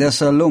something.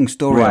 There's a long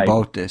story Right.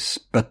 about this,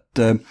 but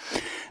the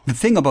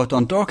thing about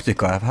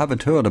Antarctica I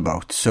haven't heard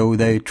about, so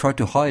they try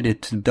to hide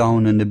it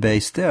down in the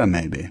base there,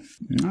 maybe.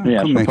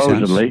 Yeah, could make sense.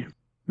 supposedly.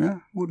 Yeah,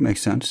 would make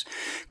sense.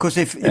 Because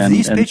if And-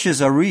 these and- pictures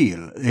are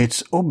real,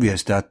 it's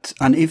obvious that,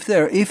 and if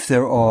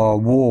there are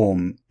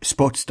warm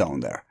spots down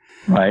there,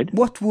 Right?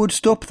 what would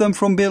stop them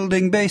from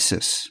building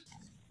bases?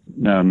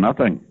 No,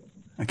 nothing.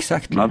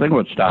 Exactly. Nothing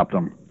would stop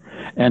them.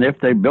 And if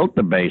they built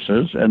the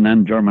bases and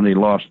then Germany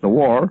lost the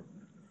war,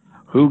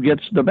 who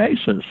gets the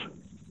bases?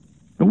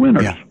 The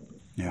winners. Yeah.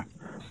 Yeah.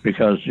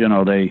 Because,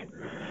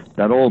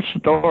 that old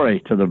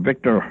story, to the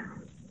victor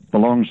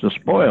belongs the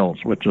spoils,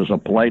 which is a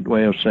polite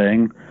way of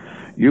saying,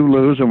 you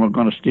lose and we're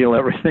going to steal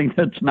everything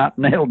that's not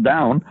nailed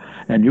down,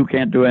 and you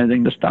can't do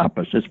anything to stop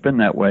us. It's been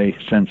that way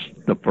since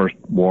the first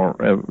war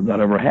that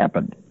ever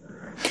happened.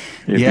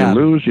 If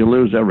you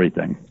lose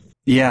everything.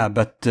 Yeah,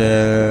 but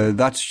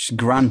that's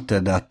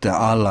granted that the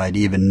Allied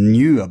even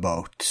knew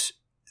about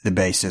the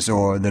bases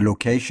or the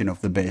location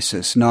of the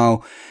bases.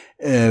 Now,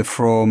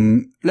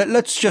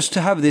 let's just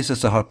have this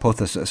as a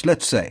hypothesis.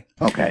 Let's say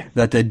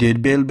that they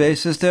did build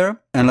bases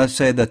there, and let's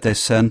say that they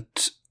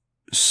sent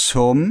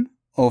some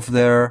of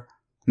their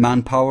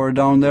manpower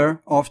down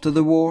there after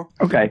the war.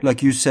 Okay.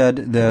 Like you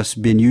said, there's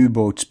been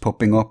U-boats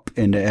popping up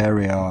in the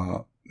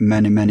area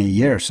many, many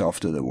years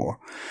after the war.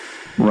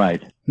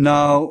 Right.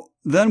 Now,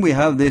 then we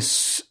have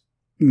this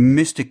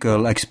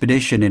mystical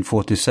expedition in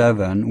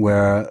 47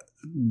 where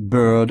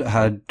Byrd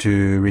had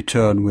to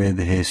return with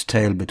his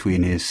tail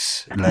between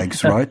his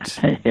legs, right?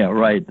 Yeah,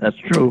 right. That's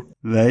true.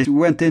 They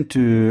went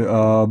into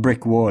a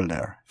brick wall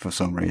there for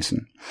some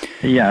reason.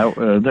 Yeah,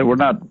 they were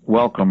not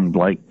welcomed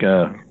like,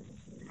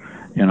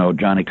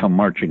 Johnny come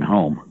marching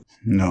home.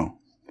 No,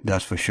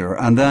 that's for sure.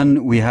 And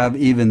then we have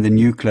even the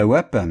nuclear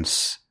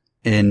weapons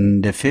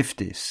in the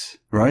 50s,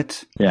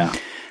 right? Yeah.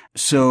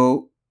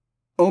 So,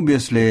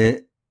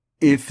 obviously,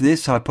 if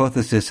this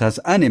hypothesis has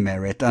any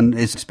merit, and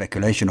it's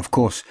speculation, of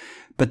course,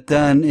 but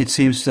then it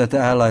seems that the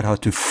Allied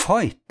had to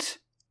fight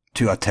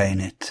to attain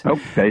it.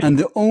 Okay. And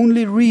the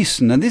only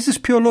reason, and this is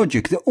pure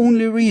logic, the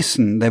only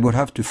reason they would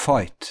have to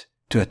fight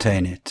to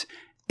attain it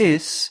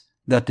is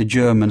that the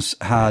Germans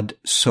had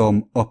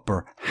some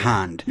upper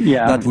hand.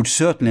 Yeah. That would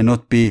certainly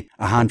not be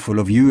a handful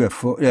of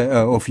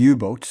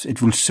U-boats.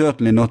 It will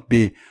certainly not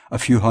be a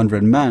few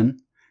hundred men.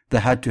 They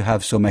had to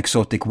have some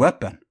exotic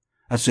weapon.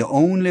 That's the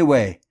only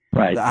way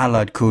Right. the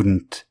Allied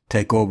couldn't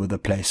take over the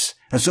place.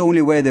 That's the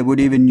only way they would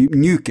even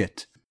nuke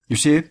it. You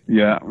see?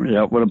 Yeah,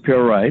 it would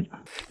appear right.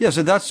 Yeah,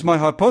 so that's my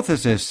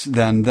hypothesis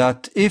then,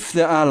 that if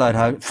the Allied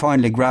had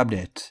finally grabbed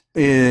it,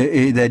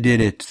 they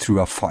did it through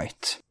a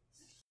fight.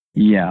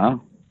 Yeah,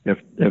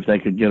 if they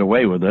could get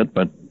away with it,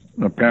 but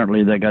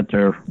apparently they got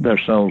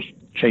themselves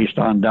chased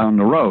on down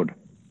the road.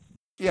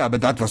 Yeah,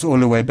 but that was all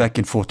the way back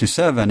in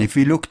 47. If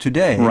we look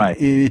today, Right.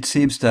 It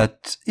seems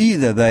that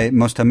either they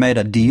must have made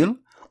a deal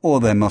or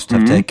they must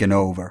have taken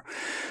over.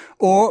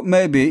 Or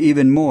maybe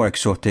even more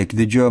exotic,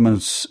 the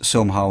Germans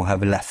somehow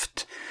have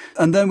left.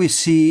 And then we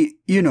see,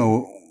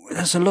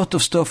 there's a lot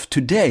of stuff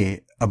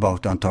today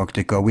about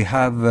Antarctica. We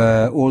have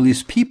all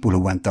these people who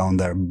went down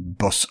there.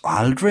 Buzz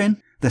Aldrin,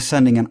 they're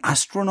sending an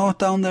astronaut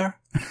down there.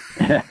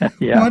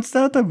 Yeah. What's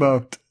that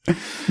about?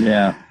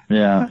 Yeah.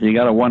 You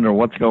got to wonder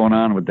what's going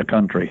on with the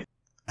country.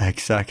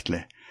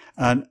 Exactly.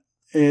 And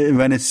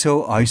when it's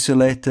so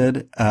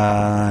isolated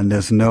and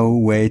there's no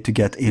way to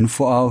get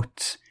info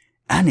out,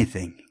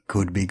 anything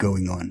could be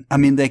going on. I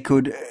mean, they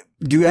could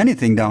do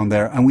anything down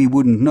there and we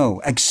wouldn't know,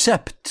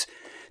 except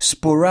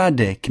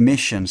sporadic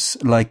missions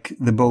like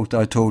the boat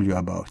I told you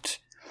about.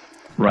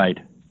 Right.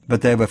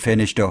 But they were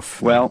finished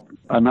off. Well,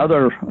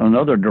 another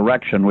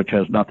direction which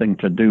has nothing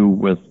to do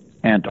with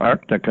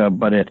Antarctica,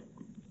 but it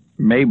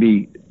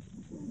maybe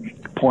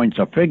points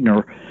a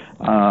finger.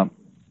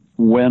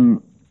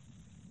 When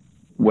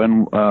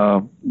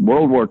World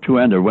War II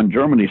ended, when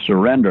Germany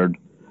surrendered,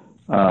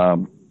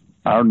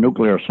 our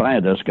nuclear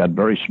scientists got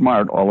very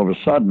smart all of a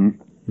sudden.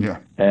 Yeah.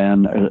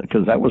 And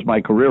because that was my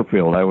career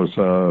field, I was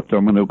a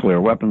thermonuclear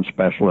weapons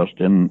specialist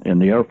in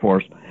the Air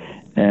Force.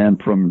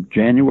 And from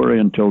January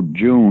until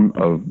June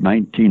of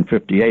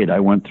 1958, I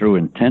went through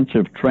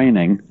intensive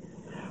training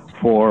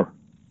for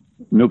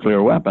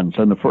nuclear weapons.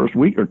 And the first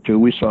week or two,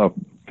 we saw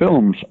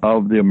films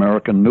of the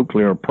American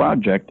nuclear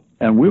project,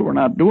 and we were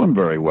not doing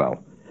very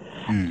well.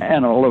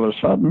 And all of a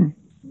sudden,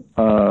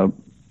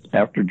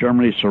 after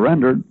Germany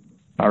surrendered,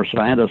 our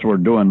scientists were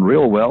doing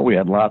real well. We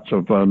had lots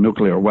of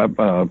nuclear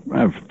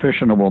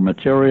fissionable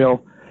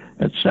material,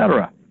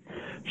 etc.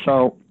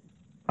 So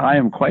I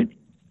am quite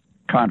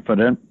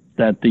confident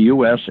that the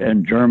U.S.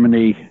 and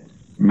Germany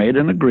made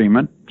an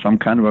agreement, some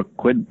kind of a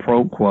quid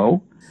pro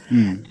quo,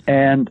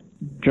 and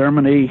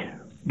Germany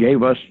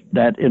gave us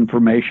that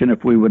information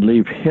if we would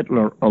leave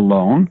Hitler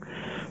alone.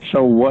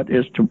 So what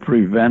is to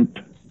prevent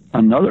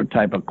another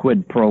type of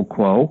quid pro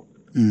quo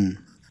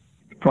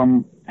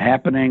from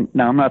happening?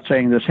 Now, I'm not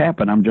saying this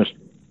happened. I'm just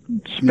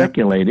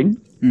speculating.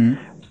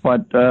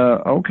 But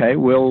okay,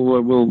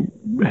 we'll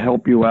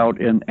help you out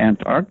in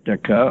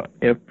Antarctica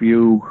if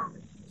you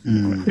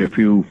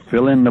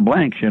fill in the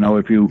blanks. You know,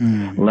 if you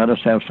let us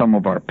have some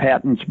of our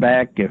patents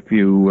back, if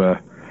you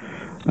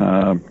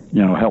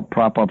help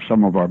prop up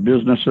some of our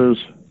businesses.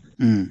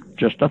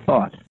 Just a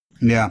thought.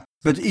 Yeah,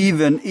 but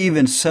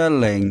even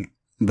selling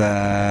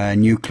the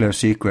nuclear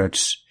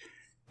secrets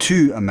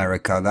to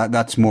America,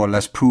 that's more or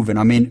less proven.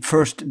 I mean,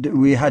 first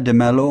we had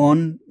DeMello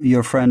on,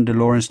 your friend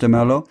Lawrence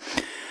DeMello,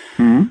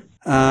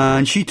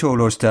 and she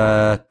told us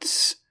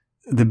that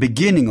the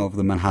beginning of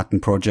the Manhattan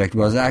Project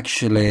was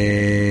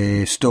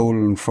actually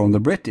stolen from the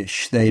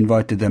British. They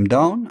invited them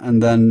down,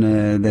 and then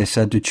they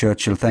said to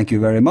Churchill, "Thank you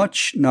very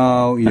much.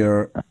 Now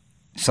your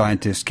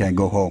scientists can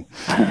go home."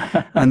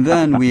 And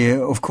then we,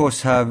 of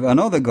course, have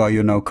another guy,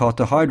 you know,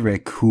 Carter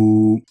Heydrich,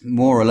 who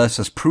more or less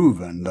has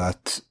proven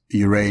that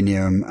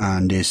uranium,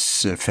 and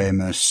this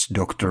famous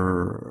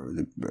doctor,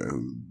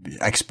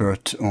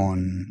 expert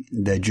on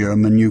the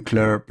German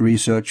nuclear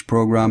research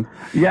program,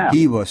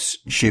 he was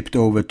shipped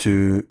over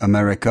to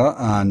America,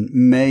 and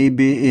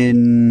maybe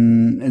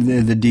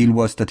the deal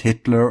was that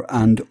Hitler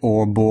and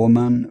or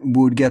Bormann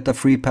would get a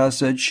free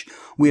passage.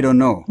 We don't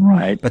know.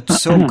 Right. But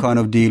some kind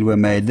of deal were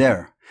made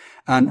there.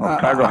 And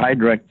Carter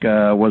Heydrich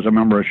was a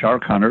member of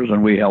Shark Hunters,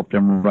 and we helped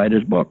him write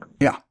his book.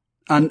 Yeah.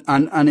 And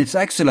it's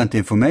excellent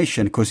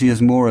information because he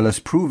has more or less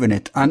proven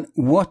it. And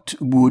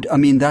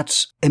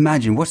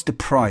imagine what's the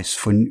price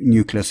for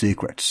nuclear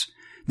secrets?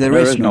 There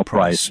is no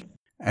price.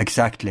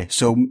 Exactly.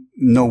 So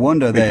no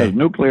wonder because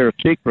nuclear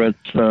secrets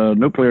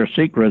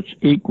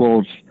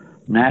equals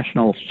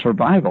national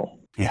survival.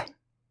 Yeah.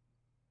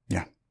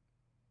 Yeah.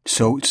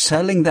 So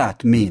selling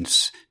that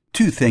means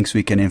two things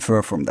we can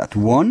infer from that.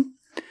 One,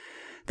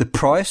 the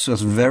price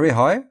was very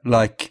high,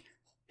 like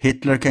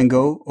Hitler can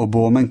go or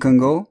Bormann can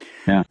go.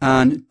 Yeah.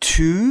 And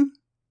two,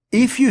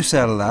 if you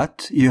sell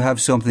that, you have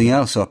something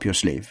else up your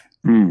sleeve.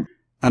 And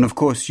of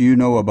course, you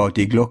know about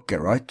Die Glocke,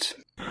 right?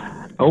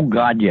 Oh,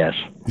 God, yes.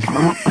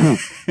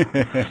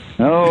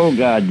 Oh,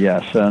 God,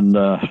 yes. And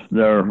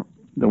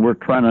we're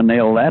trying to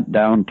nail that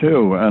down,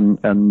 too.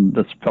 And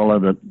this fellow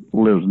that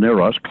lives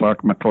near us,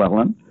 Clark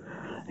McClellan,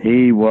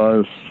 he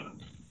was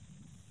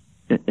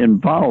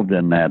involved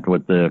in that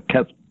with the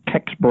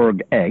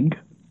Kecksburg egg.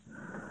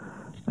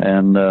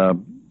 And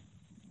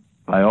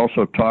I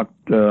also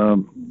talked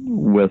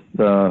with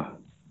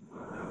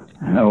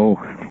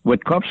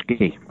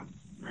Witkowski.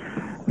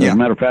 As a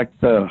matter of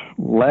fact,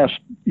 last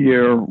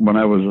year when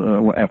I was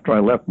after I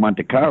left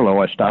Monte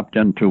Carlo, I stopped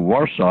into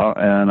Warsaw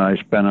and I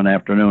spent an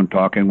afternoon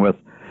talking with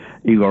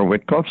Igor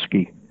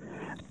Witkowski,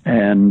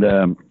 and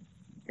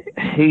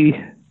he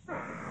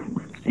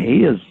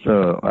is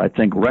I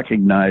think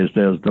recognized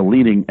as the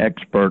leading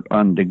expert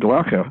on Die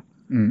Glocke.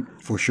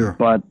 For sure.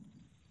 But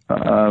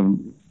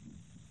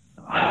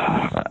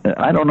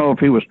I don't know if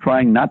he was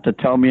trying not to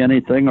tell me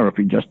anything or if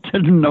he just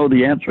didn't know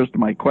the answers to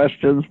my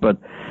questions, but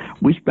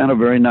we spent a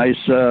very nice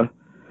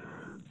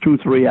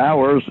 2-3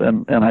 hours,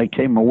 and I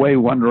came away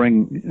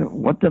wondering,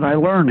 what did I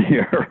learn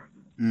here?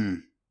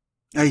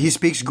 He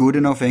speaks good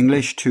enough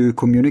English to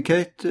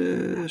communicate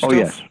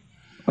stuff?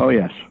 Oh,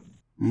 yes.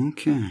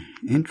 Okay,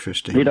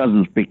 interesting. He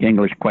doesn't speak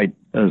English quite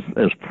as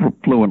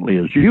fluently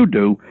as you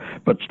do,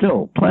 but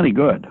still plenty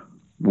good.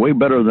 Way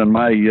better than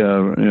my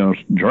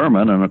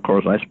German, and of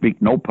course I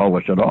speak no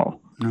Polish at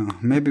all. No,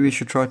 maybe we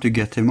should try to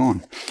get him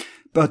on.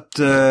 But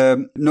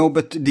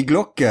but Die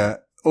Glocke,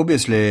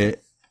 obviously,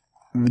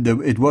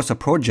 it was a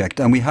project,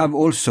 and we have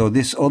also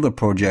this other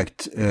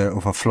project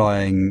of a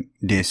flying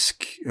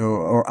disc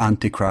or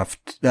anti-gravity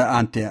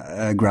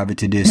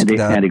disc.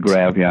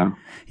 Anti-grav, yeah.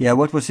 Yeah,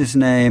 what was his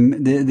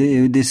name?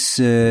 This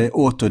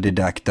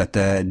autodidact that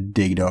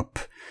digged up.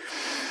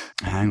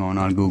 Hang on,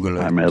 I'll Google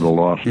it. I'm at a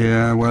loss.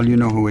 Yeah, well, you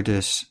know who it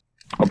is.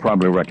 I'll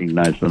probably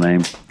recognize the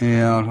name.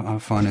 Yeah, I'll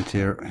find it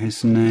here.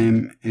 His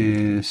name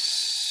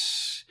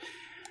is...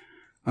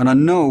 And I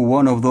know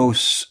one of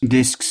those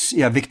discs...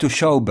 Yeah, Victor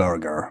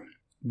Schauberger.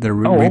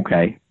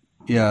 Okay.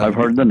 Yeah, I've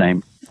heard the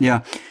name.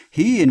 Yeah,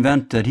 he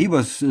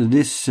was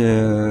this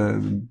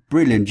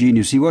brilliant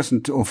genius. He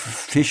wasn't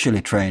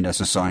officially trained as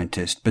a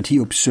scientist, but he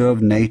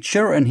observed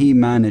nature and he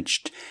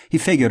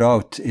figured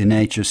out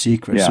nature's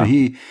secrets. Yeah. So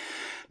he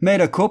made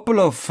a couple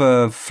of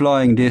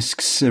flying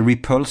discs.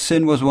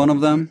 Repulsin was one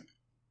of them.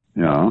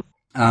 Yeah.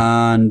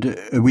 And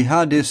we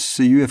had this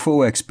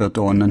UFO expert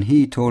on, and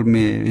he told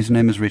me, his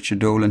name is Richard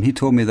Dole, and he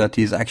told me that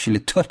he's actually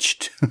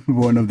touched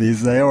one of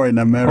these. They are in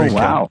America. Oh,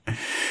 wow.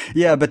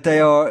 Yeah, but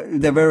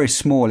they're very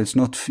small. It's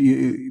not,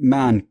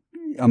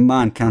 a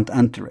man can't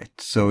enter it.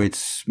 So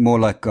it's more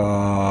like,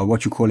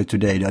 what you call it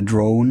today, a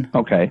drone.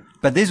 Okay.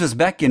 But this was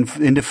back in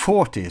the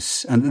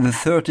 40s and the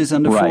 30s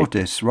and the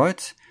 40s,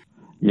 right?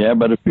 Yeah,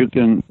 but if you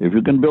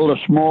can build a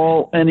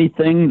small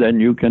anything, then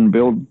you can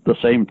build the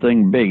same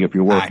thing big if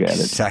you work at it.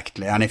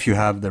 Exactly, and if you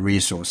have the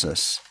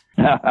resources.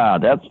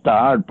 That's the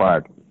hard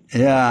part.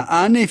 Yeah,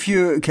 and if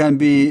you can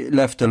be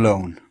left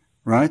alone,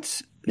 right?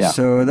 Yeah.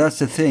 So that's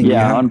the thing.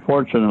 Yeah,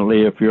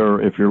 unfortunately, if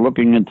you're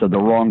looking into the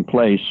wrong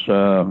place,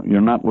 you're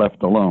not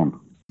left alone.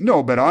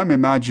 No, but I'm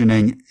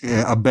imagining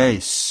a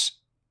base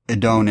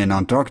down in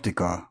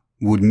Antarctica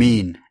would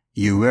mean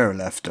you were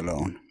left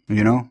alone.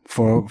 You know,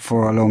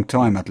 for a long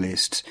time at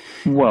least.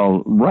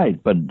 Well,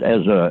 right, but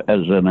as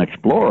an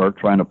explorer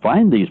trying to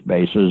find these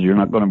bases, you're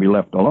not going to be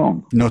left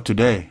alone. Not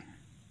today.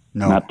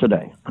 No. Not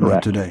today. Correct.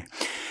 Not today.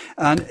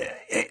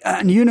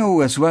 And you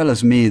know as well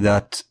as me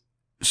that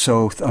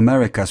South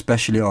America,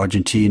 especially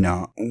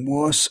Argentina,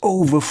 was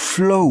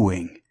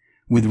overflowing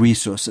with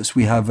resources.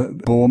 We have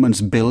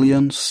Borman's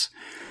billions.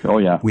 Oh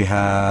yeah. We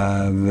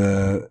have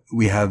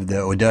the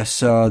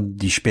Odessa,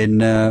 the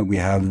Spinne, we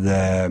have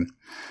the...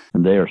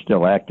 And they are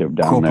still active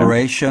down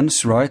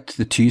corporations, there. right?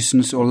 The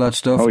Thysens, all that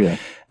stuff. Oh, yeah.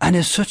 And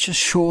it's such a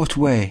short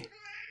way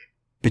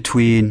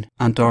between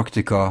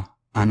Antarctica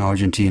and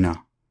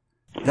Argentina.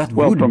 That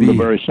well, would from be... the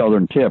very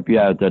southern tip,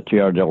 the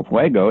Tierra del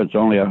Fuego, it's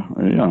only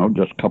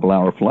just a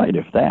couple-hour flight,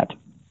 if that.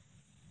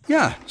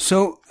 Yeah.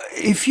 So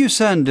if you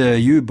send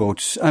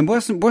U-boats, and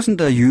wasn't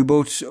there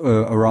U-boats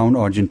around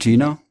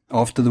Argentina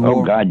after the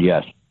war? Oh God,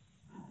 yes.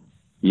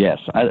 Yes,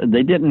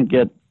 they didn't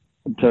get.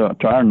 To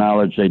our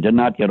knowledge, they did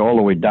not get all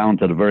the way down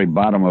to the very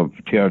bottom of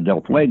Tierra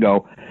del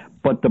Fuego,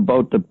 but the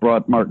boat that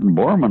brought Martin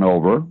Bormann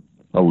over,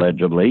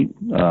 allegedly,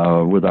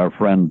 with our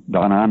friend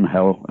Don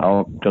Angel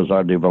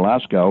Alcazar de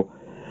Velasco,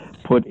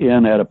 put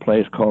in at a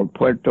place called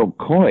Puerto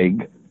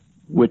Coig,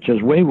 which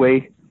is way,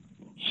 way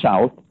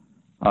south.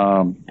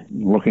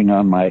 Looking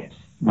on my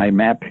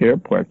map here,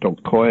 Puerto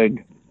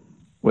Coig,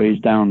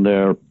 ways down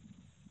there,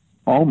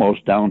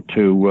 almost down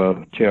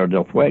to Tierra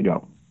del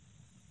Fuego.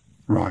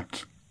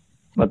 Right.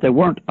 But they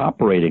weren't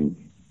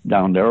operating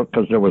down there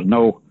because there was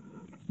no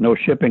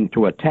shipping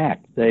to attack.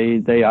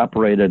 They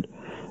operated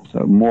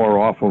more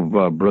off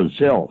of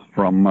Brazil,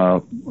 from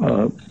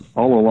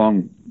all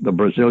along the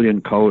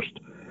Brazilian coast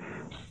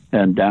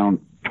and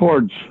down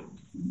towards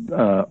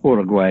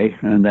Uruguay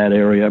and that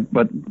area,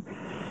 but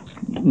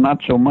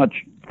not so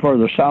much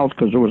further south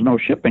because there was no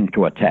shipping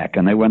to attack,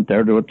 and they went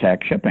there to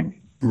attack shipping.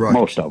 Right.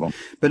 Most of them.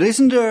 But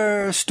isn't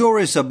there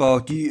stories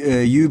about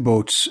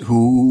U-boats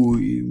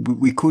who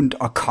we couldn't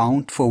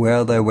account for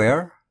where they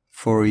were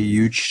for a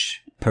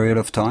huge period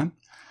of time?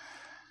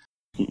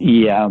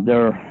 Yeah,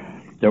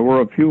 there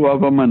were a few of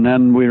them, and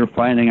then we were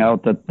finding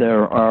out that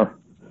there are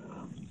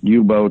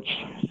U-boats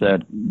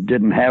that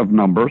didn't have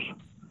numbers.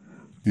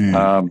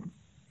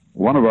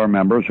 One of our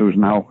members, who's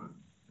now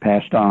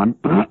passed on,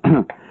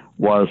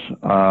 was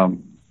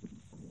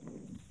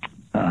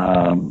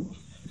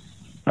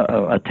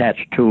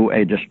attached to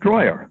a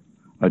destroyer,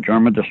 a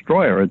German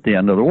destroyer at the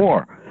end of the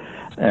war.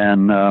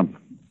 And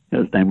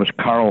his name was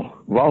Karl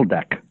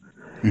Waldeck.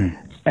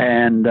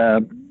 And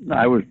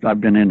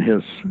I've been in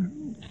his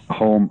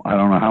home I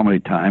don't know how many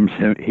times.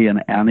 He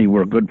and Annie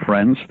were good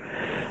friends.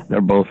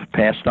 They're both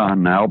passed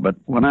on now, but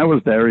when I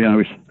was there,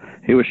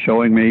 he was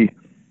showing me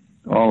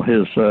all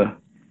his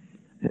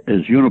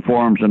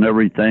uniforms and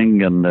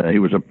everything, and he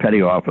was a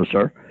petty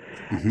officer.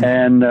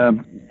 And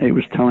he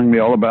was telling me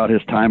all about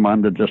his time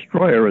on the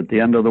destroyer at the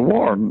end of the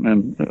war.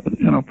 And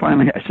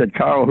finally I said,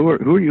 Carl, who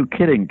are you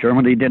kidding?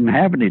 Germany didn't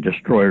have any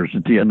destroyers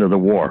at the end of the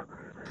war.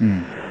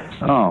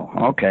 Oh,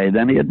 okay.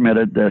 Then he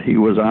admitted that he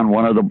was on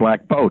one of the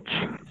black boats.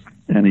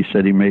 And he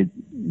said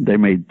they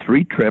made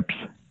 3 trips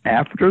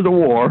after the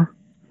war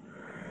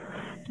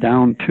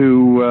down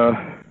to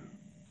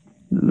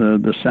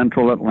the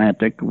central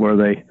Atlantic, where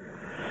they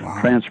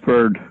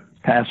transferred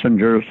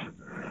passengers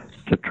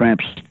to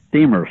tramp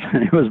steamers.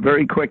 And he was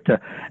very quick and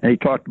he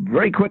talked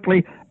very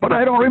quickly, but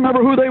I don't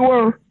remember who they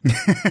were.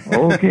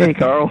 Okay,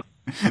 Carl.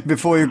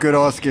 Before you could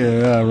ask,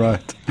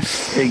 right.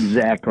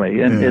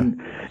 Exactly.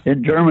 And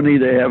in Germany,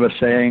 they have a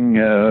saying,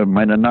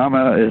 meine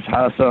Name ist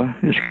Hase,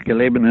 ich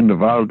lebe in der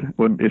Wald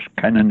und ich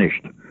kenne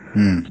nicht.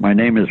 My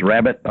name is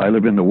Rabbit, I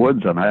live in the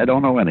woods, and I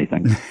don't know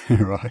anything.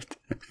 Right.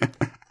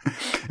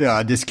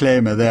 Yeah,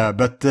 disclaimer there.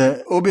 But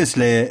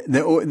obviously,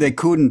 they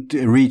couldn't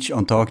reach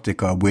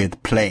Antarctica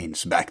with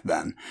planes back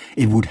then.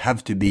 It would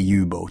have to be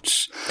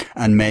U-boats.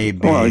 And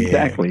maybe... Well,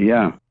 exactly,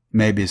 yeah.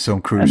 Maybe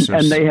some cruisers.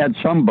 And they had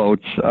some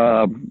boats,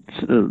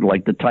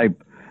 like the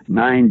Type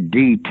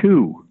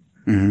 9D2.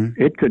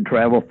 It could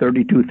travel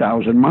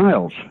 32,000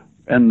 miles.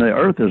 And the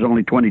Earth is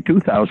only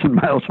 22,000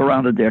 miles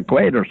around the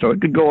equator, so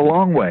it could go a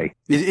long way.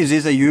 Is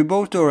this a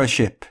U-boat or a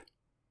ship?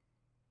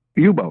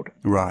 U-boat.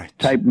 Right.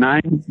 Type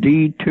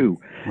 9D2.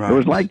 Right. It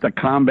was like the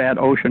combat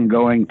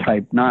ocean-going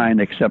Type 9,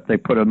 except they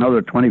put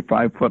another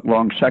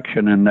 25-foot-long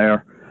section in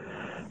there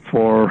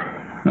for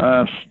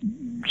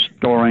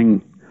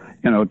storing,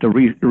 to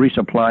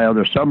resupply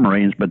other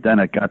submarines, but then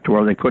it got to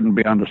where they couldn't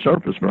be on the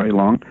surface very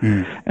long,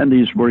 and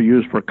these were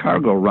used for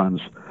cargo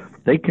runs.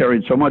 They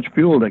carried so much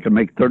fuel they could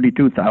make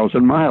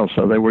 32,000 miles,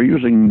 so they were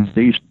using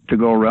these to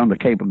go around the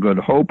Cape of Good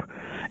Hope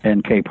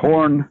and Cape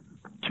Horn,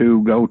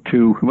 to go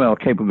to,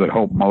 Cape of Good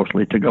Hope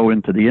mostly, to go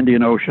into the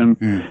Indian Ocean,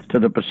 to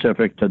the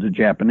Pacific, to the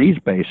Japanese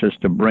bases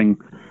to bring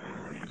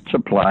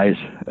supplies,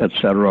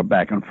 etc.,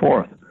 back and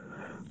forth.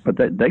 But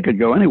they could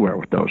go anywhere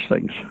with those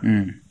things.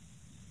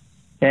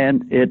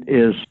 And it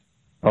is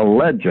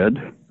alleged,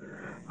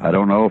 I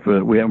don't know if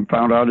we haven't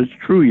found out it's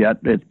true yet,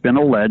 it's been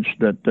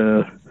alleged that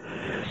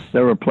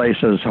there were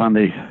places on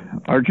the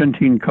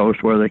Argentine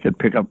coast where they could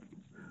pick up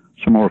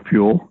some more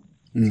fuel.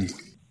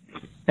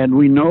 And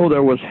we know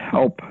there was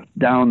help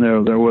down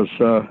there. There was,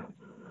 I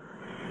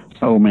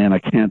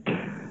can't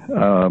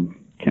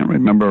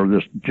remember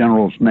this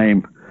general's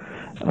name.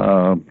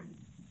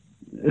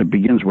 It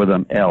begins with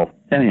an L.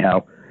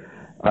 Anyhow,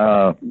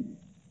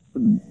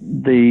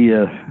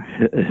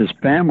 his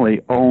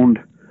family owned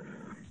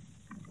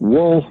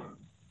wool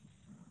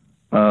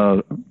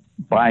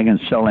buying and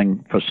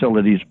selling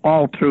facilities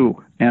all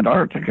through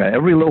Antarctica.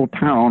 Every little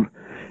town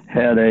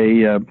had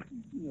a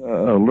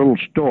little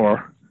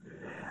store.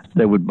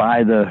 They would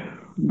buy the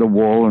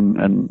wool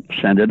and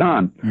send it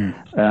on.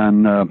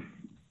 And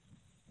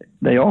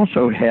they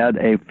also had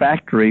a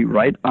factory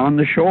right on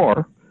the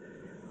shore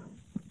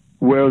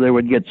where they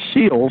would get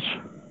seals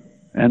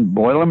and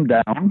boil them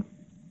down.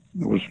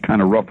 It was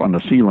kind of rough on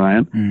the sea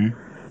lion.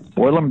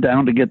 Boil them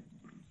down to get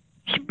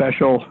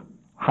special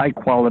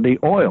high-quality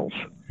oils.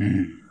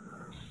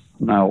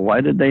 Now,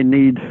 why did they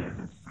need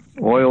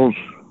oils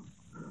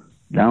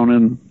down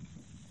in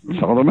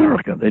South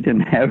America? They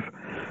didn't have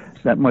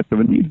that much of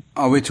a need.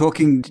 Are we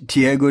talking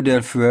Tierra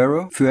del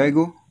Fuego?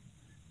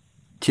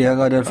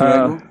 Tierra del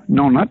Fuego?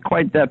 No, not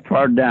quite that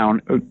far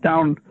down.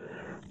 Down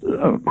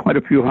quite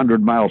a few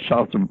hundred miles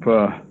south of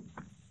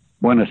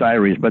Buenos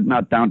Aires, but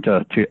not down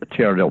to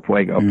Tierra del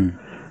Fuego.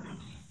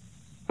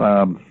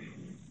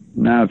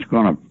 Now it's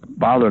going to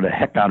bother the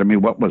heck out of me.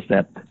 What was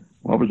that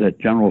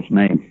general's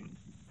name?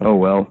 Oh,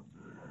 well.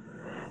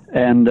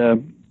 And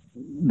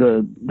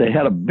they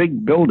had a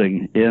big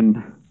building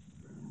in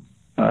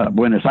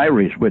Buenos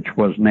Aires, which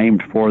was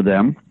named for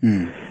them.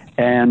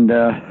 And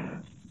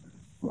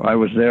I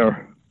was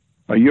there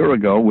a year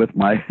ago with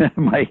my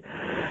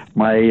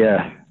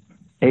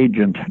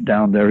agent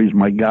down there. He's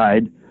my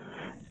guide.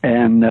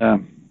 And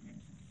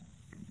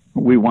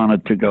we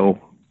wanted to go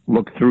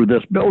look through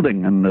this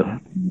building. And the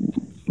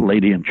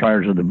lady in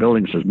charge of the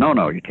building says,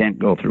 no, you can't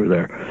go through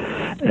there.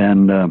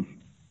 And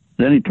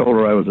then he told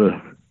her I was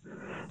a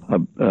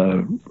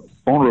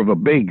owner of a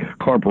big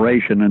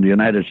corporation in the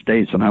United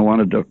States, and I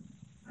wanted to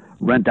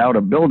rent out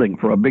a building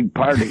for a big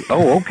party.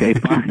 Oh, okay,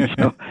 fine.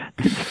 So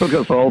they took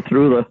us all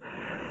through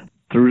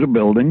the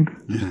building.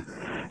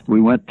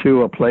 We went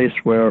to a place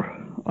where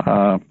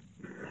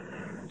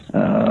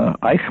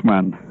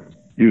Eichmann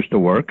used to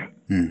work.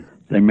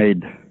 They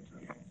made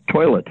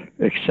toilet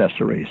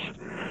accessories.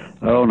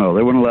 Oh, no,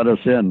 they wouldn't let us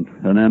in.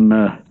 And then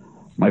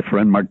my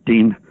friend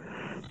Martin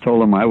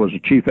told him I was a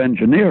chief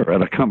engineer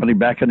at a company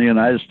back in the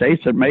United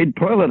States that made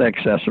toilet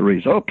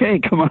accessories. Okay,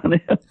 come on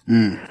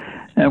in.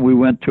 And we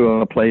went to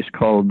a place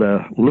called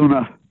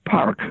Luna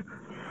Park,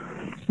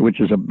 which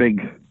is a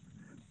big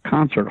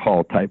concert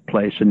hall type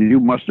place. And you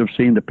must have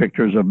seen the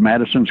pictures of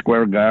Madison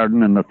Square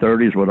Garden in the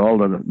 30s with all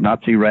the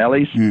Nazi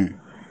rallies.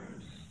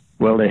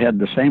 Well, they had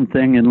the same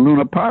thing in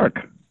Luna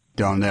Park.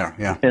 Down there,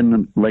 yeah. In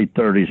the late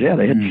 30s, yeah.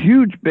 They had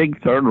huge,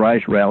 big Third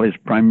Reich rallies,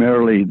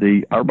 primarily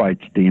the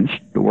Arbeitsdienst,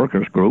 the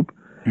workers' group.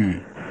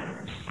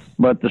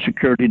 But the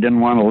security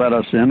didn't want to let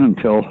us in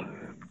until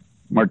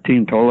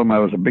Martin told him I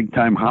was a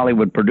big-time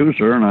Hollywood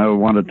producer and I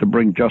wanted to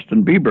bring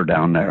Justin Bieber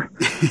down there.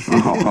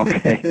 Oh,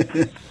 okay.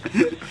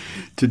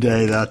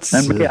 Today, that's...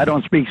 And I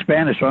don't speak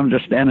Spanish, so I'm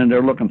just standing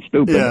there looking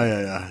stupid.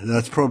 Yeah.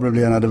 That's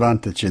probably an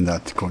advantage in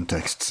that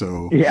context,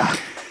 so... Yeah.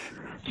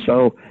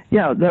 So,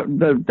 yeah,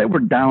 they were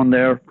down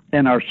there.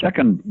 In our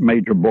second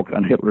major book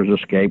on Hitler's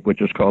escape, which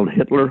is called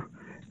Hitler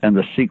and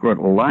the Secret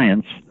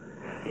Alliance,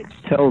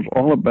 tells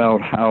all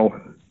about how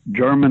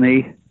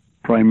Germany,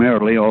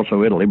 primarily,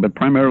 also Italy, but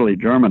primarily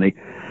Germany,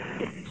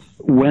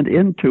 went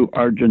into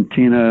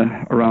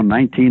Argentina around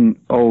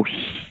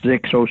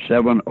 1906,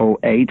 07,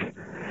 08,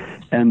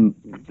 and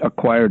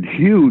acquired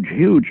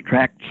huge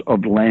tracts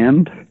of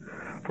land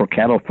for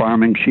cattle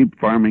farming, sheep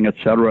farming,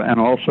 etc., and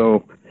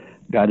also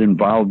got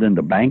involved in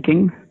the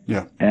banking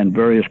and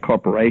various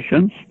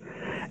corporations.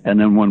 And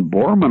then when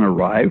Bormann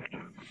arrived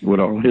with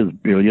all his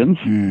billions,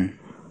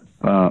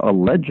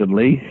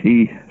 allegedly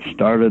he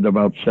started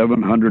about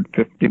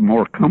 750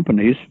 more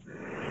companies,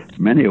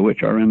 many of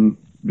which are in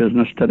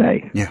business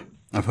today. Yeah.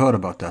 I've heard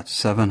about that,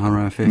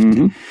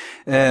 750.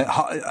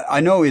 I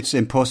know it's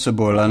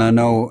impossible, and I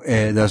know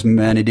there's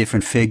many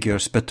different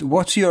figures, but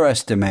what's your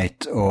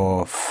estimate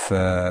of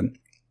the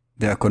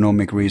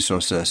economic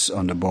resources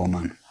on the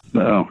Borman?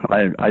 No,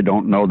 I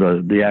don't know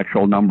the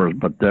actual numbers,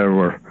 but there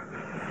were,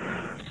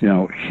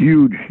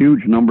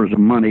 huge numbers of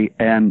money,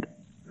 and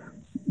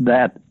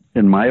that,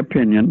 in my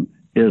opinion,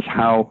 is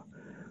how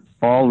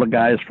all the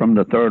guys from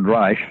the Third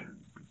Reich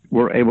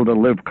were able to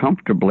live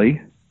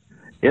comfortably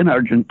in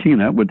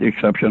Argentina, with the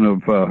exception of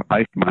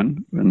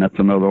Eichmann, and that's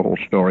another whole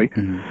story.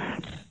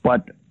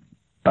 But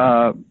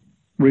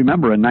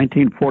remember, in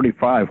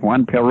 1945,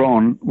 Juan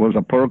Perón was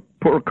a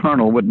poor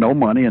colonel with no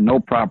money and no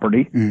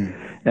property, and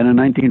in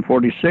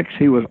 1946,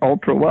 he was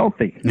ultra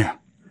wealthy. Yeah.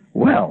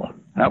 Well,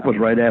 that was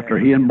right after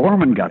he and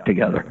Bormann got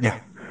together. Yeah.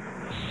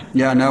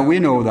 Yeah, now we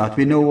know that.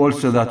 We know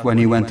also that when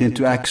he went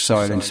into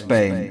exile in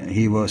Spain,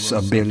 he was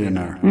a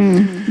billionaire.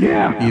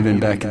 Yeah. Even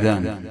back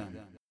then.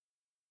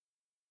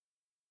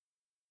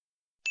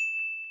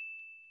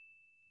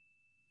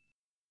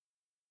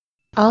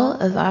 All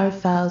of our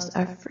files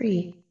are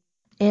free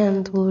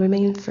and will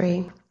remain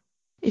free.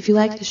 If you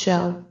like the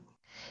show,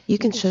 you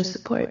can show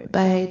support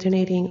by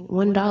donating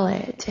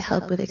 $1 to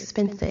help with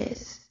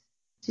expenses.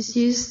 Just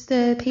use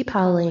the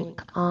PayPal link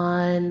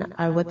on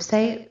our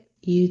website,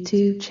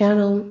 YouTube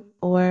channel,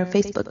 or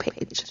Facebook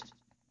page.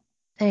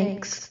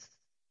 Thanks.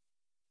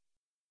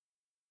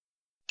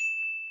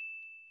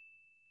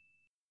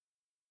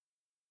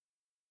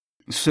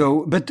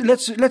 So, but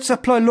let's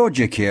apply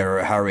logic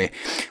here, Harry.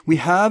 We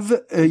have,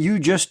 you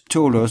just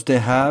told us they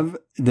have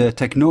the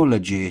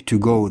technology to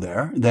go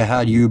there. They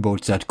had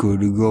U-boats that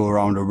could go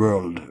around the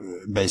world,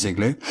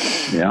 basically.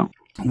 Yeah.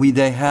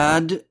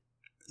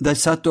 They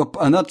set up,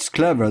 and that's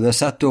clever, they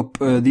set up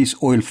these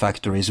oil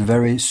factories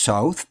very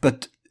south,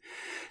 but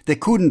they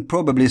couldn't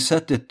probably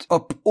set it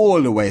up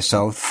all the way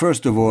south.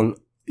 First of all,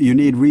 you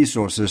need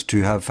resources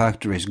to have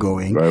factories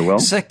going. Very well.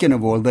 Second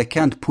of all, they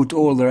can't put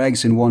all their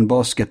eggs in one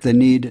basket. They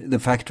need the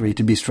factory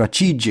to be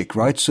strategic,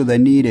 right? So they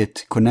need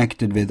it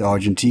connected with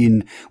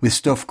Argentina, with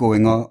stuff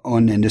going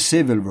on in the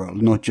civil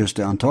world, not just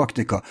the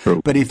Antarctica.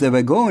 True. But if they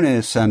were going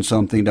to send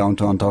something down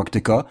to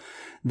Antarctica,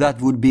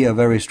 that would be a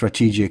very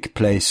strategic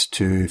place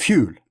to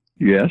fuel.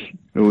 Yes,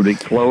 it would be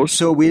close.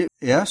 So we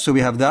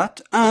have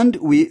that, and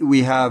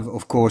we have,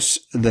 of course,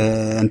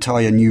 the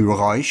entire new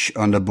Reich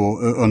under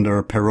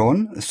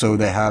Perón. So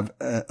they have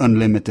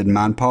unlimited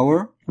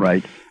manpower,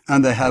 Right,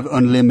 and they have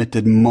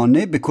unlimited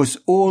money, because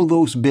all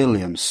those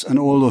billions and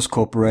all those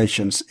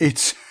corporations,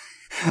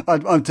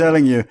 I'm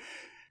telling you,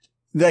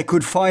 they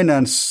could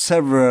finance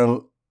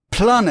several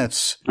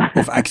planets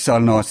of exile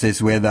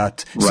Nazis with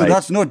that. Right. So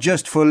that's not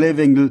just for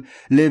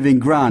living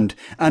grand.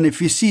 And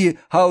if you see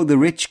how the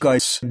rich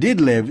guys did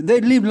live,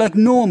 they lived like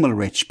normal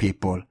rich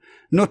people.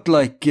 Not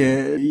like,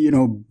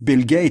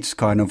 Bill Gates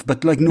kind of,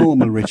 but like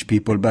normal rich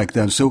people back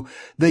then. So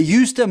they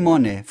used their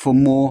money for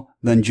more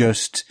than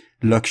just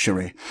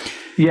luxury.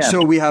 Yes.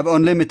 So we have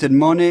unlimited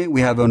money,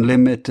 we have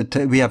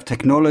we have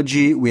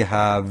technology, we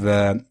have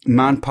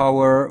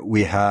manpower,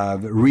 we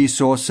have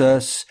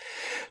resources.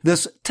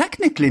 There's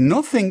technically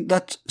nothing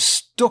that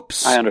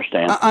stops. I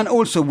understand. And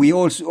also, we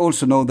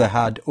also know they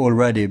had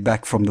already,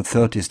 back from the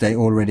 30s, they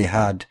already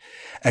had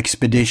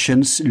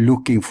expeditions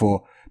looking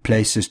for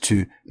places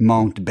to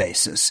mount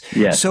bases.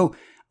 Yes. So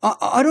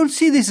I don't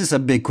see this as a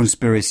big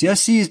conspiracy. I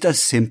see it as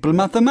simple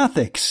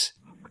mathematics.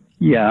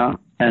 Yeah,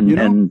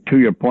 and to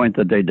your point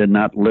that they did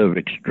not live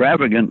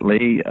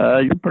extravagantly,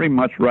 you're pretty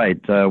much right.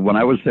 When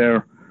I was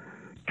there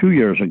 2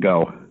 years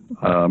ago,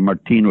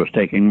 Martin was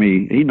taking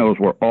me. He knows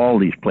where all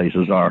these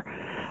places are.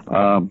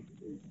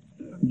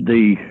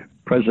 The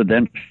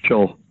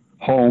presidential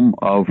home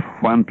of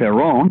Juan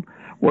Perón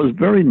was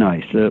very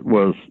nice. It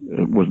was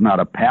not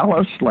a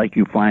palace like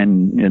you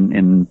find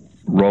in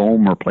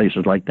Rome or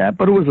places like that,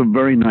 but it was a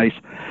very nice,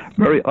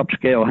 very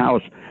upscale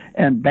house.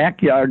 And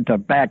backyard to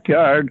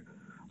backyard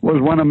was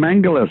one of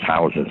Mengele's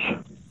houses.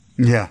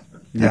 Yeah.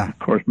 And of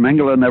course,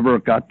 Mengele never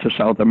got to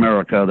South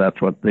America.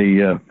 That's what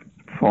the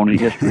phony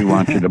history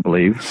wants you to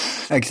believe.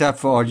 Except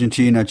for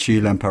Argentina,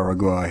 Chile, and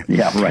Paraguay.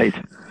 Yeah, right.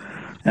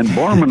 And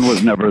Bormann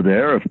was never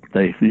there.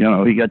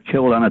 He got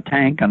killed on a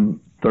tank on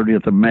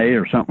 30th of May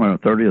or something, or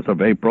 30th of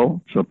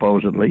April,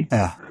 supposedly.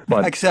 Yeah.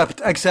 But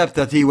except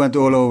that he went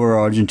all over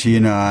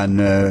Argentina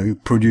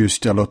and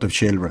produced a lot of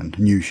children,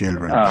 new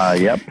children.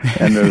 Yep.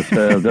 And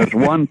there's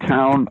one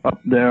town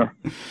up there,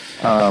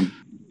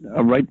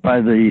 right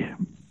by the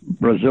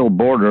Brazil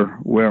border,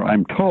 where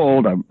I'm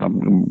told I'm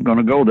going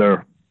to go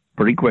there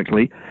pretty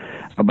quickly.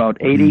 About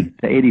 80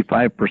 to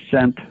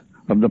 85%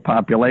 of the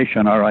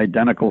population are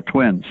identical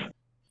twins.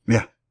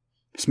 Yeah.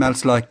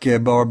 Smells like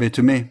Barbie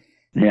to me.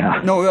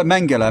 Yeah. No,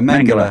 Mengele.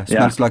 Mengele,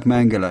 Smells like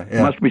Mengele.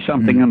 Yeah. Must be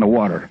something in the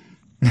water.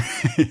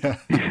 Yeah.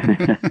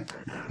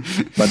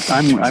 But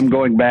I'm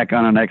going back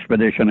on an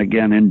expedition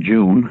again in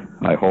June,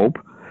 I hope.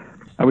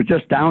 I was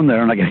just down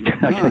there and I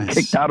got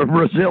kicked out of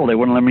Brazil. They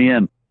wouldn't let me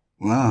in.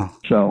 Wow.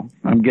 So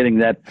I'm getting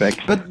that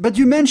fixed. But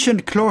you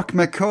mentioned Clark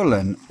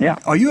McCullen. Yeah.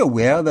 Are you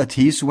aware that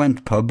he's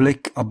went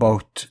public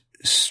about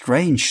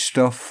strange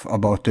stuff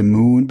about the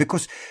moon,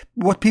 because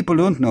what people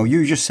don't know,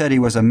 you just said he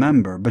was a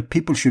member, but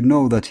people should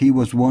know that he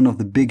was one of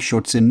the big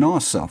shots in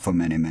NASA for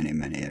many, many,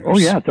 many years. Oh,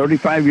 yeah,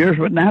 35 years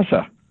with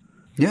NASA.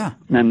 Yeah.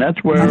 And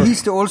that's where... And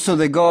he's also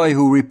the guy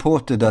who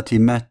reported that he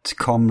met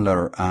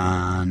Kammler,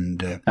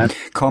 and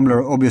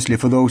Kammler, obviously,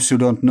 for those who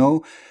don't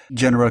know,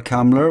 General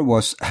Kammler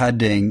was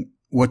heading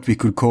what we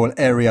could call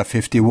Area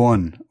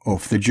 51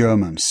 of the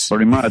Germans.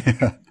 Pretty much.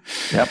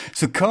 Yep.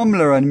 So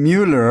Kammler and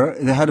Mueller,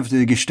 the head of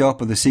the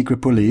Gestapo, the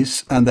secret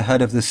police, and the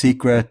head of the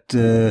secret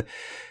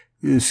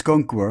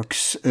skunk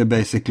works,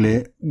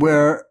 basically,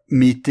 were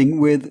meeting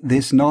with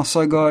this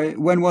NASA guy.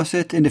 When was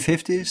it? In the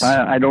 50s?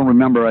 I don't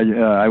remember.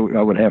 I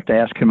would have to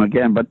ask him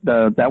again. But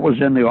that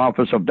was in the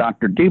office of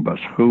Dr. Debus,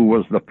 who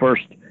was the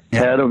first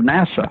head of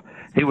NASA.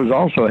 He was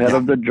also head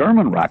of the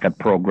German rocket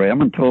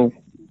program until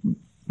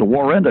the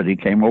war ended. He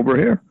came over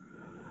here.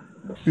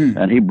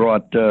 And he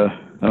brought...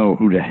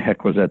 who the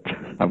heck was that?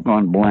 I've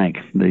gone blank.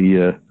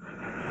 The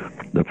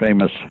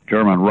famous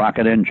German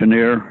rocket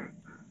engineer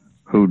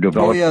who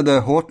developed... Oh, yeah,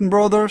 the Horten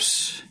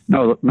brothers?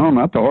 No,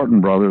 not the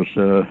Horten brothers.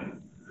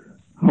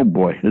 Oh,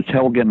 boy, it's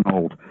hell getting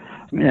old.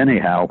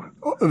 Anyhow.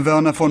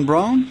 Werner von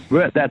Braun?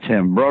 That's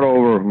him. Brought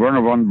over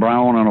Werner von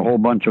Braun and a whole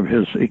bunch of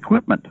his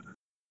equipment.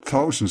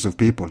 Thousands of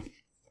people.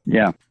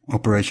 Yeah.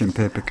 Operation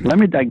Paperclip. Let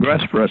me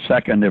digress for a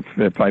second,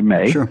 if I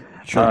may. Sure.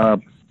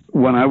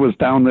 When I was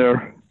down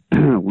there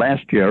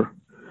last year,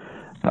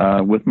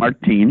 with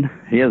Martin,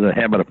 he has a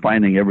habit of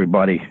finding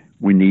everybody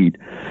we need.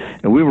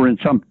 And we were in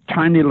some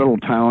tiny little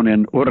town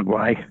in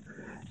Uruguay,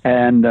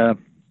 and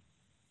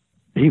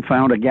he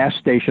found a gas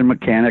station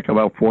mechanic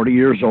about 40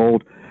 years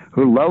old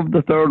who loved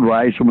the Third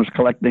Reich and was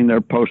collecting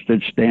their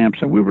postage stamps,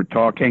 and we were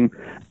talking.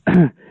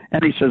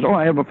 And he says,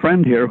 I have a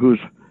friend here whose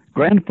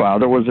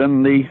grandfather was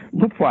in the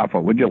Luftwaffe.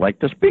 Would you like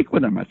to speak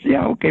with him? I said,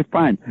 yeah, okay,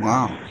 fine.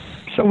 Wow.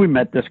 So we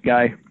met this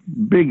guy,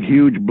 big,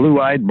 huge,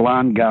 blue-eyed,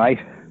 blonde guy,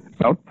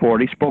 about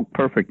 40, spoke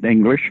perfect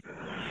English.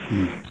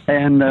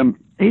 And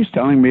he's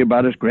telling me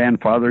about his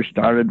grandfather,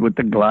 started with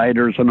the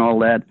gliders and all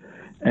that.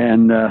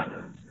 And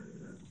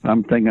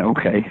I'm thinking,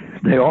 okay,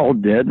 they all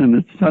did, and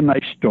it's a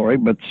nice story,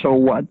 but so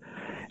what?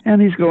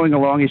 And he's going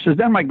along. He says,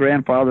 then my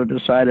grandfather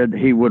decided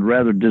he would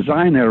rather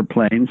design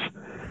airplanes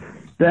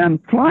than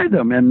fly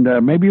them. And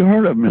maybe you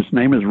heard of him. His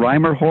name is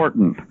Reimer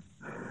Horten.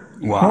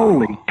 Wow.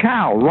 Holy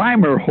cow,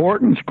 Reimer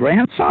Horten's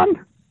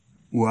grandson?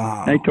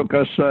 Wow. They took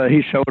us,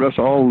 he showed us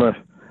all the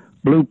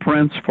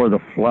blueprints for the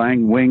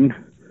Flying Wing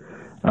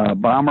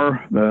bomber.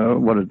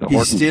 What is the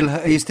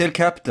Horten? He still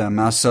kept them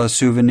as a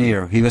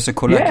souvenir. He was a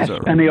collector.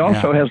 Yes, and he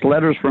also has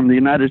letters from the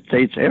United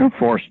States Air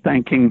Force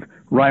thanking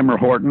Reimer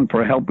Horten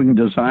for helping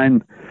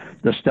design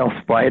the stealth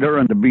fighter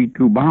and the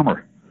B-2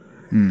 bomber.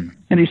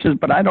 And he says,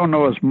 but I don't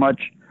know as much.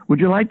 Would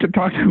you like to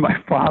talk to my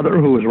father,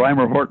 who was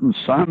Reimer Horten's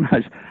son?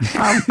 I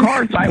said, of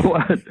course I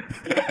would.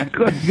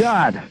 Good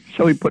God.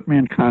 So he put me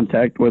in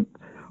contact with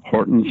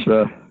Horten's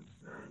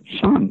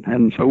son.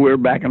 And so we're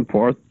back and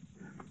forth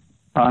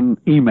on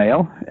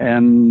email.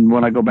 And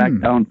when I go back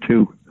down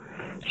to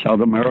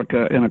South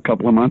America in a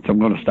couple of months, I'm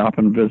going to stop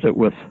and visit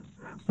with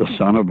the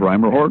son of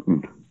Reimer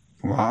Horten.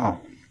 Wow.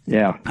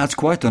 Yeah. That's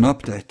quite an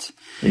update.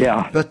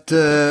 Yeah. But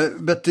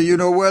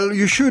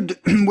you should,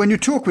 when you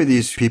talk with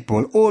these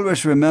people,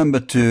 always remember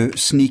to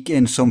sneak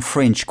in some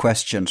French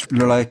questions.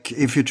 Like,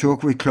 if you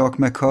talk with Clark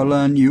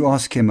McCullen, you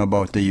ask him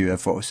about the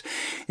UFOs.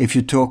 If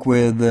you talk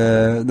with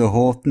the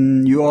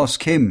Horten, you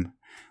ask him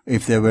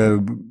if they were,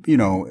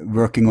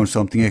 working on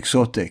something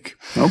exotic.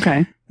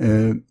 Okay.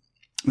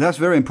 That's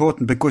very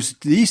important, because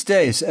these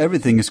days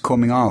everything is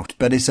coming out,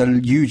 but it's a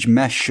huge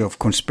mesh of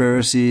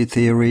conspiracy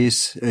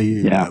theories,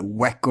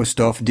 wacko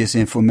stuff,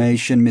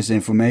 disinformation,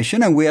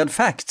 misinformation, and weird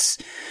facts.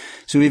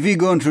 So if we're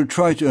going to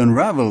try to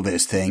unravel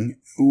this thing,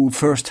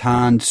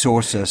 first-hand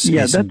sources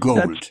is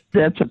gold.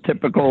 That's a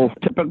typical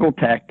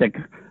tactic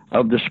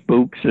of the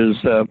spooks, is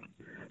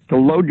to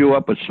load you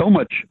up with so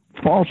much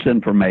false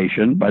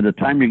information. By the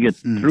time you get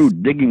through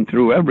digging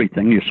through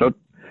everything, you're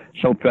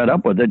so fed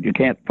up with it, you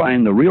can't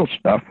find the real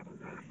stuff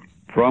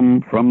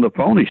from the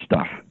phony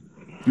stuff.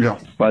 Yeah.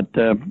 But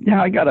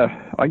I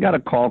gotta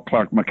call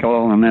Clark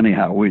McCullen, and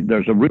anyhow,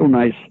 there's a real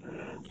nice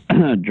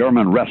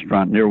German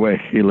restaurant near where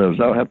he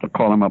lives. I'll have to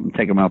call him up and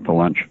take him out to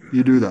lunch.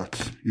 You do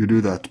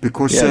that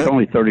because it's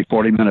only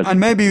 30-40 minutes. And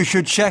maybe you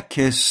should check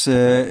his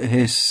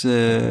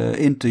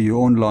interview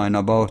online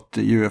about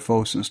the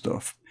UFOs and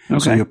stuff,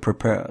 so you're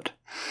prepared.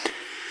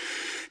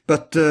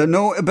 But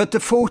but the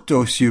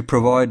photos you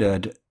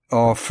provided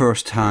are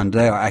first-hand.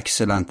 They are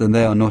excellent, and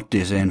they are not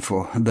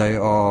disinfo. They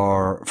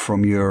are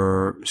from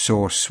your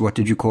source. What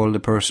did you call the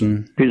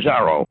person?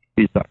 Bizarro,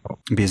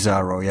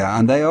 yeah.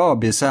 And they are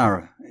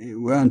bizarre.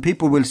 And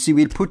people will see,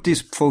 we'll put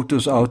these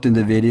photos out in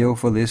the video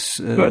for this,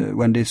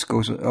 when this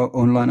goes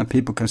online, and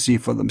people can see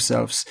for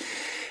themselves.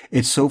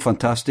 It's so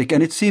fantastic.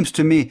 And it seems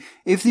to me,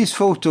 if these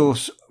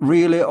photos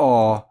really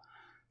are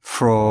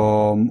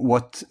from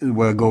what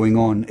were going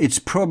on, it's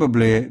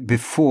probably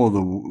before the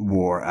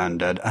war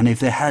ended. And if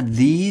they had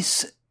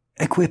these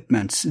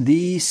equipments,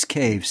 these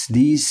caves,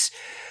 these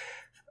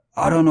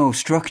I don't know,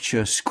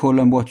 structures, call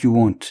them what you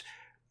want,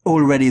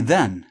 already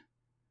then.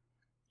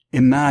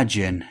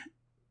 Imagine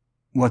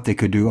what they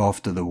could do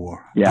after the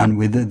war. Yeah. And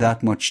with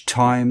that much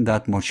time,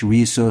 that much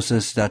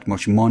resources, that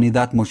much money,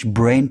 that much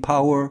brain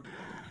power.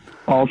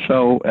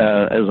 Also,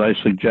 as I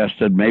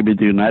suggested, maybe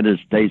the United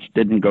States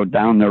didn't go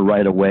down there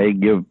right away,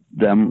 give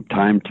them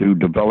time to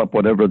develop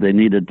whatever they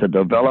needed to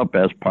develop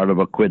as part of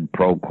a quid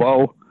pro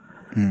quo.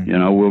 You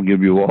know, we'll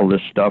give you all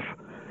this stuff.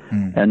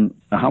 And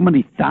how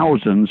many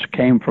thousands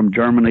came from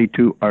Germany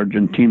to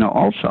Argentina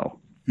also?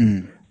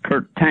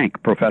 Kurt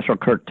Tank, Professor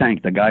Kurt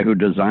Tank, the guy who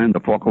designed the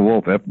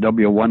Focke-Wulf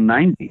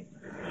FW-190.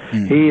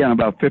 He and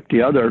about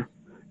 50 other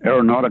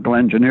aeronautical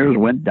engineers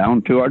went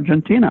down to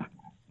Argentina.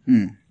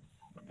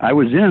 I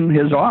was in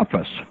his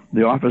office,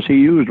 the office he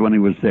used when he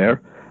was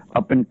there,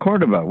 up in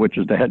Cordova, which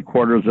is the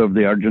headquarters of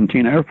the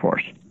Argentine Air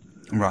Force.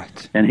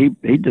 Right. And he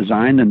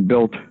designed and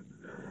built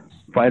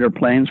fighter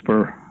planes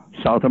for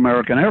South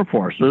American Air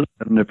Forces.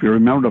 And if you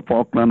remember the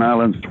Falkland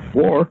Islands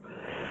War,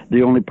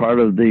 the only part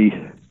of the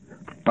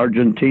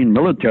Argentine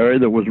military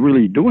that was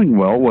really doing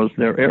well was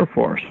their Air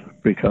Force,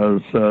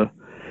 because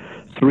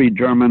three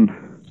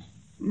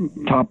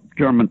top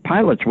German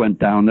pilots went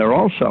down there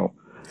also.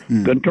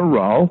 Günter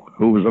Rau,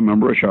 who was a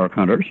member of Shark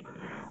Hunters,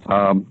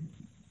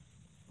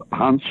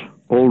 Hans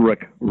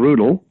Ulrich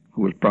Rudel,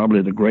 who was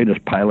probably the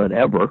greatest pilot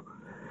ever,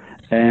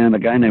 and a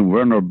guy named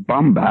Werner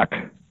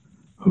Bambach,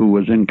 who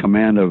was in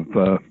command of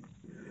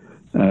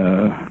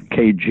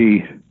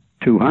KG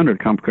 200,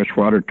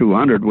 Kampfgeschwader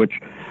 200, which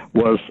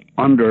was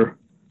under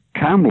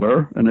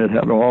Kammler, and it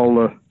had all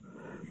the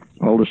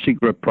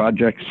secret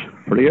projects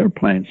for the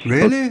airplanes.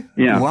 Really?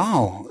 Yeah.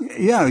 Wow.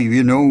 Yeah,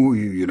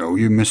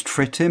 you must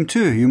frit him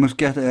too. You must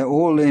get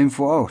all the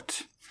info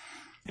out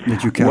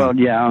that you can. Well,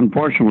 yeah,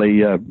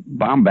 unfortunately,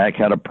 Bambach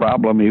had a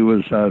problem. He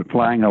was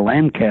flying a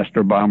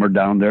Lancaster bomber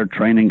down there,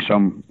 training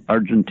some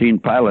Argentine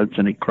pilots,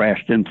 and he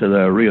crashed into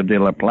the Rio de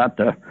la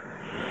Plata,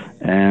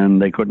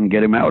 and they couldn't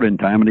get him out in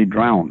time, and he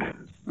drowned.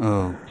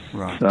 Oh,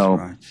 right,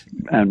 right.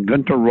 And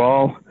Günter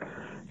Rau,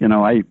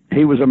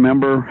 he was a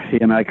member. He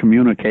and I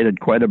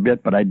communicated quite a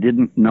bit, but I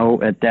didn't know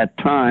at that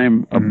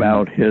time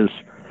about his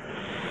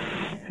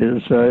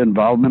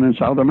involvement in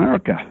South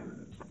America.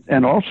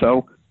 And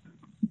also,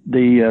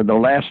 the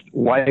last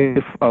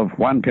wife of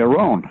Juan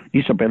Perón,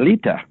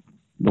 Isabelita,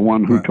 the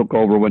one who took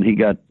over when he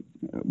got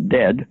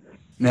dead.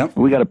 Yep.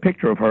 We got a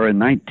picture of her in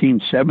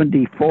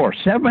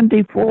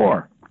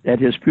 1974, at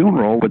his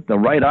funeral with the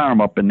right arm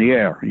up in the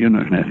air,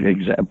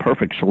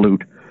 perfect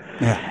salute.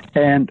 Yeah.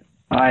 And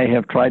I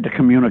have tried to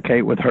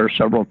communicate with her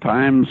several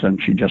times,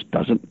 and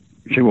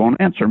she won't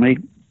answer me.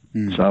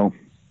 So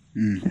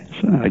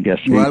I guess.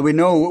 Well, we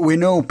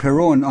know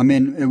Perón. I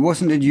mean,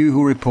 wasn't it you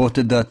who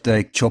reported that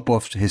they chop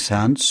off his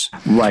hands?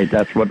 Right,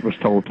 that's what was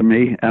told to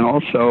me. And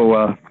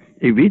also,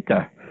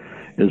 Evita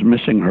is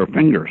missing her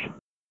fingers.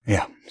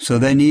 Yeah, so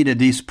they needed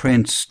these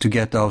prints to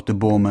get out the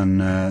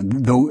Bormann,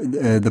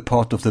 the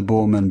part of the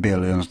Bormann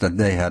billions that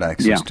they had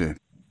access to.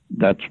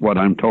 That's what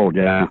I'm told,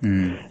 yeah.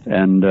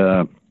 And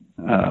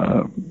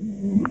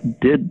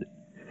did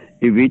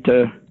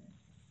Evita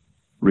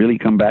really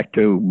come back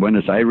to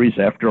Buenos Aires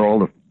after all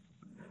the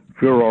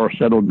furor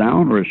settled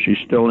down, or is she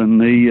still in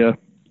the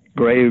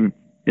grave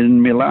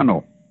in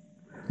Milano?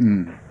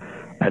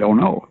 I don't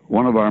know.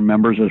 One of our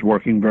members is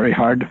working very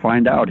hard to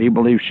find out. He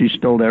believes she's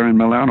still there in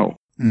Milano.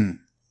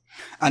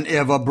 And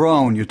Eva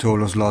Braun, you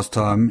told us last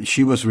time,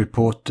 she was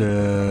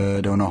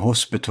reported on a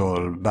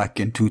hospital back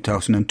in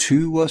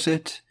 2002, was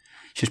it?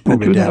 She's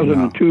probably dead now.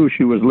 In 2002,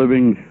 she was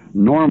living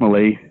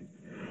normally.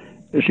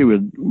 She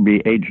would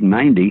be age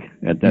 90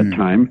 at that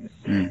time.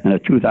 And in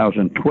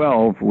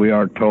 2012, we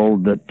are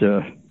told that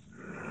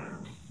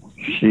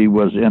she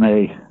was in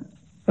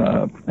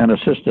an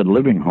assisted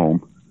living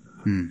home.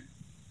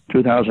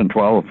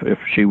 2012,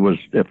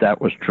 if that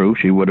was true,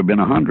 she would have been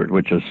 100,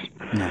 which is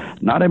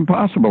not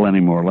impossible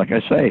anymore. Like I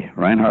say,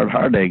 Reinhard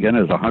Hardegen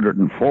is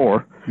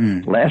 104.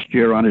 Last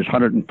year, on his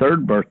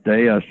 103rd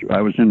birthday,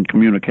 I was in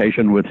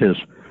communication with his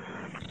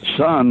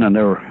son, and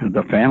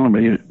the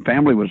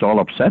family was all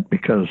upset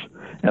because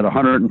at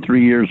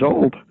 103 years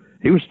old,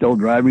 he was still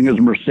driving his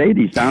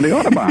Mercedes down the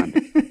Autobahn.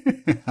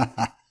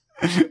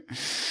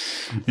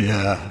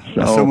 Yeah,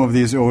 so, some of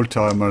these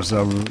old-timers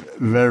are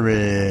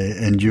very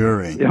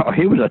enduring.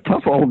 He was a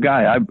tough old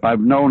guy. I've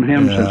known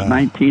him since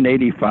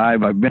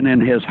 1985. I've been in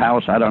his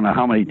house I don't know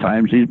how many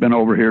times. He's been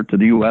over here to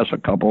the U.S. a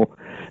couple.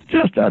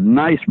 Just a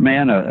nice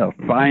man, a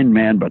fine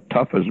man, but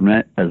tough as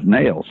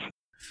nails.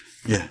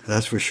 Yeah,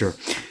 that's for sure.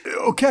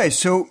 Okay,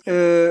 so,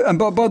 and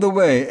by the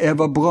way,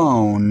 Eva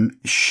Braun,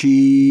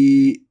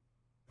 she...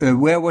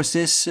 where was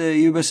this?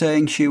 You were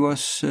saying she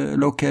was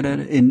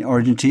located in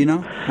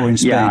Argentina or in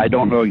Spain? Yeah, I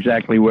don't know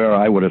exactly where.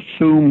 I would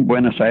assume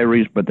Buenos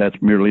Aires, but that's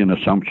merely an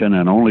assumption,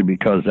 and only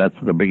because that's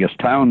the biggest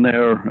town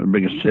there, the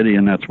biggest city,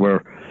 and that's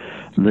where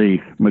the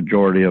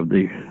majority of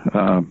the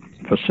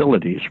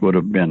facilities would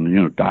have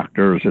been,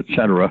 doctors,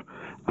 etc.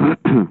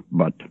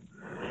 But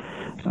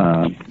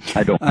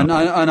I don't know.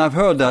 And I've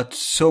heard that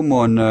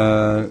someone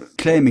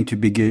claiming to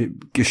be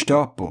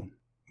Gestapo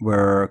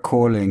were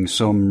calling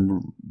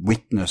some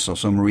witness or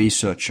some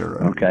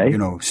researcher, Okay.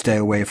 Stay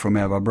away from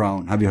Eva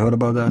Braun. Have you heard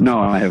about that? No,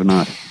 I have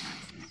not.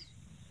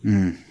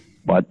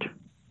 But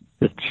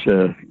it's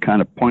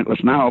kind of pointless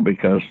now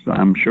because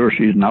I'm sure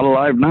she's not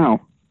alive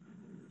now.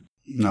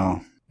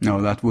 No,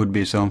 that would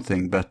be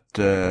something, but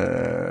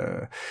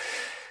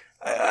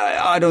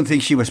I don't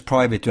think she was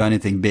private to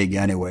anything big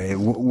anyway.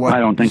 I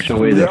don't think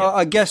so either.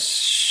 I guess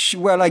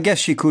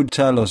she could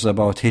tell us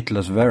about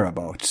Hitler's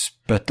whereabouts,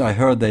 but I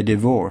heard they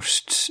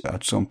divorced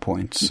at some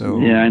point. So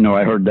yeah, I know,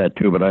 I heard that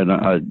too, but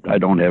I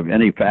don't have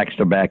any facts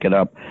to back it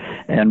up.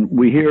 And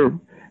we hear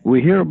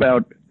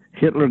about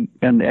Hitler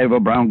and Eva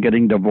Braun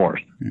getting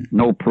divorced.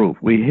 No proof.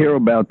 We hear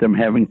about them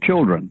having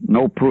children.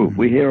 No proof.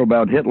 We hear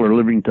about Hitler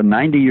living to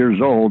 90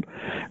 years old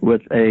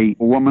with a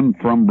woman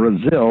from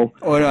Brazil.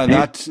 Oh, no,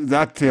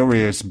 that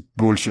theory is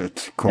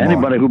bullshit.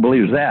 Anybody who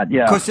believes that,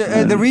 yeah. Because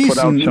the reason... Put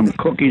out some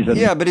cookies.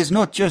 Yeah, but it's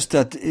not just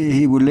that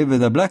he would live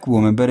with a black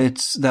woman, but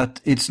it's that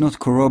it's not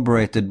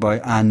corroborated by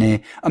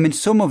any... I mean,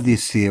 some of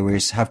these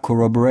theories have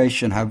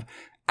corroboration, have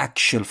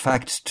actual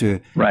facts to,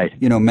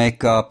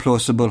 make a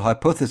plausible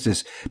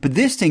hypothesis. But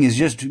this thing is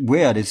just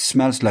weird. It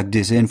smells like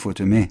disinfo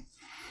to me.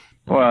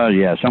 Well,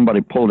 yeah,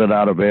 somebody pulled it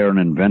out of air and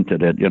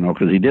invented it,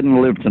 because he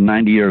didn't live to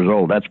 90 years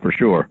old, that's for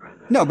sure.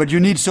 No, but you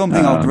need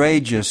something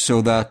outrageous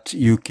so that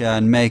you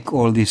can make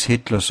all these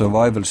Hitler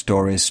survival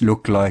stories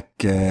look like,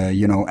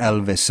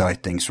 Elvis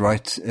sightings,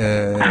 right?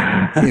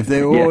 If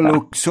they all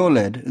look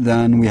solid,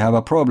 then we have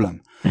a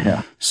problem.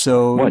 Yeah.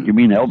 So what, you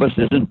mean Elvis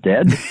isn't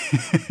dead?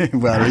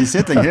 Well, he's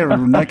sitting here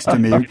next to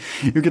me.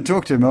 You can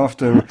talk to him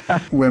after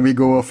when we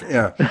go off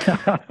air.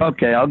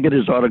 Okay, I'll get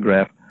his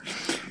autograph.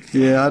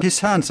 Yeah, his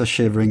hands are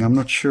shivering. I'm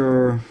not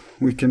sure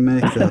we can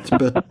make that,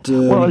 but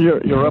well,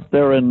 you're up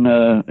there in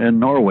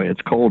Norway.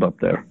 It's cold up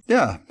there.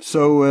 Yeah,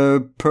 so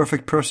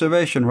perfect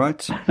preservation,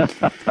 right?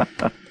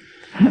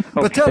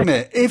 But tell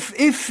me,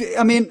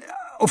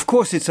 of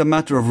course, it's a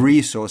matter of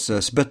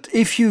resources, but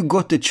if you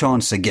got the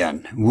chance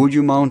again, would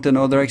you mount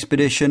another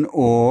expedition,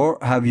 or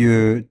have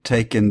you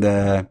taken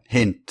the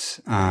hint?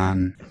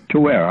 To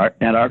where?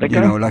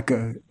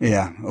 Antarctica?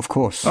 Yeah, of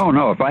course. Oh,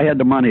 no, if I had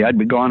the money, I'd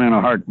be gone in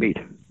a heartbeat.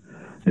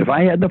 If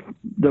I had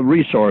the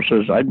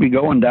resources, I'd be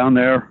going down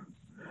there.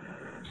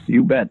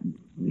 You bet.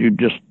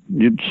 You'd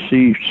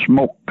see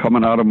smoke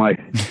coming out of my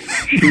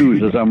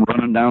shoes as I'm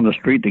running down the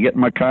street to get in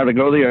my car to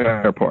go to the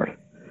airport.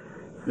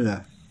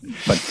 Yeah.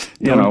 But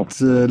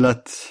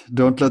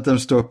don't let them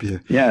stop you.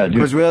 Yeah,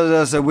 because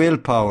there's a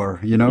willpower,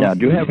 Yeah.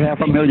 Do you have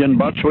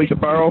 $500,000 we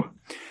could borrow?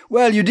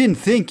 Well, you didn't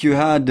think you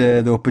had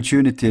the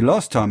opportunity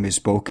last time we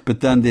spoke, but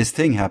then this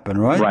thing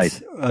happened, right?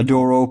 Right. A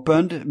door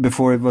opened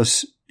before it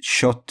was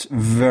shut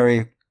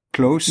very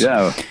close.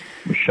 Yeah, it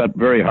was shut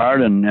very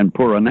hard, and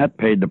poor Annette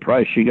paid the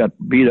price. She got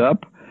beat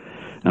up,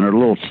 and her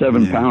little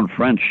 7-pound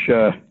French,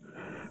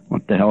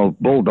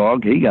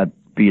 bulldog, he got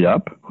beat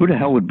up. Who the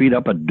hell would beat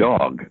up a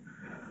dog?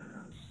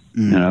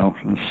 A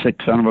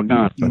sick son of a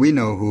gun. But we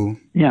know who.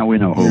 Yeah, we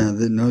know who.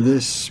 Yeah,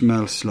 this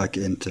smells like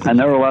intel. And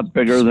they're a lot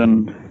bigger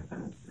than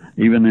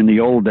even in the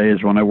old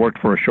days when I worked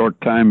for a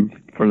short time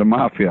for the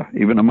Mafia.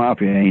 Even the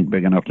Mafia ain't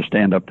big enough to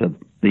stand up to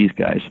these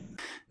guys.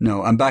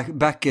 No, and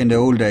back in the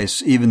old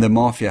days, even the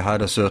Mafia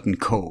had a certain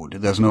code.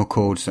 There's no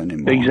codes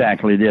anymore.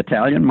 Exactly. The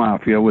Italian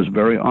Mafia was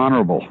very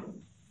honorable.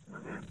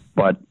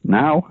 But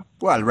now...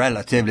 Well,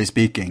 relatively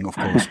speaking, of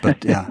course,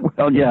 but yeah.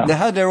 Well, yeah. They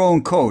had their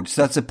own codes,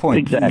 that's the point.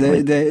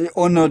 Exactly. They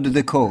honored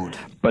the code.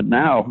 But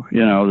now,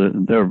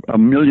 they're a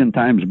million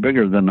times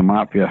bigger than the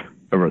Mafia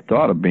ever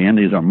thought of being.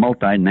 These are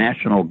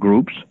multinational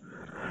groups.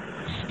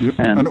 Yep.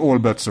 And all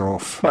bets are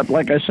off. But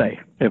like I say,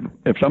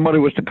 if somebody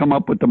was to come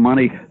up with the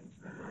money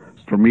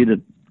for me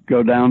to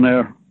go down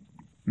there,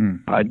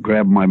 I'd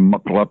grab my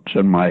mucklucks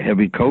and my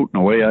heavy coat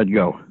and away I'd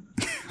go.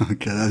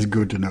 Okay, that's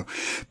good to know.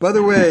 By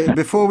the way,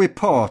 before we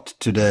part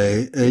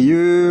today,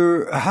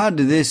 you had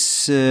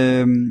this...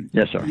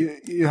 yes, sir.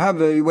 You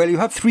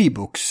have 3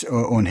 books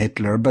on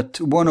Hitler, but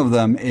one of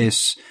them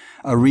is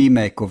a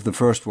remake of the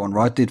first one,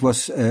 right? It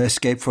was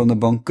Escape from the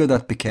Bunker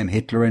that became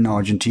Hitler in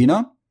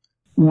Argentina?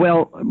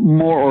 Well,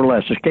 more or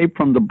less. Escape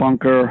from the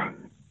Bunker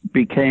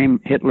became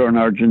Hitler in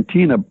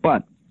Argentina,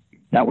 but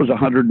that was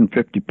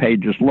 150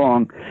 pages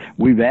long.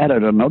 We've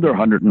added another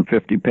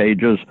 150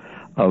 pages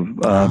of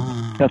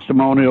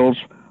testimonials,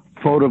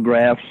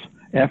 photographs,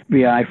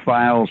 FBI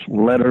files,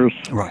 letters.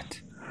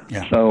 Right.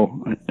 Yeah.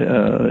 So,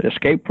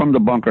 Escape from the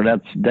Bunker,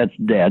 that's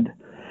dead.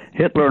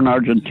 Hitler in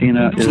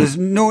Argentina is... There's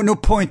no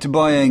point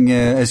buying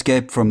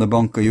Escape from the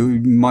Bunker. You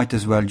might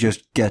as well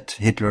just get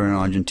Hitler in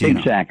Argentina.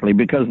 Exactly,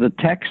 because the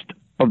text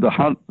of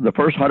the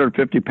first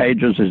 150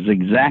 pages is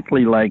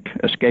exactly like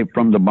Escape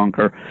from the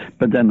Bunker,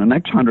 but then the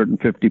next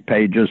 150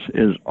 pages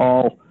is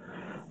all...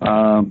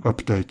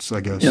 updates,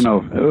 I guess.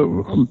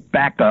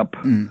 Backup,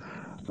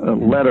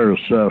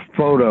 letters,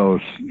 photos,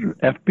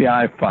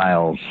 FBI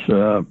files,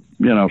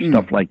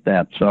 stuff like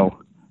that. So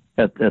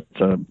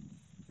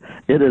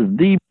it is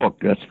the book.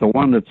 That's the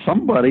one that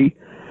somebody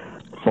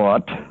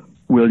thought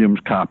Williams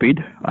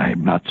copied.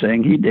 I'm not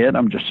saying he did.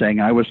 I'm just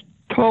saying I was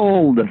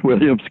told that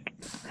Williams'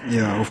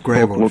 of book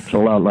Greywolf. looks a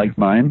lot like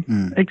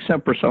mine,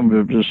 except for some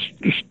of his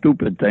just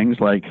stupid things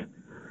like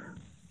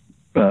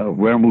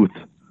Wermuth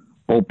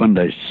opened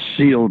a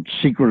sealed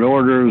secret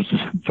orders,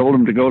 told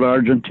him to go to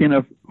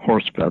Argentina,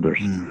 horse feathers.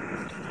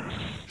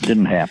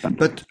 Didn't happen.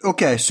 But,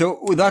 okay, so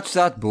that's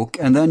that book,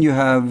 and then you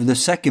have the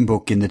second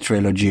book in the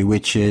trilogy,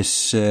 which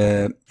is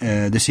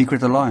The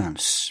Secret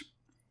Alliance.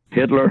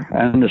 Hitler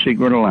and the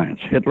Secret Alliance.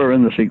 Hitler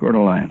and the Secret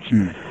Alliance.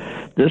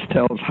 This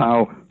tells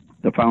how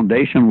the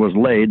foundation was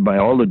laid by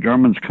all the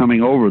Germans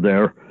coming over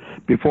there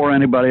before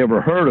anybody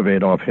ever heard of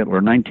Adolf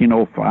Hitler,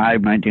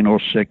 1905,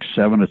 1906,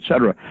 7,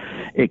 etc.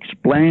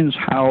 Explains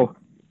how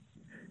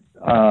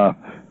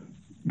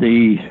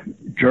the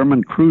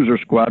German cruiser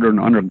squadron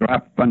under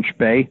Graf von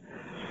Spee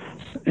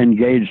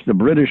engaged the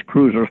British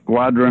cruiser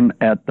squadron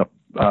at the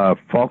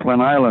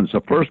Falkland Islands,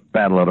 the first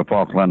battle of the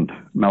Falkland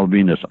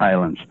Malvinas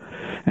Islands.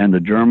 And the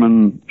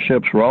German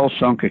ships were all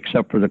sunk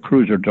except for the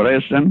cruiser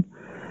Dresden,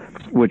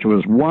 which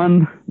was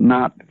 1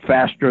 knot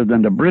faster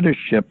than the British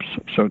ships,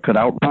 so it could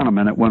outrun them.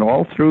 And it went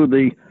all through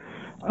the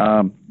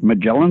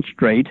Magellan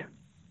Strait,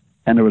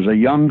 and there was a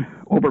young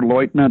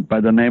Oberleutnant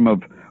by the name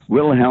of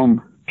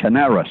Wilhelm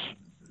Canaris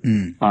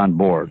on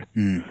board.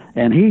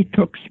 And he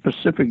took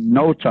specific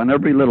notes on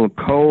every little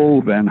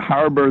cove and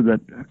harbor that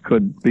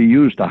could be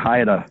used to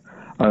hide a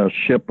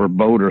ship or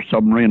boat or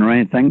submarine or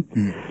anything.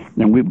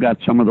 And we've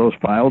got some of those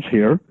files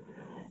here.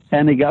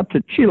 And he got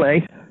to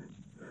Chile,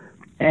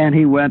 and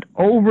he went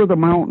over the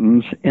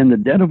mountains in the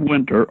dead of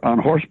winter on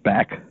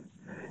horseback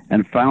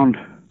and found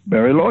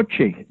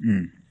Bariloche,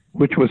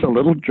 which was a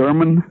little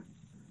German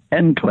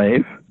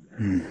enclave.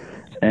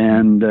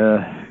 And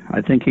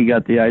I think he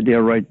got the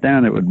idea right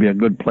then it would be a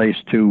good place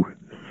to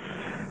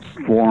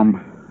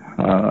form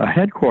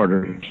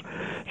headquarters.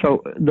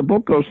 So the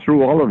book goes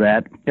through all of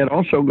that. It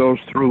also goes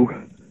through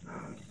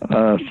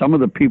some of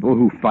the people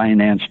who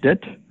financed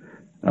it.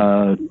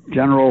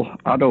 General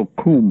Otto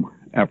Kuhm,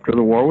 after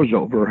the war was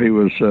over, he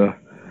was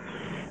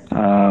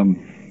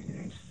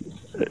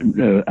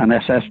an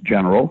SS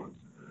general,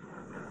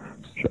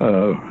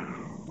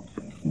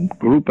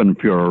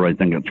 Gruppenführer, I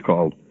think it's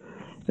called,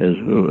 is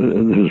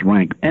his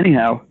rank.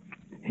 Anyhow,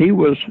 he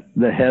was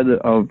the head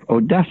of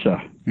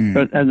Odessa. And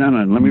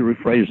then, let me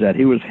rephrase that.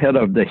 He was head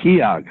of the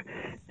HIAG,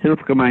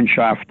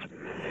 Hilfsgemeinschaft,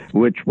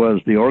 which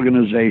was the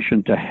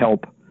organization to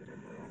help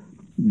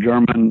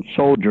German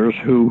soldiers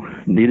who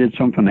needed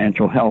some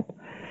financial help.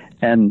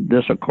 And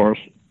this, of course,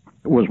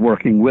 was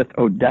working with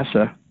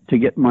Odessa to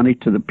get money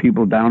to the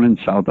people down in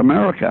South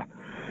America.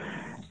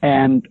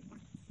 And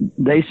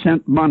they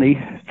sent money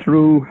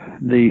through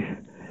the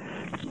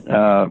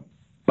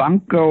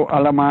Banco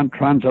Alemán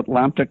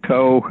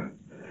Transatlantico,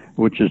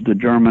 which is the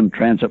German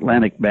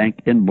transatlantic bank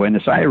in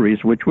Buenos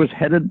Aires, which was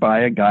headed by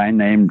a guy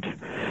named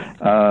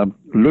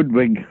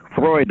Ludwig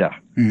Freude.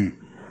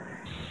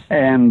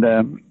 And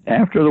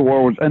after the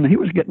war was, and he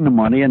was getting the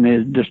money and he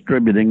was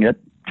distributing it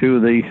to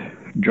the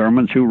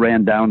Germans who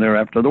ran down there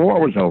after the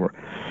war was over.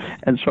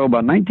 And so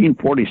about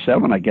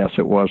 1947, I guess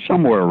it was,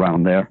 somewhere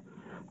around there,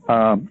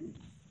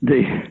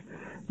 the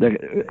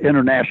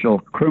International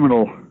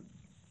Criminal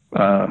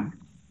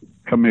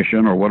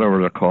Commission, or whatever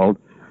they're called,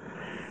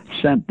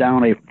 sent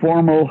down a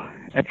formal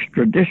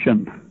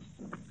extradition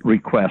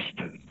request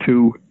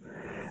to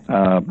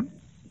von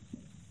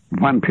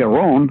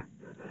Perón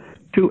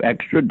to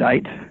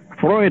extradite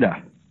Freude.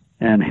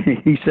 And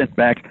he sent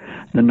back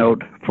the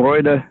note,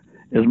 Freude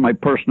is my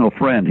personal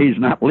friend. He's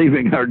not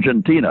leaving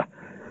Argentina.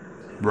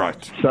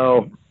 Right.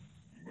 So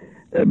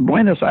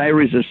Buenos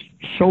Aires is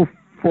so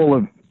full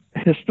of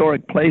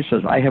historic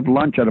places. I have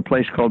lunch at a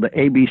place called the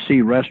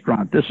ABC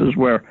Restaurant. This is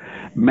where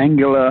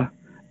Mengele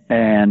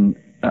and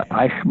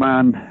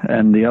Eichmann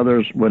and the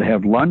others would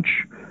have lunch.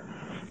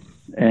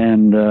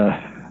 And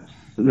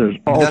there's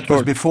all that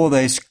sorts.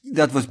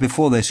 That was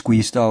before they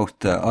squeezed out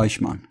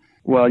Eichmann.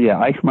 Well, yeah,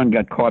 Eichmann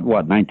got caught,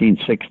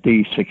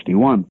 1960,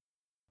 61?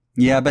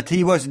 Yeah, but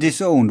he was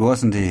disowned,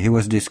 wasn't he? He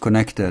was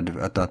disconnected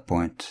at that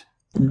point.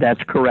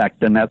 That's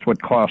correct, and that's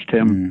what cost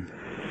him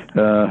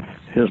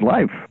his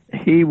life.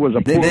 He was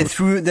a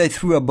they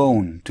threw a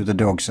bone to the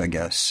dogs, I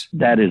guess.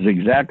 That is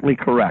exactly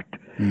correct.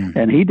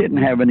 And he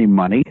didn't have any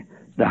money.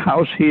 The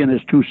house he and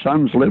his 2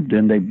 sons lived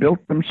in, they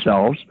built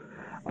themselves,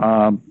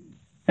 and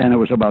it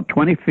was about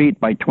 20 feet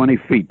by 20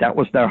 feet. That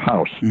was their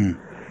house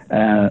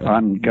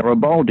on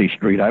Garibaldi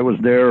Street. I was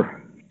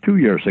there 2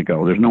 years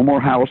ago. There's no more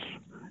house.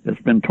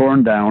 It's been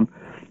torn down,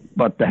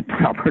 but that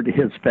property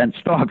is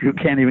fenced off. You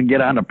can't even get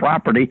on the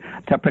property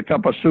to pick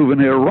up a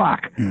souvenir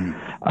rock.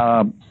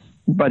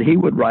 But he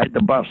would ride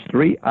the bus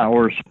 3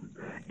 hours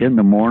in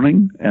the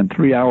morning and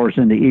 3 hours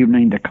in the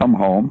evening to come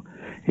home.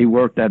 He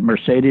worked at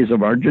Mercedes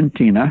of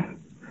Argentina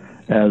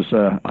as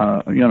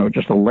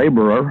just a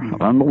laborer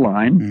on the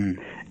line.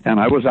 And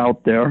I was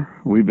out there.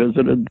 We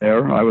visited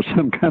there. I was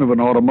some kind of an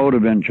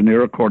automotive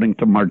engineer, according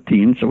to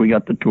Martin, so we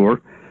got the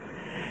tour.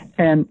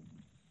 And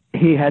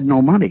he had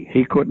no money.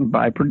 He couldn't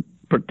buy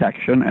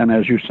protection. And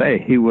as you say,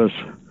 he was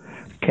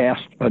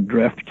cast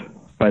adrift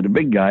by the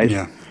big guys.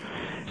 Yeah.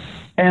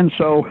 And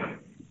so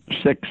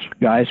 6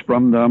 guys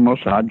from the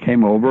Mossad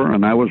came over,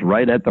 and I was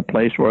right at the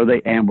place where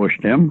they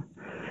ambushed him.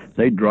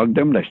 They drugged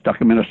him, they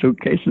stuck him in a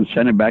suitcase and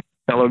sent him back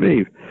to Tel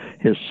Aviv.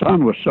 His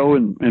son was so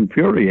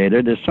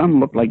infuriated. His son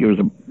looked like he was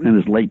in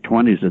his late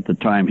 20s at the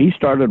time. He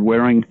started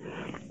wearing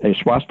a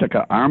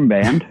swastika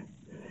armband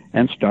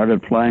and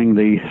started flying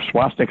the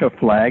swastika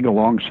flag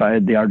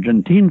alongside the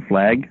Argentine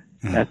flag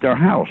at their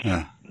house.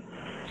 Yeah.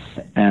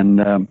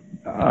 And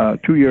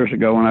 2 years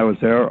ago when I was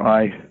there,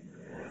 I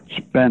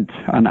spent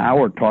an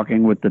hour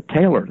talking with the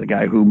tailor, the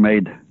guy who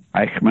made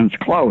Eichmann's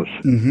clothes.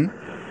 Mm-hmm.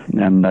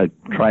 And I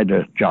tried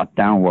to jot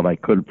down what I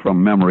could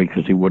from memory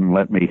because he wouldn't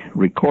let me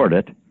record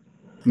it.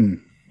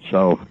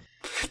 So,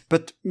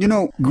 but,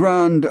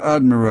 Grand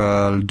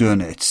Admiral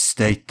Dönitz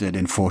stated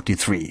in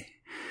 1943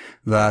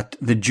 that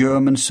the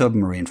German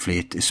submarine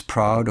fleet is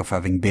proud of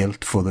having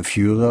built for the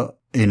Führer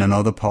in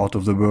another part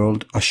of the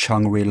world a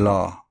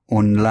Shangri-La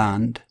on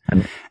land,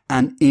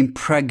 an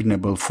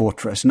impregnable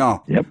fortress.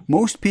 Now,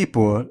 most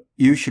people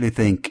usually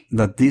think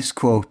that this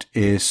quote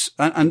is,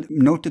 and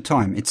note the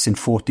time, it's in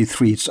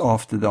 1943, it's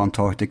after the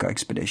Antarctica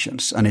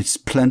expeditions, and it's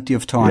plenty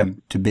of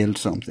time to build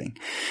something.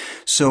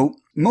 So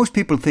most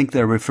people think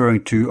they're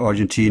referring to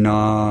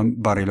Argentina,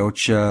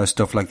 Bariloche,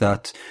 stuff like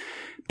that.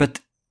 But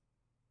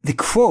the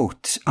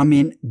quote,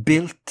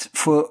 built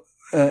for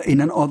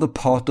in another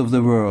part of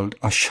the world,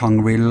 a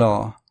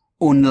Shangri-La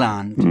on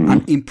land,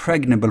 an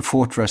impregnable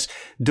fortress,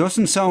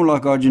 doesn't sound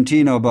like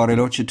Argentina or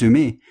Bariloche to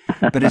me.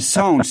 But it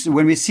sounds,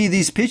 when we see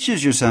these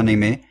pictures you're sending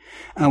me,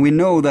 and we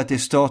know that they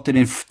started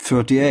in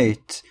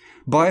 1938,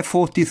 by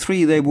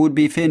 1943 they would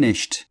be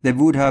finished. They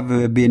would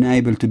have been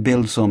able to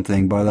build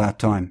something by that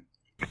time.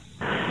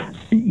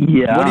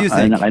 Yeah, what do you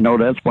think? I know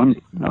that's one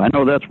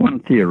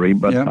theory,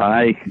 but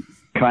I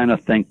kind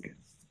of think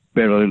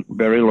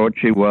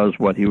Bariloche was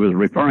what he was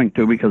referring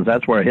to because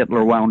that's where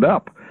Hitler wound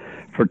up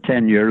for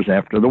 10 years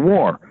after the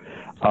war.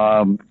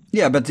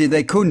 But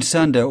they couldn't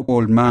send the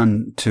old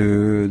man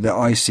to the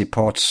icy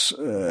parts,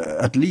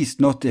 at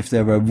least not if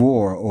there were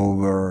war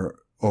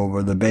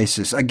over the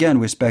bases. Again,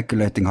 we're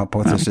speculating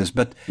hypothesis,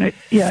 but...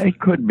 Yeah, it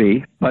could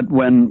be. But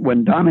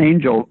when Don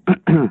Angel...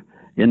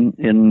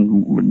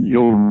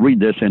 you'll read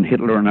this in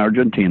Hitler in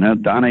Argentina.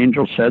 Don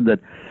Angel said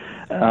that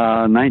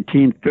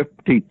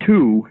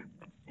 1952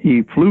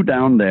 he flew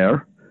down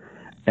there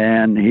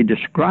and he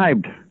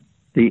described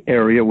the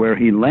area where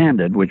he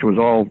landed, which was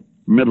all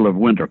middle of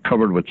winter,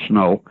 covered with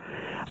snow.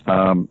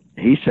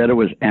 He said it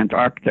was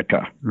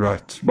Antarctica.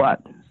 Right.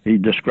 But he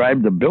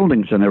described the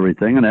buildings and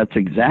everything, and that's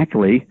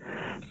exactly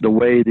the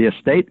way the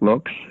estate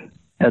looks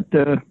at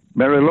the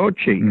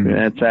Bariloche.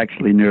 It's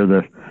actually near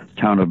the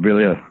town of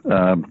Villa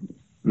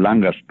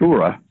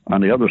Langostura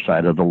on the other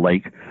side of the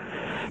lake.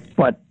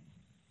 But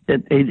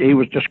he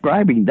was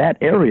describing that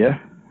area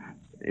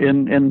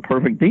in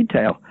perfect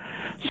detail.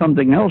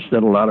 Something else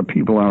that a lot of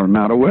people are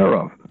not aware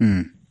of.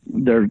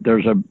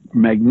 There's a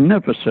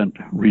magnificent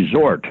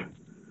resort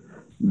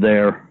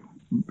there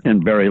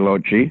in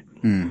Bariloche,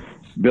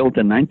 built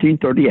in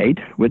 1938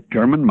 with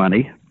German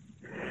money.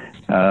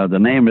 The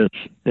name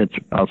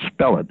I'll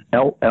spell it,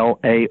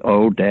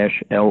 LLAO-LLAO.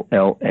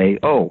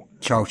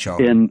 Chao Chao.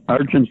 In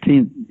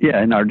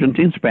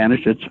Argentine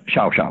Spanish, it's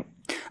Chao Chao.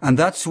 And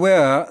that's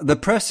where the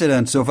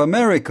presidents of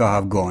America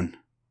have gone,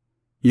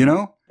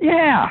 Yeah.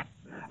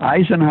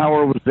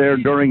 Eisenhower was there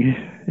during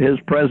his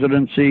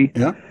presidency.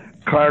 Yeah.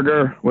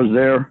 Carter was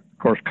there. Of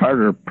course,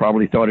 Carter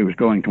probably thought he was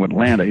going to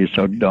Atlanta. He's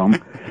so dumb.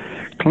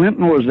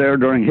 Clinton was there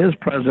during his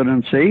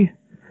presidency.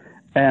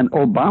 And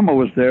Obama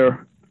was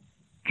there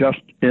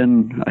just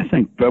in, I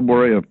think,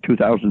 February of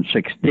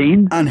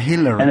 2016. And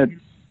Hillary.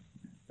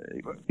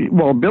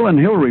 Well, Bill and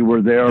Hillary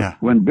were there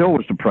when Bill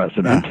was the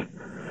president. Yeah.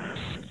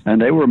 And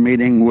they were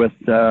meeting with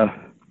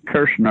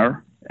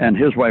Kirchner and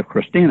his wife,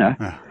 Christina.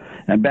 Yeah.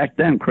 And back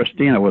then,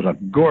 Christina was a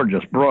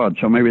gorgeous broad,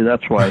 so maybe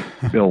that's why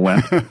Bill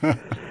went.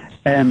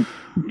 And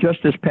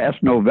just this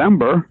past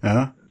November,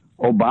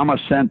 Obama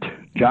sent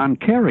John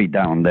Kerry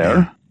down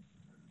there.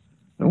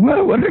 Yeah.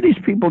 What are these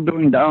people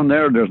doing down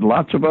there? There's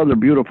lots of other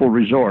beautiful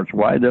resorts.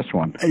 Why this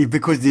one?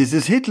 Because this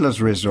is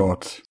Hitler's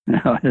resort.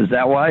 Is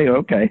that why?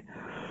 Okay.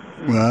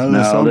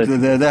 Well,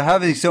 they're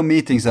having some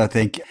meetings, I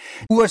think.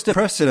 Who was the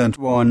president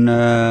one?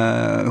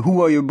 Who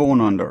were you born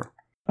under?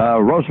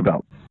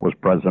 Roosevelt was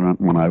president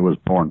when I was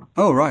born.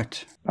 Oh,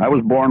 right. I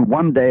was born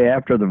one day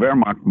after the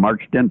Wehrmacht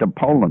marched into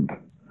Poland.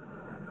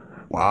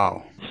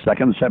 Wow.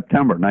 2nd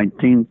September,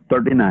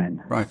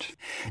 1939. Right.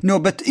 No,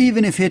 but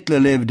even if Hitler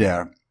lived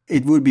there,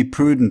 it would be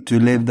prudent to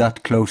live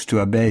that close to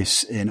a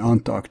base in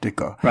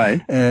Antarctica.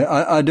 Right.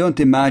 I don't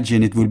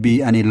imagine it would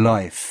be any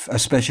life,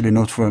 especially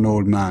not for an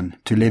old man,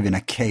 to live in a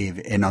cave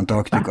in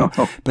Antarctica.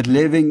 But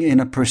living in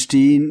a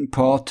pristine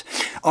part,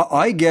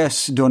 I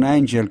guess Don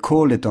Angel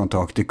called it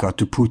Antarctica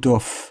to put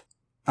off,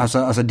 as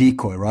a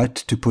decoy, right?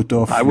 To put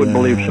off... I would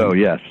believe so,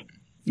 yes.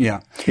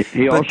 Yeah.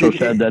 He also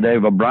said that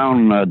Eva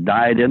Braun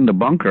died in the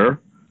bunker,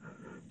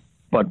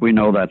 but we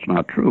know that's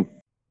not true.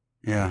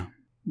 Yeah.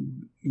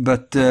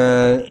 But,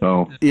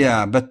 well,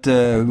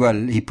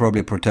 he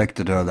probably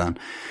protected her then.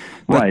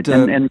 But, right,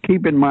 and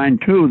keep in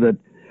mind, too, that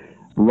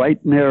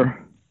right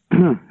near,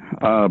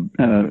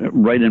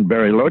 right in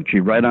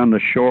Bariloche, right on the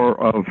shore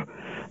of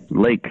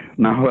Lake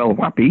Nahuel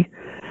Huapi,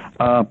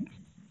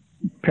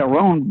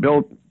 Perón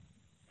built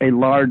a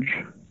large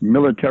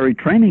military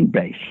training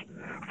base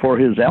for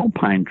his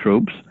Alpine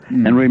troops.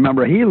 And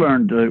remember, he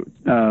learned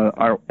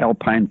our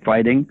Alpine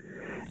fighting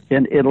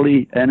in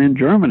Italy and in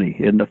Germany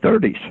in the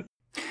 30s.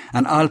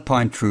 And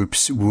Alpine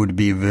troops would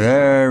be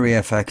very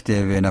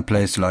effective in a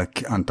place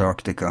like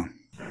Antarctica.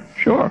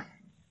 Sure.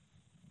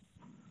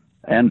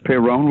 And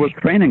Perón was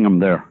training them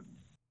there.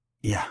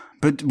 Yeah.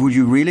 But would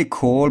you really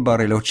call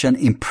Bariloche an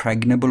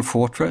impregnable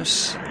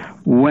fortress?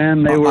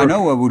 When they were, I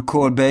know I would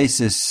call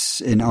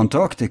bases in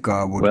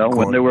Antarctica.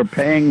 When they were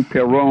paying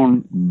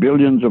Perón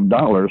billions of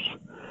dollars,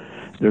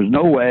 there's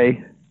no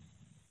way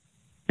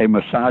a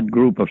Mossad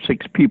group of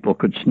 6 people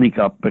could sneak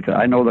up, because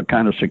I know the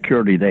kind of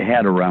security they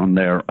had around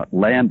there,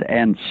 land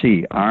and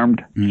sea,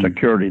 armed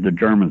security the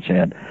Germans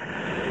had.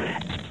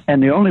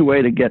 And the only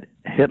way to get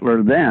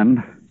Hitler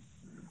then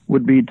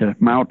would be to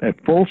mount a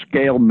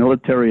full-scale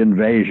military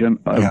invasion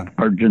of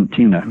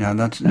Argentina. Yeah,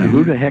 now,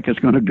 who the heck is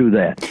going to do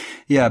that?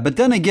 Yeah, but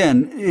then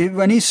again,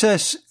 when he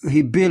says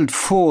he built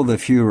for the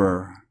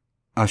Führer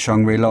a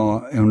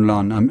Shangri-La,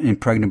 Yunnan, an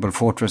impregnable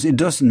fortress, it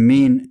doesn't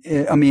mean,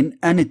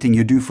 anything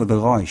you do for the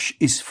Reich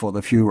is for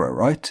the Führer,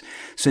 right?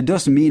 So it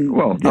doesn't mean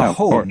a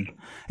home.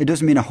 It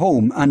doesn't mean a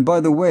home. And by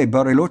the way,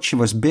 Bariloche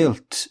was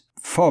built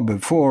far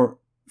before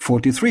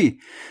 43.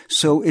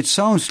 So it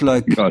sounds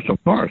like... Yes,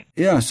 of course.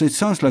 Yeah, so it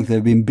sounds like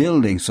they've been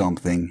building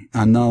something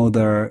and now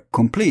they're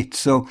complete.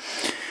 So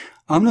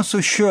I'm not so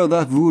sure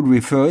that would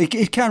refer...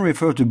 It can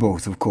refer to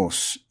both, of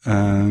course.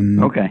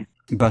 Okay.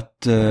 But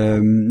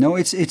no,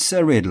 it's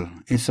a riddle.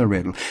 It's a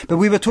riddle. But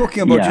we were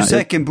talking about your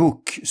second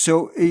book.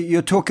 So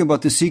you're talking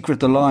about the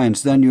Secret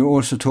Alliance. Then you're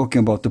also talking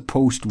about the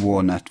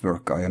post-war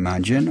network, I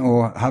imagine.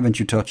 Or haven't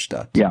you touched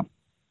that? Yeah.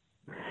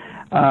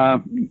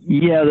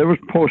 There was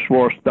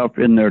post-war stuff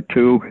in there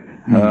too.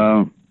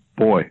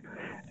 Boy,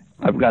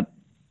 I've got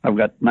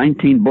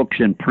 19 books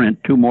in print,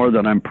 2 more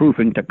that I'm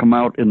proofing to come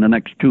out in the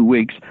next 2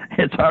 weeks.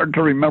 It's hard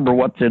to remember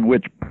what's in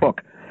which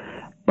book.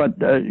 But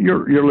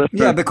your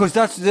listener... Yeah, because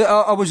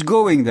I was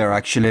going there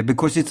actually,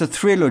 because it's a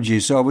trilogy.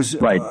 So I was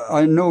right.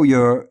 I know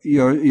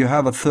you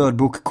have a third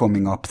book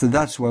coming up, so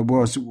that's where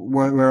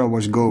I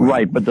was going.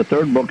 Right, but the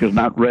third book is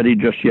not ready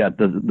just yet.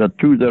 The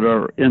 2 that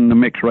are in the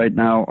mix right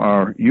now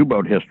are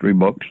U-boat history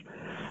books.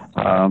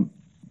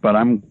 But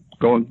I'm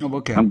going. Oh,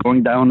 okay. I'm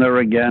going down there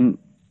again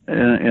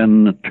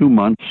in 2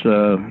 months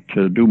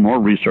to do more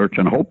research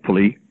and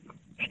hopefully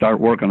start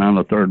working on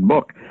the third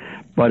book.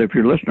 But if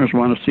your listeners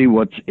want to see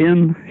what's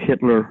in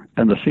Hitler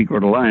and the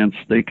Secret Alliance,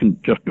 they can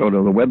just go to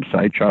the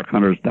website,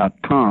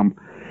 sharkhunters.com,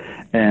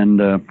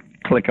 and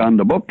click on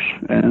the books,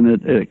 and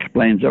it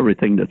explains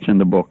everything that's in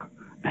the book.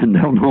 And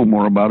they'll know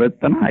more about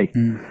it than I.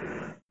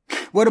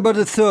 What about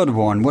the third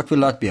one? What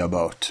will that be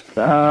about?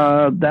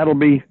 That'll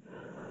be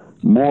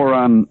more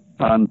on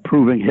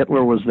proving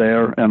Hitler was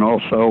there, and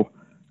also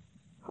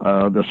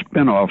the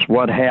spin-offs,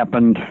 what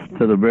happened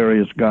to the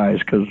various guys,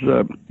 because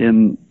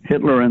in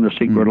Hitler and the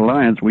Secret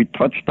Alliance, we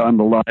touched on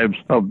the lives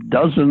of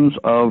dozens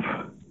of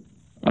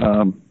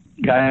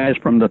guys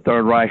from the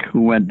Third Reich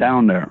who went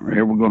down there.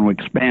 Here we're going to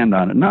expand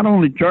on it. Not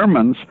only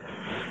Germans,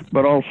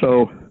 but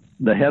also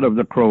the head of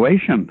the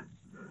Croatian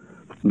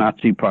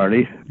Nazi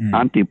party,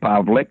 Ante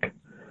Pavlik.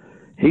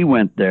 He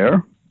went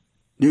there.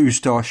 The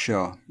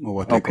Ustasha, or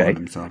what they call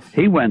themselves.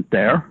 He went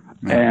there.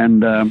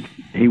 And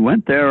he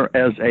went there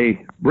as a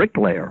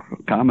bricklayer,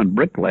 a common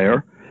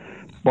bricklayer,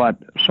 but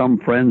some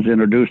friends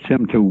introduced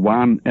him to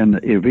Juan and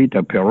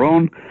Evita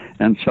Perón,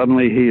 and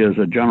suddenly he is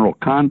a general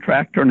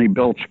contractor, and he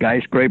built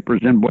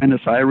skyscrapers in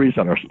Buenos Aires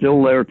that are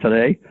still there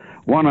today.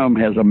 One of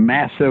them has a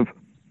massive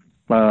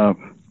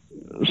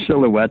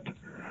silhouette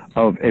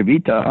of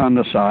Evita on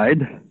the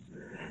side,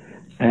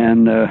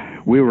 and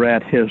we were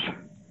at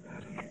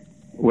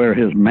where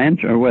his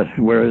mansion,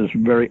 where his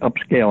very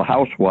upscale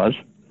house was.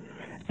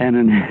 And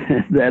in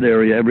that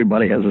area,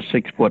 everybody has a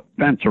 6-foot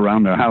fence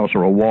around their house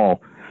or a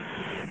wall.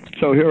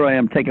 So here I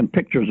am taking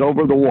pictures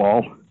over the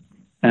wall,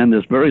 and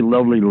this very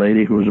lovely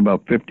lady who was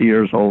about 50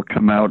 years old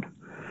come out,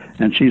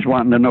 and she's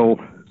wanting to know,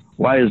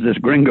 why is this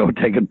gringo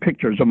taking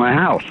pictures of my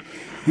house?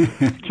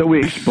 So we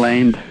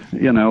explained,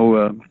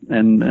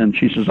 and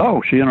she says,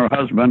 she and her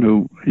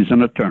husband, he's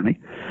an attorney,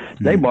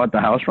 they bought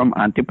the house from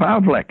Ante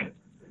Pavlik.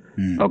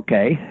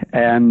 Okay,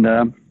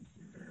 and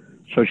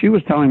so she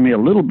was telling me a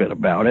little bit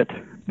about it.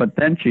 But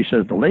then she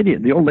says,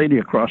 the old lady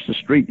across the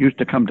street used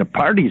to come to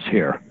parties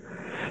here.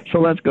 So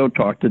let's go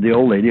talk to the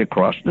old lady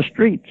across the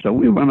street. So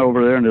we went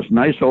over there, and this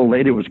nice old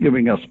lady was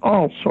giving us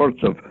all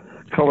sorts of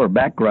color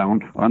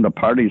background on the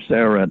parties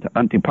there at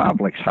Ante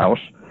Pavlik's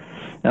house.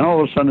 And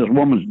all of a sudden, this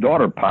woman's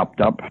daughter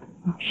popped up,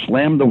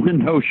 slammed the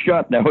window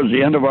shut. That was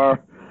the end of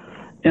our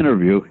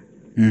interview.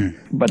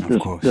 But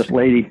this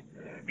lady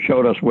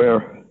showed us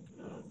where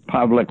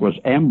Pavlik was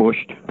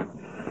ambushed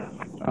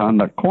on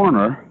the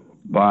corner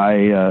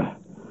by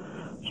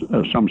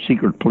some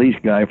secret police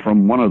guy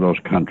from one of those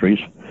countries,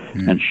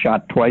 and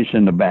shot twice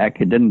in the back.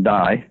 He didn't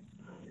die.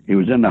 he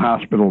was in the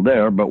hospital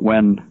there, but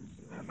when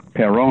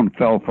Perón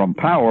fell from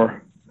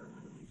power,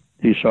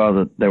 he saw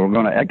that they were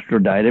going to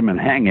extradite him and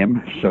hang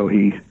him, so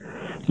he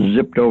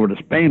zipped over to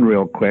Spain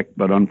real quick,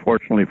 but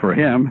unfortunately for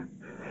him,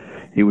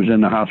 he was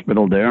in the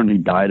hospital there and he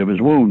died of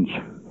his wounds.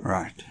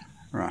 Right.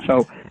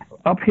 So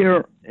up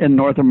here in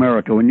North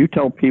America, when you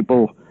tell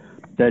people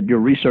that you're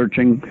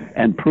researching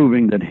and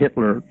proving that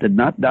Hitler did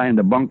not die in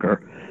the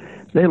bunker,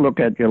 they look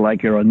at you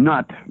like you're a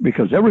nut,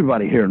 because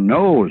everybody here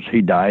knows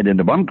he died in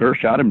the bunker,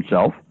 shot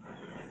himself.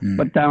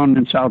 But down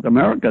in South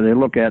America, they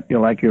look at you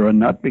like you're a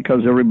nut because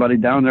everybody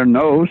down there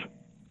knows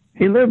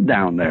he lived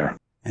down there.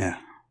 Yeah.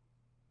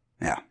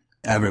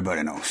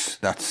 Everybody knows.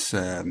 That's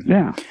So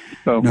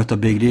not a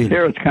big deal.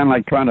 Here it's kind of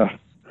like trying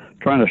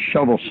to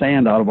shovel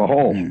sand out of a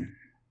hole.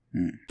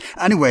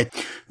 Anyway,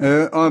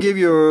 I'll give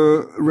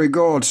you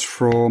regards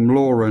from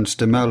Lawrence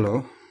de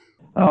Mello.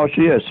 Oh,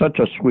 she is such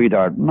a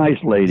sweetheart.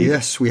 Nice lady.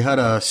 Yes, we had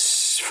a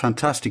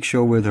fantastic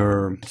show with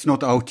her. It's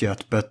not out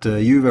yet, but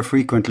you were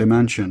frequently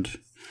mentioned.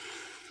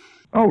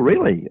 Oh,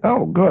 really?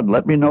 Oh, good.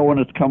 Let me know when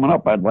it's coming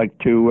up. I'd like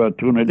to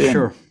tune it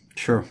in.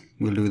 Sure.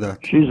 We'll do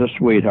that. She's a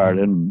sweetheart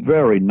and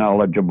very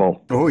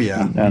knowledgeable. Oh,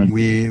 yeah. And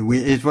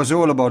it was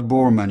all about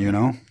Bormann, you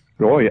know.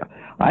 Oh, yeah.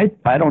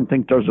 I don't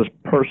think there's a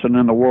person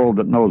in the world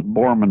that knows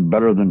Bormann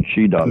better than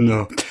she does.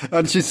 No.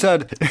 And she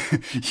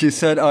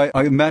said,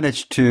 I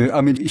managed to,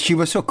 I mean, she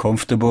was so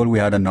comfortable. We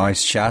had a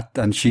nice chat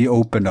and she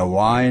opened a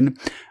wine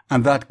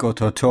and that got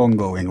her tongue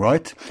going,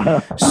 right?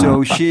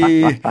 So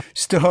she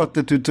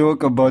started to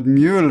talk about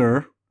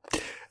Mueller.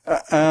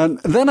 And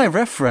then I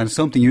referenced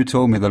something you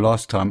told me the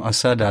last time. I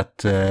said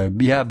that,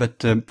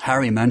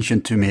 Harry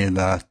mentioned to me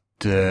that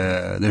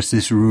there's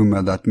this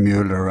rumor that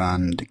Mueller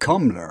and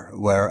Kamler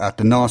were at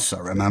the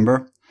NASA,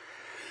 remember?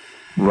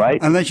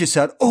 Right. And then she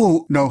said,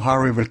 oh, no,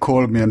 Harry will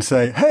call me and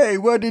say, hey,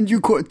 why didn't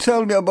you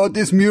tell me about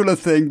this Mueller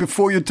thing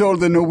before you told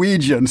the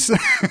Norwegians?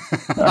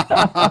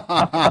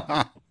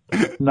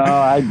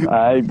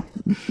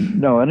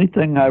 No,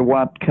 anything I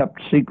want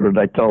kept secret,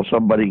 I tell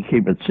somebody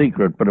keep it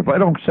secret. But if I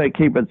don't say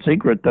keep it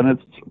secret, then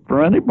it's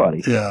for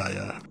anybody.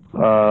 Yeah.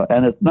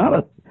 And it's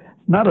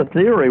not a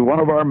theory. One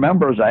of our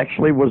members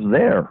actually was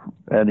there,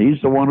 and he's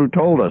the one who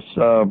told us.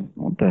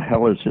 What the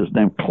hell is his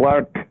name?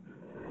 Clark.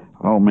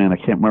 Oh man, I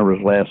can't remember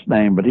his last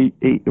name, but he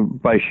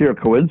by sheer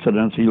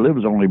coincidence, he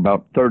lives only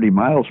about 30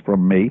 miles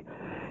from me.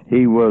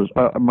 He was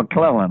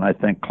McClellan, I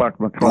think, Clark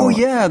McClellan. Oh,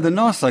 yeah, the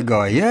NASA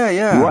guy.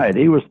 Yeah. Right.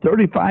 He was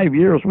 35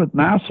 years with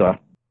NASA.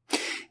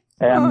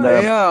 And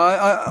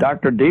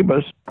Dr.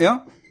 Debus. Yeah.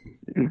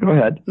 Go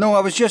ahead. No, I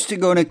was just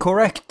going to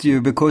correct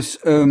you because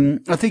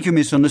I think you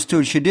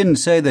misunderstood. She didn't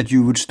say that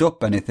you would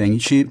stop anything.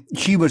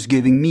 She was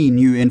giving me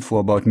new info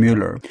about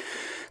Mueller.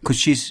 Because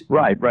she's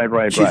right.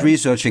 She's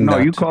researching that.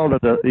 No, you called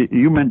it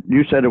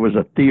you said it was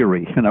a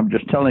theory, and I'm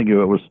just telling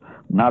you it was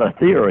not a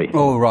theory.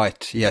 Oh,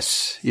 right.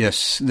 Yes.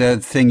 The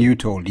thing you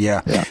told,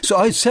 yeah. So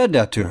I said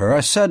that to her. I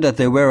said that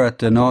they were at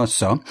the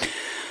NASA.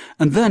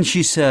 And then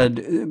she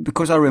said,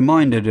 because I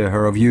reminded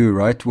her of you,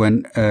 right,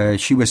 when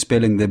she was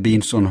spilling the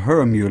beans on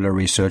her Mueller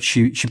research,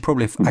 she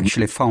probably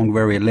actually found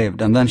where he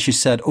lived. And then she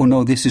said, oh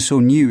no, this is so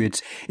new,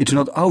 it's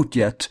not out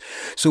yet.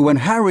 So when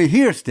Harry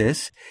hears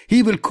this,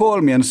 he will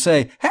call me and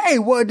say, hey,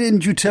 why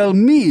didn't you tell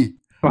me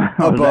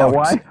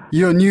about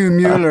your new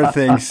Mueller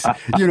things,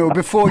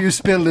 before you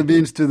spill the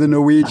beans to the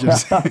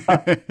Norwegians?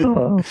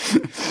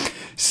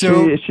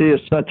 So she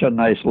is such a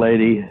nice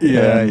lady.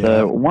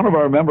 Yeah. One of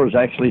our members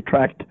actually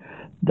tracked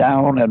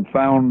down and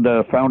found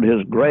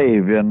his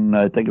grave in,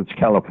 I think it's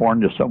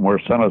California somewhere,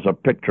 sent us a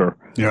picture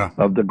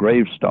of the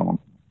gravestone,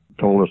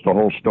 told us the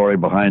whole story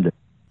behind it.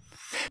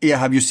 Yeah,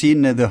 have you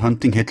seen the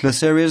Hunting Hitler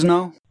series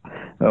now?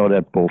 Oh,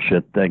 that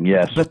bullshit thing,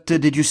 yes. But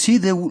did you see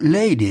the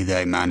lady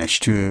they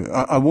managed to?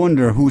 I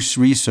wonder whose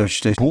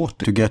research they bought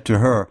to get to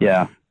her.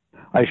 Yeah,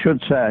 I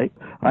should say,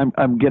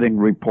 I'm getting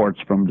reports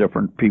from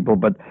different people,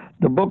 but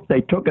the book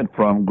they took it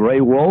from, Grey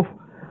Wolf,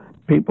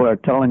 people are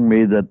telling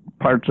me that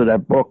parts of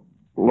that book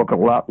look a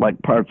lot like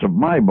parts of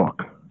my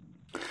book.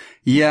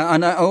 Yeah,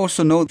 and I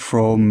also know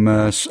from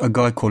a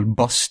guy called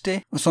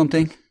Basti or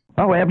something.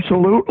 Oh,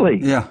 absolutely.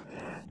 Yeah.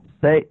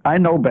 I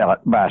know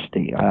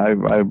Basti.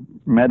 I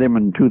met him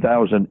in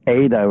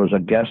 2008. I was a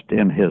guest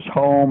in his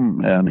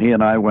home, and he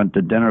and I went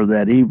to dinner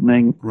that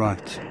evening.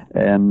 Right.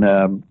 And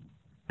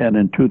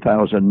in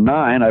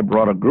 2009, I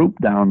brought a group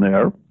down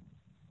there,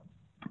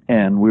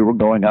 and we were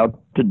going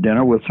out to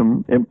dinner with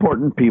some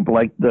important people,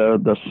 like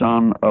the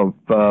son of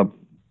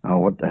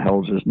what the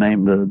hell's his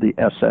name? The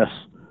SS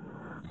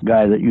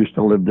guy that used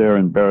to live there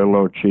in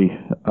Bariloche.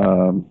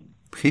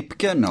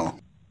 Pripke, no.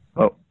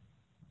 Oh,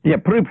 yeah,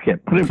 Pripke,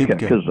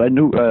 because I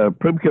knew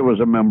Pripke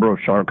was a member of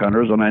Shark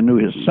Hunters, and I knew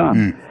his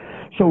son.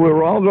 So we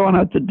were all going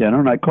out to dinner,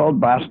 and I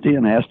called Basti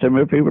and asked him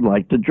if he would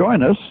like to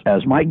join us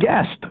as my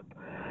guest.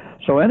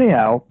 So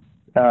anyhow,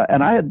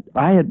 and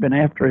I had been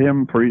after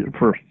him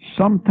for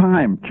some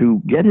time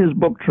to get his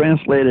book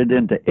translated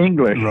into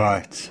English,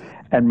 right,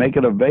 and make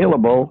it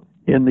available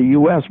in the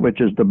U.S., which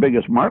is the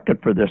biggest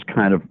market for this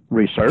kind of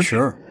research.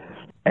 Sure.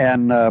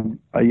 And a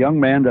young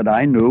man that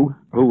I knew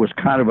who was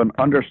kind of an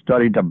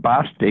understudy to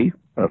Basti,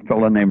 a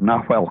fellow named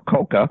Nahuel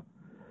Coca,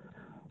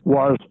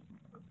 was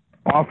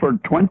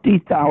offered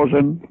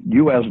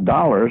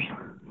 $20,000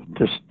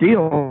 to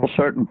steal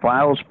certain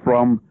files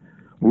from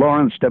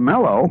Lawrence de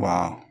Mello.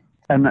 Wow.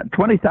 And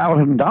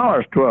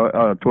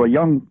 $20,000 to a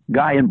young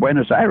guy in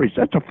Buenos Aires,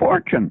 that's a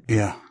fortune.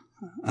 Yeah,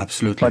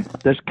 absolutely.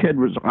 But this kid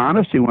was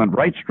honest. He went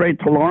right straight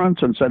to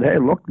Lawrence and said, hey,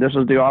 look, this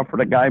is the offer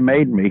the guy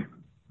made me.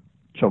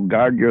 So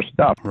guard your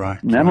stuff. Right.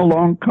 And then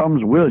along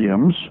comes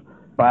Williams.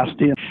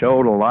 Basti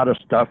showed a lot of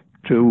stuff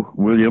to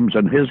Williams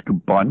and his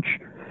bunch.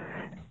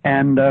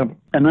 And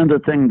another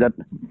thing that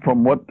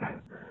from what,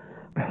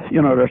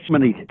 there's so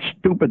many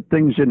stupid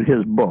things in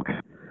his book.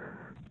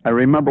 I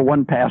remember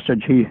one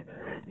passage he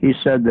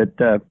said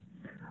that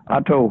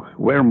Otto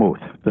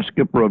Wermuth, the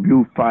skipper of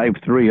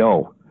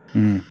U-530,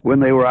 when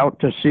they were out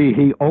to sea,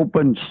 he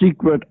opened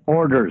secret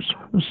orders,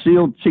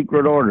 sealed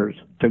secret orders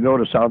to go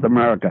to South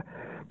America.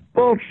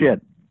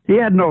 Bullshit. He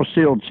had no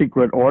sealed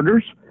secret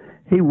orders.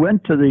 He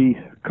went to the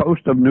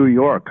coast of New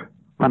York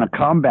on a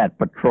combat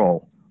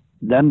patrol.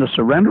 Then the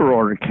surrender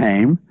order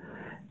came,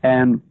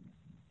 and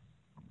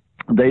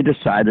they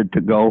decided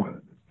to go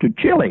to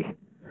Chile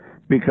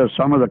because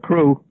some of the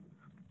crew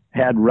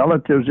had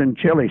relatives in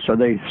Chile, so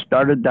they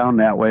started down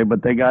that way,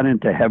 but they got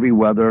into heavy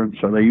weather,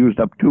 so they used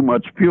up too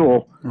much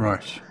fuel.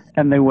 Right.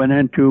 And they went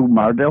into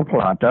Mar del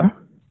Plata.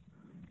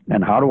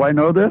 And how do I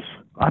know this?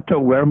 Otto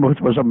Wermuth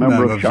was a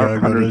member of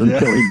Shark Hunters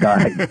until he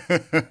died.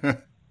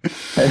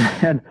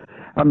 and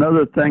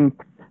another thing,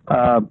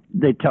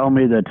 they tell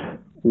me that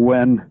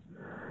when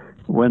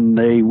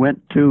they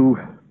went to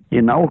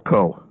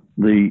Inalco,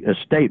 the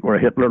estate where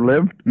Hitler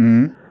lived,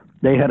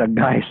 they had a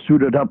guy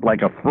suited up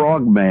like a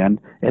frogman,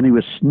 and he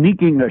was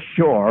sneaking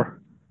ashore.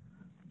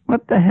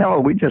 What the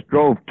hell? We just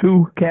drove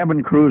 2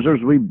 cabin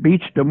cruisers. We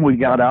beached them. We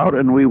got out,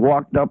 and we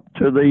walked up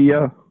to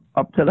the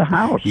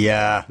house.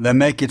 Yeah, they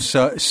make it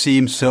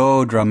seem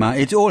so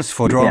dramatic. It's also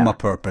for drama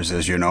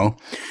purposes,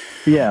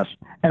 Yes.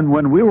 And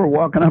when we were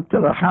walking up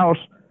to the house,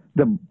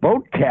 the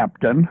boat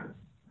captain,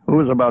 who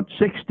was about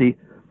 60,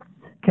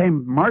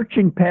 came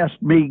marching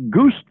past me,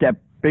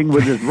 goose-stepping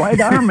with his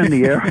right arm in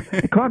the air.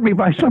 It caught me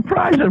by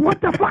surprise. And what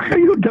the fuck are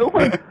you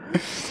doing?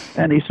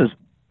 And he says,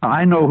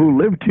 I know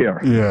who lived here.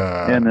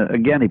 Yeah. And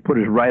again, he put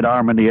his right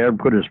arm in the air and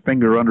put his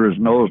finger under his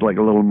nose like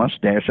a little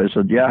mustache. I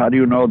said, yeah, how do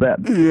you know that?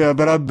 Yeah,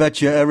 but I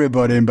bet you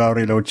everybody in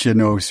Bariloche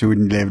knows who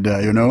lived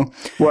there,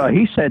 Well,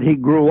 he said he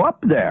grew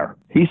up there.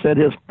 He said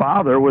his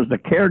father was the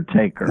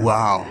caretaker.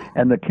 Wow.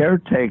 And the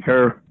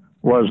caretaker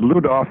was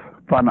Ludolf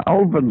von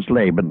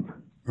Alvensleben.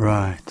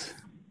 Right.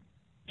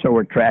 So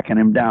we're tracking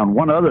him down.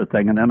 One other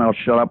thing, and then I'll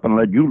shut up and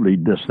let you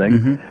lead this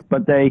thing.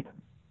 But they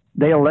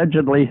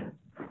allegedly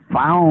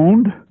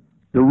found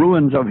the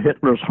ruins of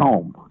Hitler's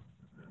home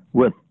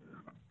with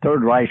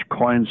Third Reich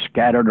coins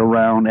scattered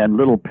around and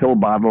little pill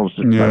bottles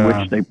by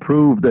which they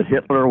proved that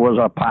Hitler was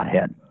a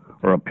pothead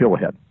or a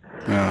pillhead.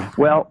 Yeah.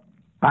 Well,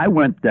 I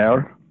went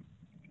there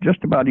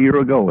just about a year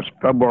ago. It was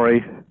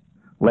February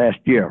last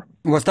year.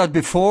 Was that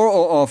before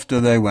or after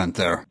they went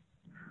there?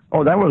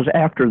 Oh, that was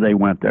after they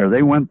went there.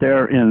 They went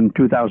there in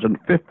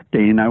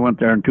 2015. I went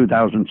there in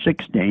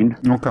 2016.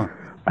 Okay.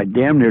 I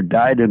damn near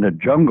died in the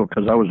jungle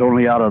because I was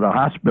only out of the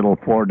hospital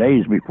 4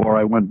 days before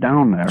I went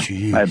down there.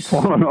 Jeez. I had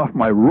fallen off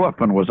my roof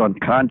and was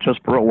unconscious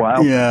for a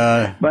while.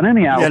 Yeah. But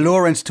anyhow. Yeah,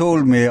 Lawrence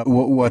told me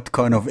what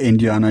kind of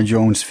Indiana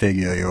Jones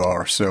figure you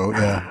are, so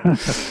yeah.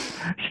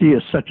 She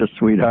is such a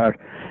sweetheart.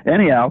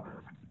 Anyhow,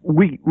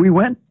 we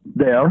went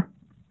there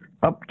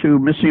up to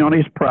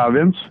Misiones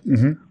province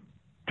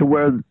to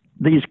where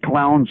these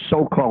clowns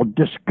so-called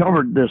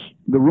discovered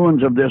the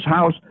ruins of this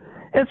house.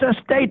 It's a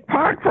state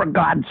park, for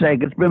God's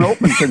sake. It's been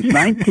open since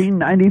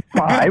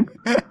 1995.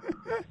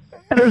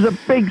 And there's a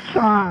big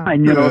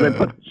sign, they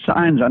put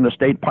signs on the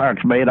state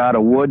parks made out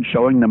of wood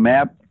showing the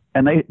map.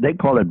 And they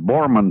call it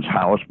Borman's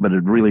house, but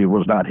it really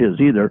was not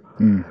his either.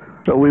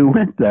 So we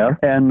went there,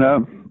 and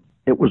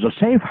it was a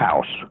safe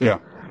house. Yeah.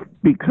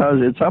 Because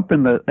it's up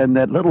in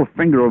that little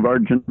finger of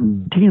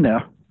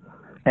Argentina.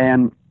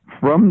 And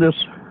from this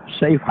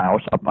safe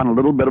house up on a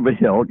little bit of a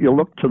hill, you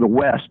look to the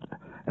west,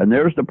 and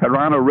there's the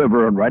Parana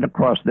River, and right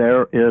across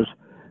there is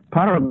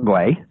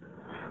Paraguay.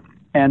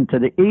 And to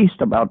the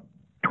east, about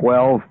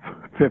 12,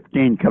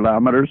 15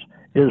 kilometers,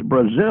 is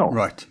Brazil.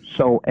 Right.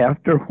 So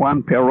after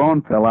Juan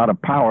Perón fell out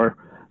of power,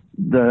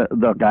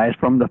 the guys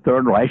from the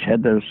Third Reich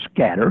had to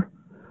scatter.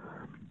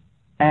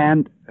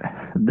 And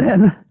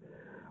then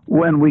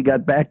when we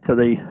got back to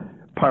the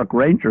park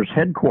rangers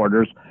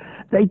headquarters,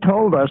 they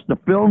told us the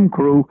film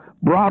crew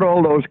brought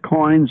all those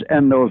coins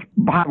and those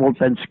bottles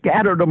and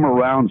scattered them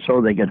around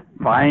so they could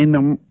find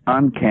them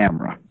on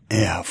camera.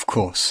 Yeah, of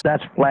course.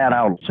 That's flat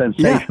out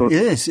sensational.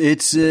 Yeah, yes,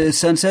 it's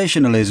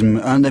sensationalism,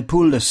 and they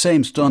pulled the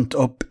same stunt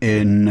up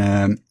in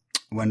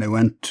when they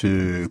went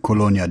to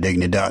Colonia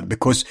Dignidad,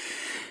 because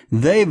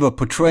they were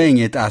portraying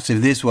it as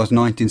if this was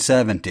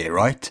 1970,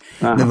 right?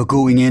 They were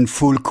going in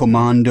full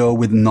commando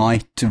with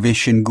night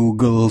vision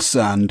goggles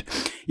and,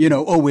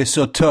 we're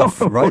so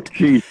tough, right?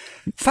 Geez.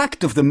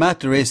 fact of the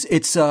matter is,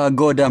 it's a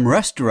goddamn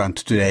restaurant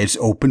today. It's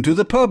open to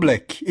the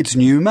public. It's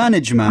new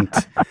management,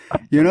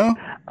 you know?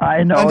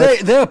 I know.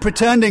 And they're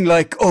pretending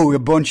like, a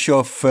bunch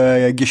of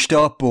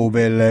Gestapo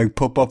will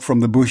pop up from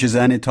the bushes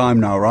any time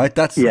now, right?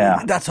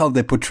 That's how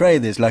they portray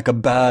this, like a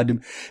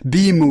bad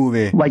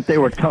B-movie. Like they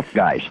were tough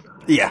guys.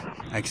 Yeah,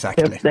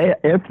 exactly.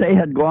 If they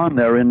had gone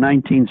there in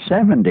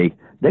 1970,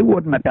 they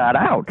wouldn't have got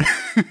out.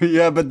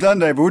 Yeah, but then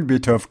they would be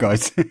tough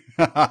guys.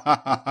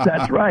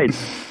 That's right.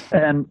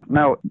 And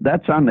now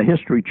that's on the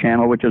History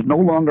Channel, which is no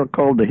longer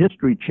called the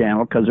History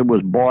Channel because it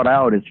was bought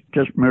out. It's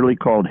just merely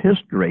called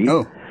History.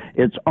 Oh.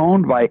 It's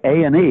owned by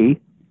A&E,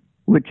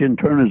 which in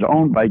turn is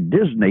owned by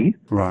Disney.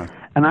 Right.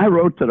 And I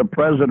wrote to the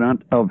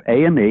president of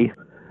A&E,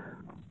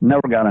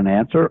 never got an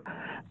answer.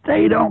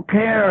 They don't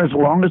care as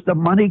long as the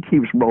money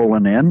keeps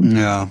rolling in.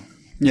 Yeah.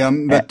 Yeah,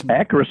 but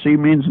accuracy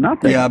means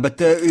nothing. Yeah, but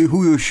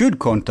who you should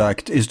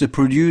contact is the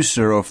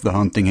producer of The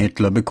Hunting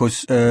Hitler,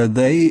 because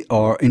they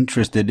are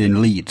interested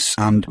in leads.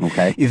 And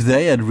if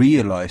they had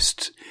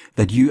realized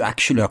that you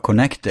actually are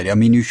connected, I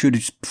mean, you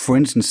should, for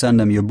instance,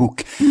 send them your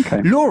book.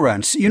 Okay.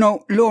 Lawrence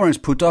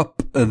put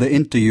up the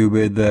interview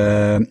with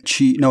the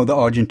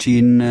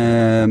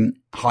Argentine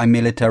high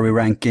military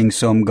ranking,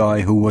 some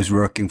guy who was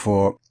working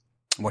for,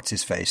 what's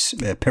his face,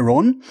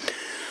 Perón.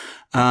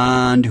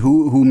 And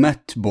who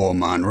met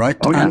Bormann, right?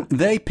 Oh, yeah. And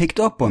they picked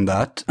up on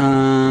that,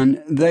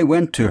 and they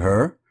went to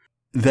her.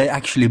 They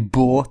actually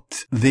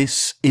bought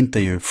this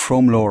interview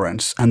from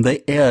Lawrence, and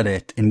they aired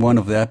it in one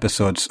of the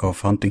episodes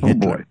of Hunting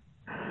Hitler. Boy.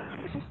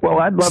 Well,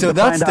 I'd love to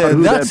find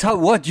out that's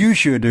what you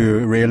should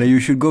do, really. You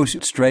should go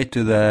straight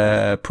to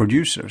the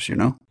producers, you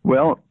know?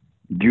 Well,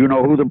 do you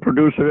know who the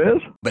producer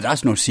is? But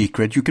that's no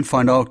secret. You can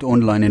find out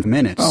online in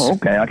minutes. Oh,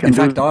 okay. I can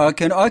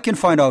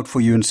find out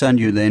for you and send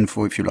you the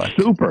info if you like.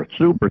 Super.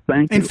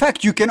 Thank you. In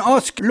fact, you can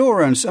ask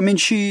Lawrence. I mean,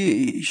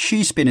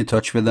 she's been in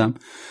touch with them.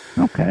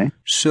 Okay.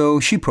 So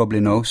she probably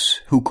knows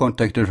who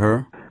contacted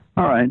her.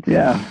 All right,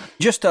 yeah.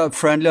 Just a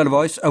friendly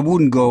advice. I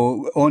wouldn't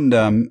go on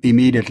them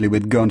immediately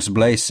with guns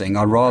blazing.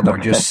 I'd rather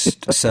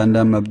just send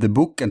them the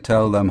book and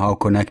tell them how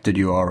connected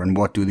you are and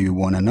what do you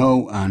want to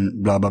know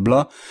and blah, blah,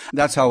 blah.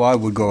 That's how I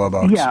would go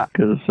about it. Yeah,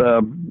 because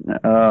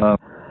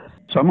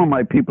some of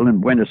my people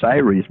in Buenos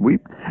Aires,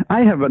 I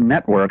have a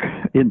network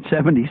in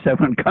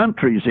 77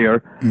 countries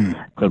here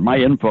because my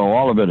info,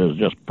 all of it is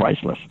just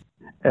priceless.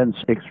 And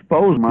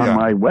exposed on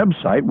my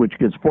website, which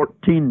gets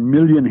 14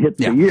 million hits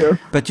a year.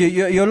 But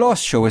your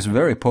last show is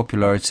very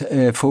popular. It's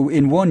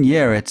in 1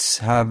 year, it's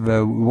have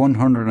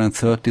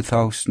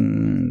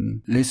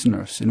 130,000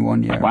 listeners in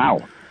 1 year. Wow.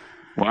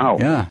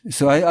 Yeah.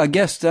 So I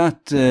guess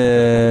that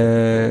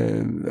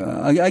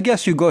I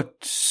guess you got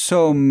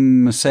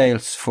some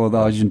sales for the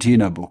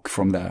Argentina book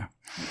from there.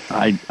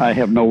 I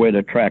have no way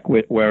to track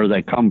where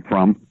they come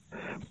from,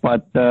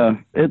 but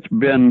it's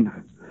been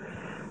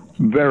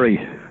very,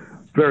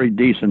 very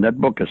decent. That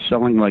book is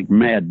selling like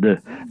mad.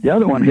 The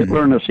other one,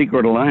 Hitler and the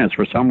Secret Alliance,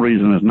 for some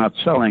reason is not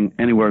selling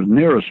anywhere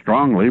near as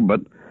strongly,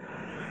 but,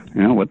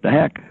 you know, what the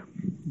heck?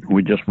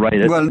 We just write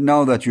it. Well,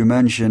 now that you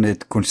mention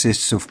it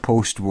consists of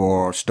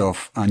post-war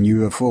stuff and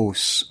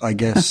UFOs, I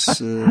guess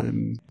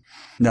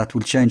that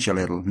will change a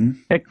little.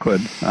 It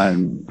could. I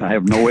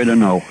have no way to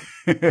know.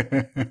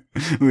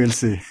 We'll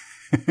see.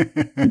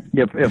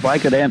 If I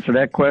could answer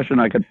that question,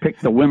 I could pick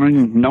the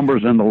winning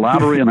numbers in the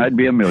lottery and I'd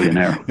be a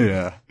millionaire.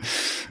 Yeah.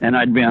 And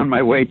I'd be on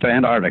my way to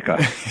Antarctica.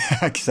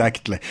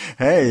 Exactly.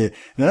 Hey,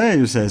 now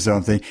you say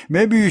something.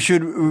 Maybe you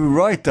should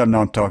write an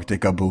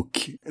Antarctica book.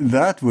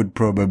 That would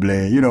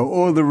probably, you know,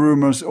 all the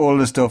rumors, all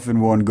the stuff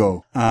in one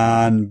go.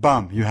 And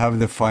bam, you have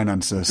the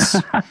finances.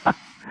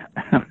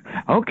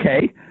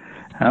 Okay.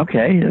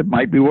 It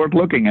might be worth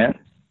looking at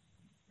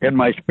in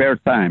my spare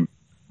time.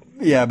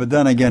 Yeah, but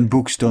then again,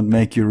 books don't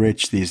make you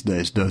rich these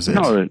days, does it?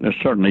 No, they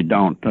certainly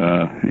don't.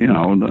 You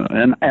know,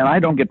 and I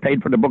don't get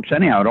paid for the books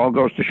anyhow. It all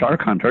goes to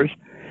shark hunters,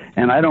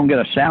 and I don't get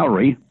a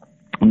salary.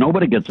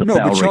 Nobody gets a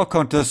salary. No, but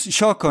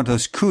shark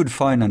hunters could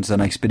finance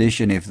an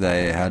expedition if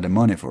they had the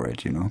money for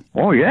it, you know.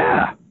 Oh,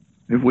 yeah.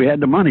 If we had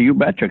the money, you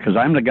betcha, because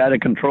I'm the guy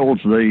that controls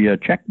the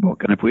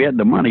checkbook, and if we had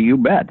the money, you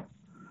bet.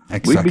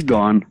 Exactly. We'd be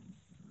gone.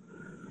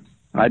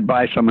 I'd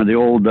buy some of the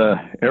old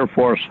Air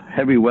Force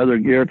heavy weather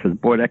gear, because,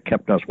 boy, that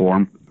kept us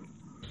warm.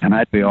 And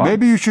I'd be off.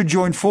 Maybe you should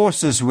join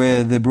forces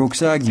with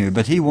Brooks Agnew,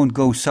 but he won't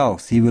go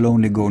south. He will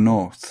only go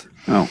north.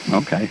 Oh,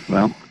 okay.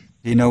 Well,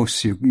 he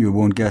knows you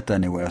won't get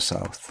anywhere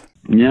south.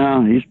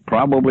 Yeah, he's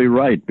probably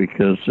right,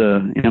 because,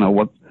 you know,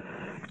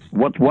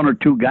 what's one or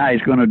two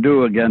guys going to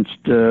do against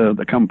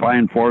the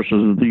combined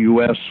forces of the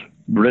U.S.,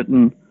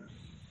 Britain,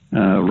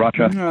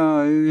 Russia?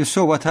 You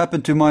saw what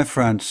happened to my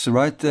friends,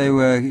 right?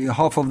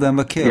 Half of them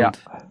were killed. Yeah.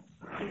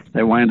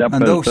 They wind up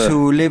and those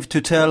who lived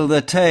to tell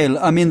the tale,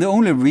 I mean, the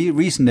only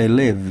reason they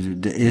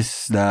lived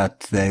is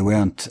that they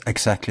weren't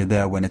exactly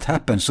there when it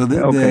happened. So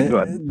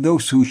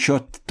those who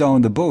shot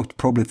down the boat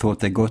probably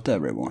thought they got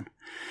everyone.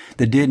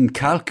 they didn't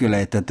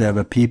calculate that there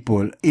were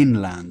people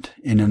inland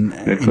in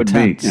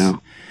tents. Yeah.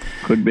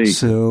 Could be.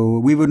 So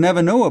we would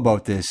never know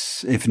about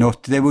this. If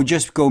not, they would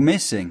just go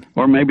missing.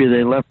 Or maybe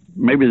they left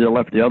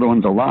the other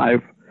ones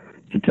alive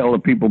to tell the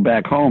people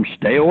back home,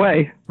 stay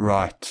away.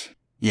 Right.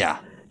 Yeah.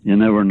 You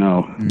never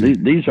know.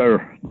 These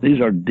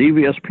are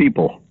devious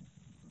people.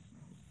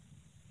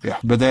 Yeah.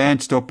 But they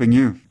ain't stopping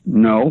you.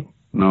 No.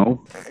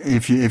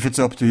 If it's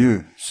up to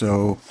you.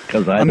 So,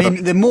 'Cause I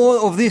mean, the more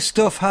of this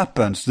stuff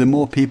happens, the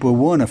more people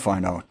want to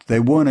find out. They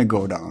want to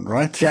go down,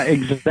 right? Yeah,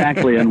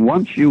 exactly. And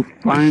once you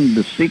find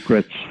the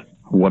secrets,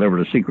 whatever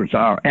the secrets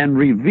are, and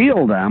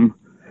reveal them,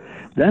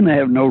 then they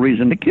have no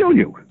reason to kill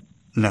you.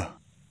 No.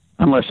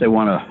 Unless they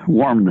want to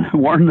warn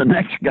the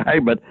next guy.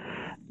 But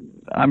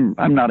I'm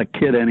not a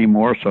kid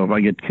anymore, so if I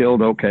get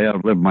killed, okay,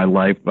 I've lived my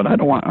life. But I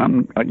don't want.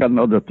 I got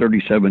another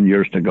 37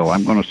 years to go.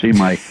 I'm going to see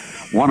my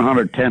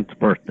 110th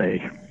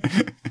birthday.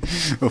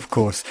 Of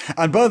course.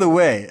 And by the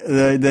way,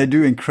 they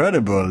do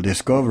incredible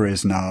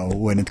discoveries now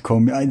when it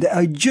comes.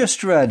 I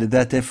just read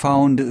that they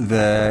found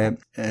the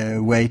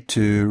way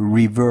to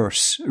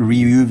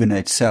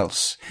rejuvenate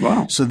cells.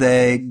 Wow. So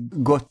they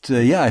got,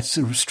 it's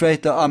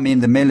straight. I mean,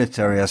 the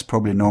military has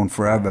probably known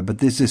forever, but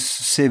this is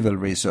civil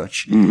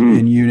research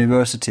in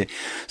university.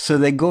 So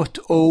they got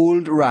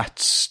old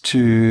rats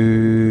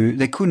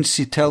they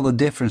couldn't tell the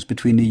difference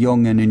between the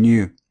young and the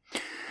new.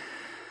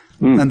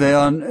 And they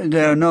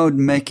are now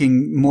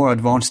making more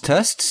advanced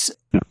tests,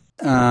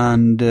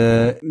 and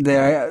they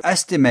are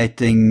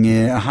estimating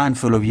a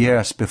handful of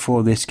years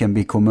before this can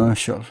be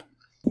commercial.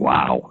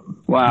 Wow.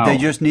 They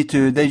just need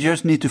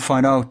to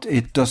find out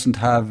it doesn't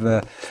have,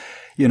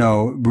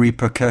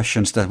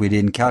 repercussions that we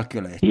didn't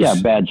calculate. Yeah,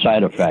 bad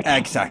side effects.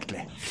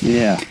 Exactly.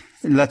 Yeah.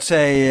 Let's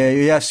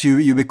say, yes,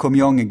 you become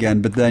young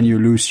again, but then you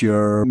lose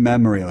your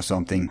memory or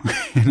something.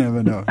 You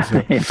never know.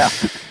 So. Yeah.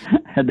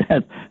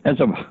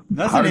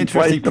 That's an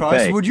interesting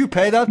price. Pay. Would you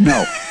pay that?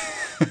 No.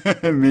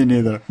 Me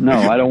neither. No,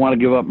 I don't want to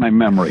give up my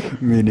memory.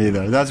 Me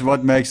neither. That's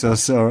what makes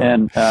us so.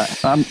 And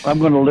I'm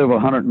going to live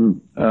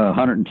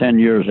 110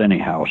 years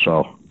anyhow,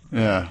 so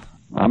yeah,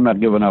 I'm not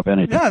giving up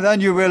anything. Yeah, then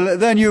you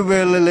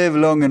will live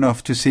long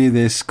enough to see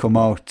this come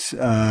out,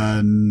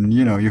 and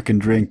you can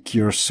drink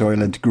your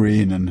Soylent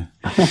Green and.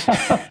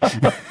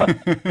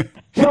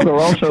 Well, they're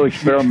also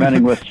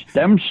experimenting with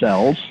stem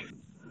cells,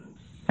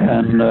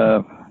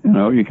 and.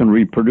 You can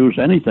reproduce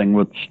anything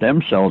with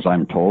stem cells,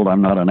 I'm told.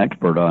 I'm not an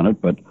expert on it,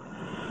 but,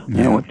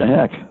 what the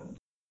heck?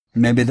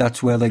 Maybe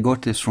that's where they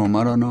got this from.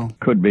 I don't know.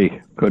 Could be.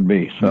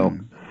 So,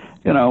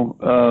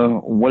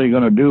 what are you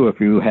going to do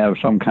if you have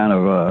some kind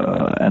of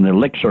an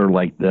elixir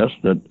like this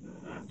that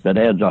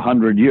adds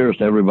 100 years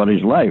to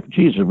everybody's life?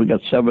 Jesus, we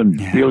got 7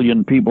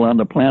 billion people on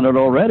the planet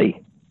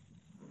already.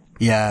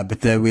 Yeah,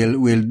 but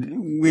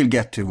we'll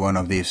get to one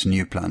of these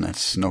new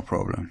planets, no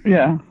problem.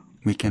 Yeah.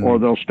 Or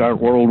they'll start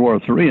World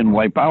War III and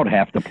wipe out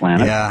half the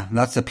planet. Yeah,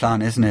 that's the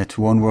plan, isn't it?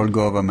 One world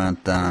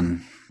government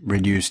and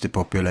reduce the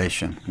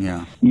population.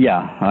 Yeah.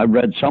 Yeah, I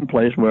read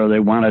someplace where they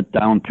want it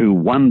down to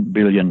 1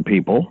 billion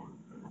people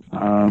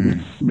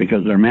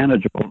because they're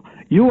manageable.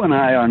 You and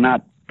I are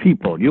not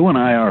people. You and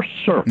I are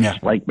serfs,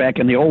 like back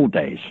in the old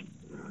days.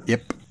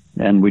 Yep.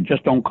 And we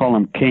just don't call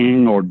them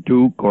king or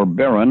duke or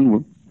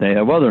baron. They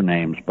have other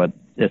names, but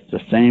it's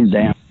the same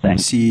damn thing.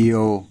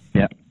 CEO.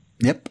 Yeah.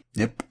 Yep.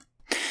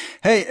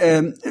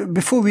 Hey,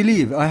 before we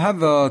leave, I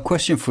have a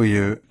question for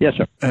you. Yes,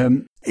 sir.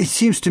 It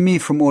seems to me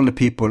from all the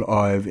people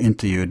I've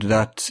interviewed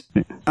that,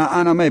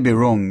 and I may be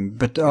wrong,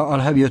 but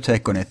I'll have your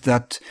take on it,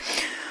 that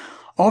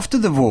after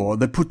the war,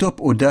 they put up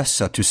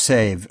Odessa to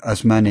save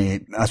as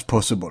many as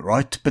possible,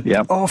 right? But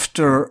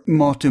after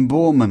Martin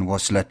Bormann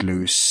was let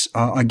loose,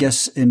 I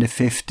guess in the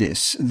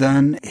 50s,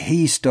 then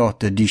he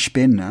started Die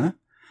Spinne.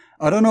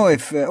 I don't know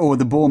or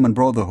the Bormann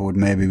Brotherhood,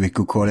 maybe we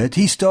could call it.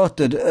 He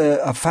started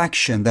a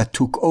faction that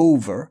took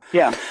over.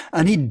 Yeah.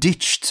 And he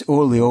ditched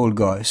all the old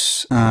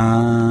guys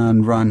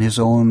and ran his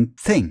own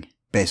thing,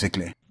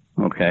 basically.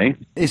 Okay.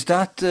 Is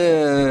that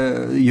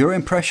your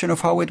impression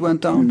of how it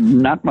went down?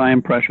 Not my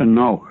impression,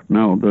 no.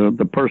 No,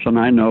 the person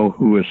I know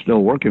who is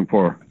still working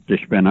for Die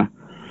Spinne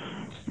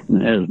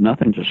has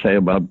nothing to say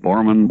about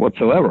Bormann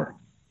whatsoever.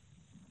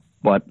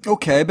 But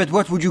okay, but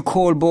what would you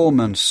call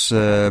Bormann's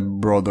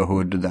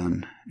brotherhood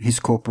then? His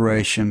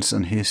corporations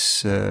and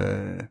his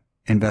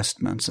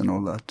investments and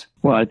all that?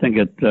 Well, I think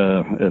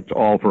it's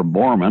all for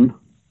Bormann.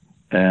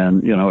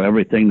 And,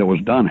 everything that was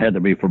done had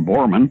to be for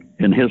Bormann,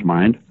 in his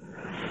mind.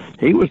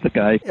 He was the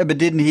guy. Yeah, but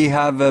didn't he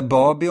have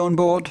Barbie on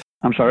board?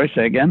 I'm sorry,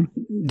 say again?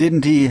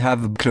 Didn't he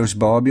have Klaus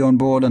Barbie on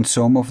board and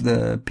some of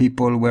the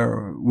people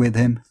were with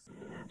him?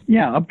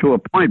 Yeah, up to a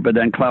point, but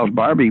then Klaus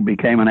Barbie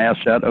became an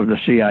asset of the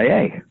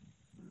CIA.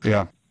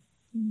 Yeah.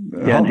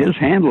 And his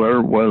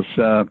handler was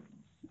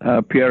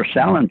Pierre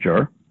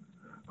Salinger,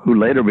 who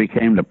later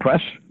became the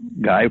press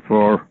guy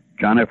for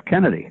John F.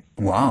 Kennedy.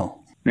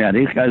 Wow. Yeah,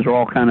 these guys are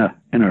all kind of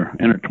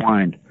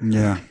intertwined.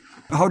 Yeah.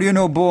 How do you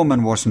know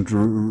Bormann wasn't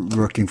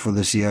working for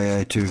the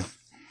CIA too?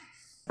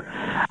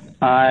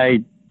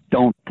 I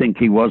don't think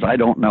he was. I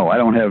don't know. I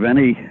don't have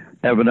any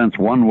evidence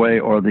one way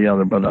or the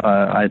other, but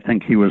I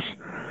think he was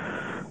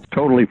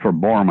totally for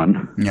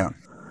Borman. Yeah.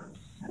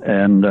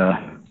 And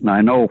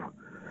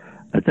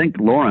I think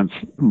Lawrence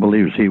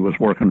believes he was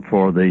working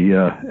for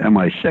the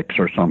MI6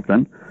 or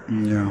something.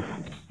 Yeah.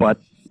 But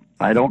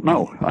I don't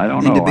know.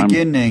 In the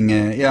beginning,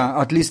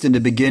 at least in the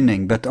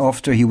beginning. But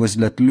after he was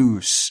let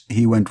loose,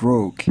 he went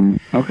rogue.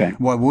 Okay.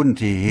 Why wouldn't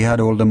he? He had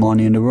all the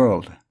money in the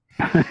world.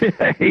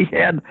 He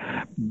had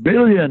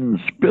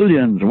billions.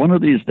 One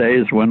of these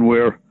days when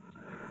we're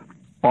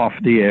off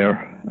the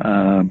air,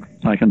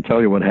 I can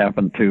tell you what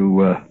happened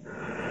to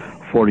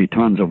 40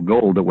 tons of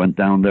gold that went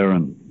down there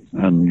and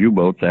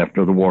U-boats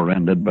after the war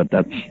ended, but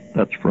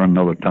that's for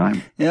another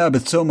time. Yeah,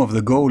 but some of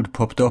the gold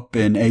popped up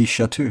in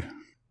Asia too.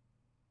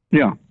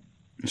 Yeah.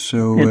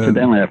 So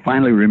incidentally, I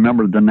finally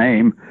remembered the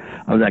name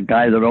of that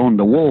guy that owned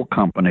the wool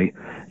company.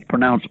 It's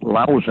pronounced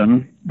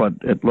Lausen, but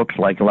it looks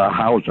like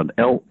Lahausen.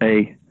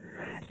 Lahausen.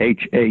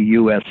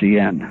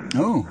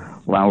 Oh.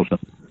 Lausen.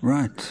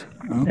 Right.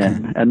 Okay.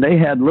 And they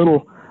had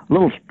little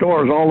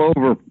stores all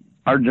over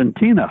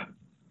Argentina.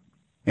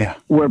 Yeah.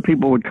 Where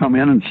people would come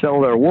in and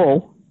sell their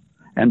wool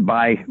and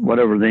buy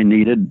whatever they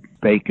needed,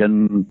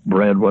 bacon,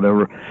 bread,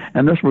 whatever.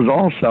 And this was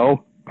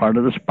also part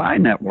of the spy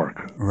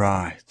network.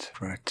 Right.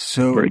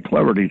 So very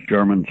clever, these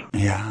Germans.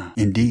 Yeah,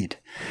 indeed.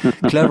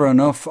 Clever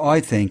enough,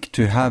 I think,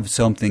 to have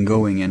something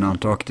going in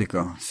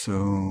Antarctica.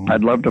 So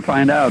I'd love to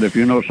find out if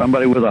you know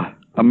somebody with $1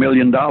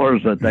 million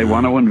that they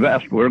want to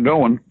invest. We're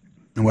going.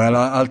 Well,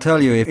 I'll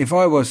tell you, if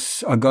I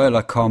was a guy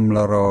like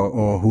Kammler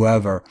or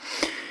whoever,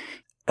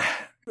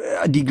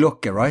 Die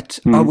Glocke, right?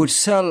 I would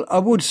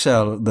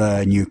sell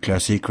the nuclear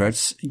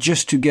secrets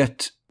just to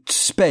get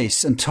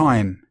space and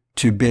time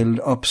to build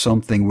up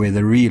something with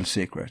the real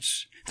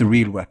secrets, the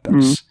real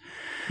weapons.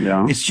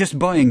 Yeah. It's just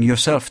buying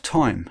yourself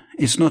time.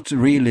 It's not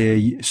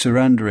really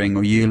surrendering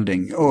or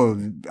yielding.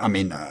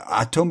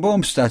 Atom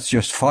bombs, that's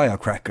just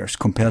firecrackers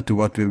compared to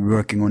what we're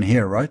working on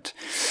here, right?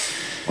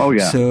 Oh,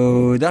 yeah.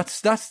 So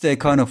that's the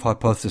kind of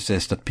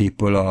hypothesis that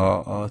people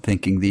are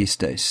thinking these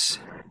days.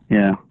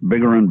 Yeah,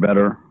 bigger and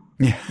better.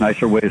 Yeah.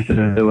 Nicer ways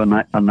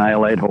to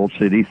annihilate whole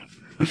cities.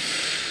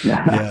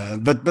 Yeah,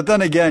 but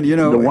then again,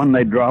 the one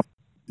they dropped.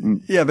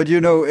 Yeah, but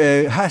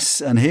Hess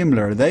and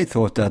Himmler, they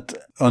thought that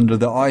under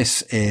the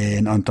ice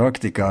in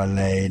Antarctica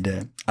lay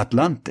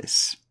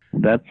Atlantis.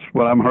 That's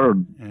what I've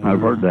heard. Yeah.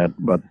 I've heard that,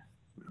 but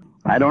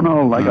I don't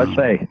know, like I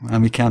say.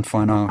 And we can't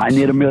find out. I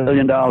need $1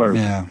 million.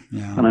 Yeah.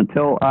 And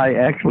until I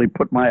actually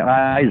put my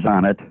eyes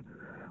on it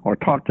or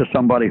talk to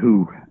somebody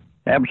who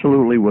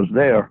absolutely was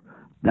there,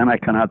 then I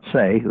cannot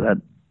say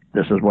that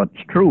this is what's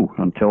true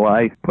until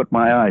I put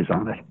my eyes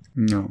on it.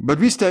 No, but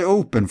we stay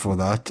open for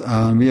that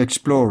and we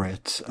explore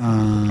it.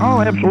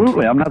 Oh,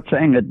 absolutely. I'm not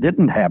saying it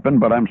didn't happen,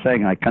 but I'm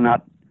saying I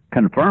cannot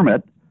confirm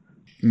it.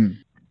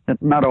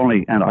 Not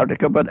only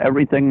Antarctica, but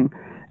everything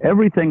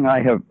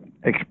I have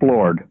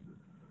explored.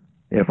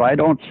 If I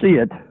don't see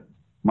it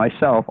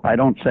myself, I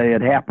don't say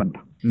it happened.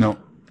 No,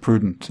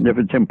 prudent. If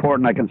it's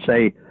important, I can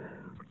say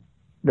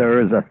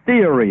there is a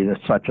theory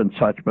that such and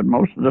such, but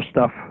most of the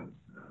stuff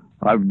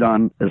I've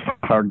done is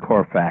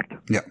hardcore fact.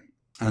 Yeah.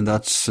 And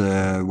that's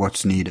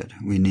what's needed.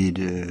 We need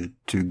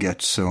to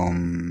get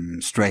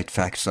some straight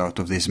facts out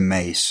of this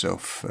maze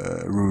of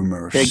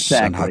rumors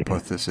and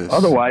hypotheses.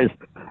 Otherwise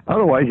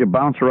you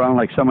bounce around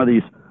like some of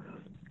these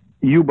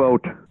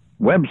U-boat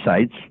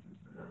websites.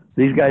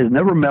 These guys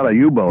never met a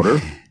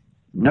U-boater,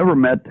 never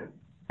met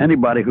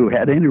anybody who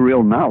had any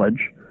real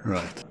knowledge.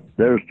 Right.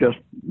 They're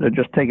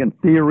just taking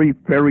theory,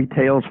 fairy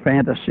tales,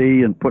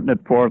 fantasy, and putting it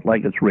forth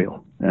like it's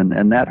real,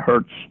 and that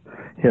hurts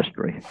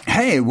history.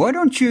 Hey, why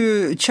don't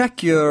you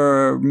check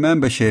your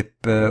membership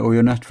or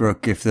your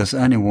network if there's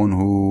anyone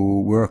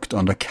who worked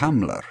on the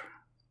Kammler?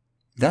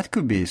 That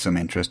could be some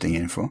interesting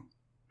info.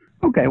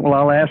 Okay, well,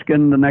 I'll ask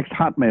in the next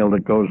Hotmail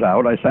that goes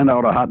out. I send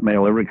out a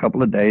Hotmail every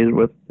couple of days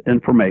with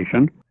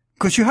information.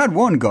 Because you had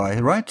one guy,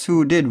 right,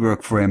 who did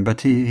work for him, but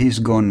he's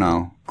gone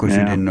now because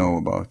you didn't know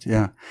about.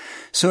 Yeah.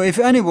 So if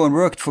anyone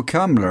worked for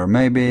Kammler,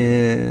 maybe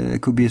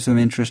it could be some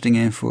interesting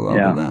info out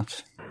of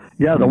that.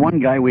 Yeah, the one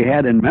guy we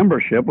had in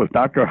membership was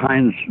Dr.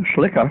 Heinz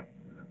Schlicke,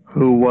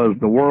 who was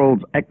the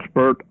world's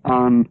expert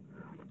on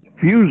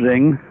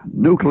fusing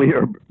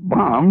nuclear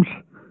bombs.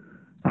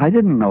 I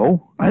didn't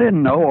know.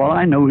 All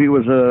I knew, he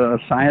was a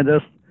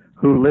scientist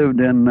who lived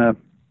in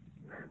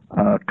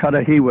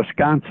Cudahy,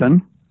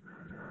 Wisconsin.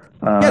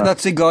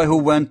 That's the guy who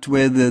went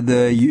with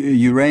the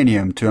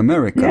uranium to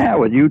America. Yeah,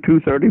 with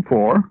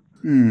U-234.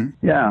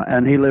 Yeah,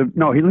 and he lived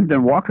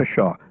in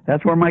Waukesha.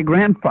 That's where my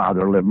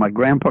grandfather lived, my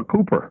Grandpa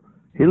Cooper.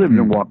 He lived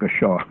in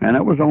Waukesha, and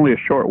it was only a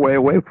short way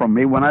away from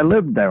me when I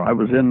lived there. I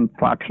was in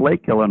Fox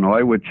Lake,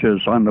 Illinois, which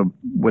is on the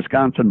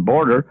Wisconsin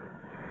border.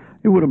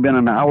 It would have been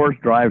an hour's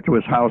drive to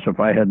his house if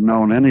I had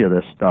known any of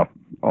this stuff.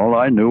 All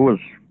I knew was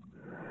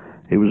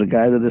he was a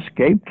guy that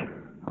escaped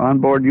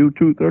on board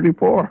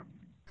U-234.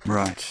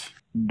 Right.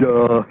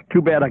 Duh.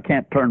 Too bad I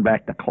can't turn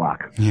back the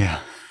clock. Yeah.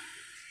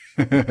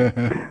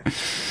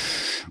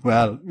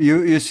 Well,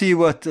 you see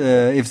what,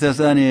 if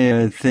there's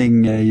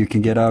anything you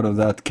can get out of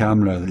that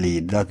Kammler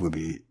lead, that would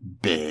be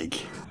big.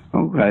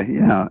 Okay,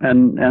 yeah.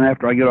 And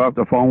after I get off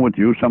the phone with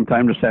you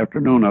sometime this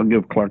afternoon, I'll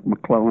give Clark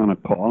McClellan a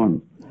call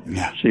and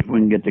see if we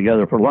can get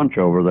together for lunch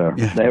over there.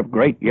 Yeah. They have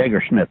great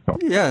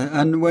Jägerschnitzel. Yeah,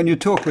 and when you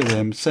talk with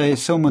him, say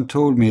someone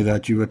told me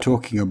that you were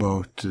talking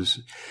about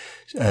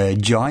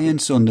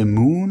giants on the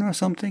moon or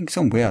something,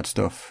 some weird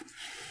stuff.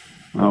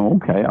 Oh,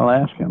 okay. I'll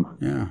ask him.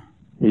 Yeah.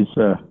 He's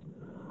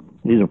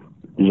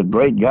a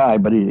great guy,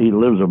 but he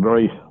lives a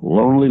very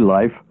lonely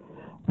life.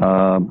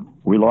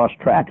 We lost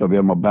track of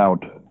him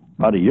about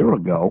a year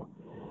ago.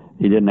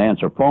 He didn't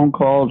answer phone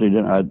calls.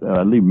 I'd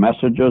leave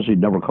messages. He'd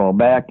never call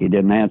back. He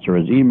didn't answer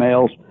his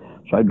emails.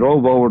 So I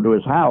drove over to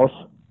his house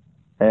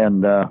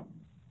and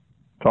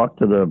talked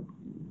to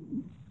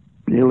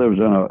he lives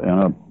in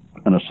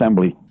an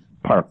assembly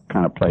park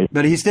kind of place.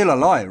 But he's still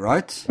alive,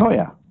 right? Oh,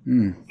 yeah.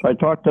 Mm. So I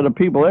talked to the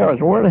people there. I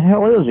said, where the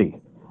hell is he?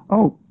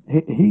 Oh,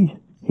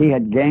 he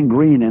had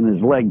gangrene in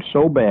his leg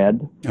so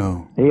bad.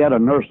 Oh. He had a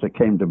nurse that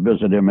came to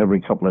visit him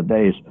every couple of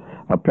days.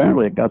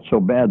 Apparently it got so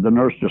bad, the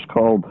nurse just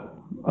called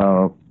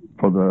for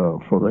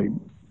the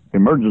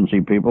emergency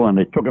people, and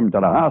they took him to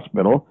the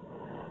hospital,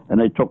 and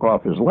they took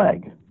off his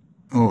leg.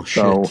 Oh,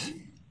 shit. So,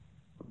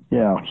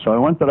 yeah, so I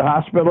went to the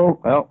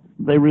hospital. Well,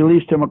 they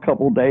released him a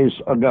couple of days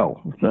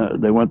ago.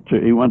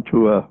 He went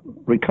to a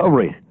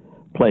recovery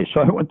place.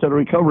 So I went to the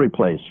recovery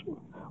place.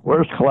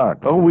 Where's Clark?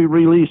 Oh, we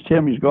released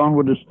him. He's gone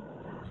with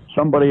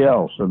somebody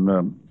else.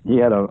 And he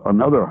had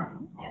another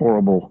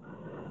horrible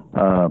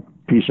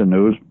piece of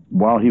news.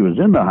 While he was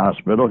in the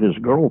hospital, his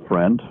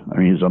girlfriend, I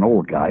mean, he's an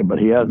old guy, but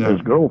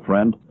his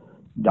girlfriend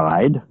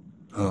died.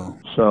 Oh.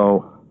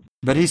 So.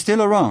 But he's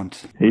still around?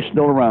 He's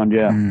still around,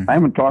 yeah. Mm. I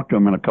haven't talked to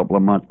him in a couple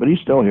of months, but he's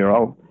still here.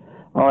 I'll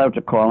have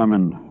to call him,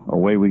 and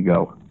away we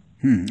go.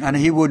 And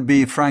he would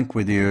be frank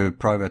with you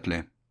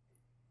privately?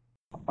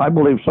 I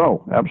believe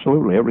so,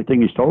 absolutely.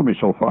 Everything he's told me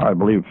so far, I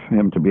believe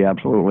him to be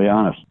absolutely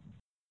honest.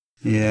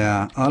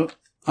 Yeah,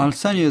 I'll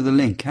send you the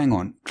link. Hang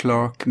on.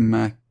 Clark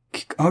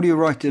how do you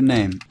write the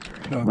name?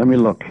 Clark Let me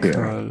look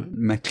here.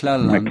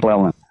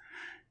 McClellan.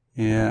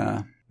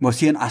 Yeah. Was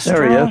he an astronaut?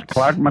 There he is,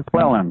 Clark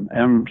McClellan,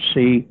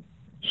 McClelland.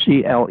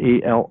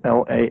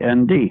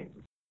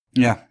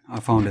 Yeah, I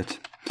found it.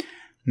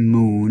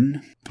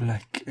 Moon,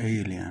 black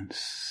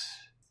aliens.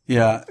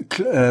 Yeah,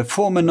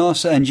 former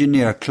NASA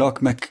engineer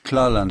Clark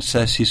McClellan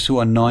says he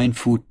saw a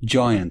 9-foot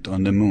giant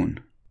on the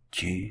moon.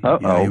 Gee,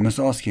 yeah, you must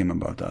ask him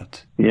about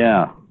that.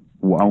 Yeah.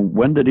 Well,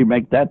 when did he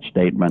make that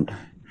statement?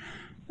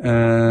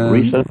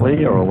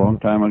 Recently or a long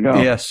time ago?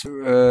 Yes.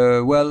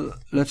 Well,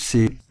 let's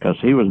see. Because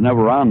he was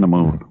never on the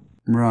moon.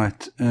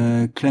 Right.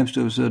 Claims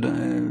to have said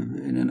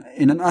in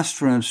an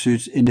astronaut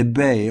suit in the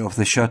bay of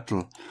the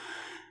shuttle.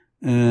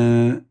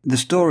 The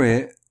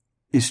story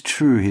is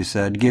true, he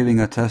said, giving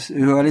a test.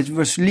 Well, it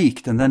was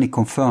leaked, and then he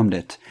confirmed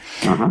it.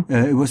 Uh-huh.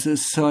 It was a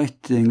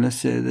sighting, let's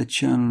say, the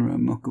channel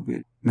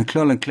Mockabee.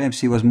 McClellan claims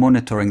he was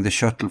monitoring the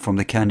shuttle from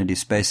the Kennedy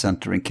Space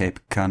Center in Cape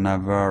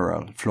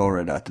Canaveral,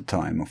 Florida, at the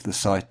time of the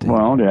sighting.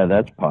 Well, yeah,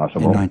 that's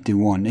possible. In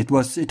 91.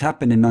 It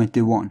happened in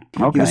 91.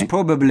 Okay. He was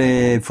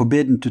probably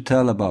forbidden to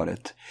tell about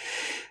it.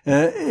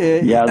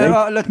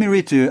 Let me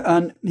read to you.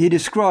 And he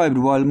described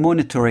while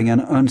monitoring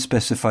an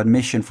unspecified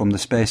mission from the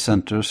Space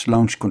Center's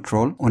launch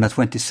control on a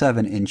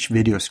 27-inch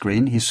video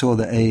screen, he saw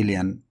the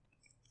alien,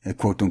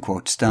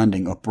 quote-unquote,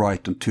 standing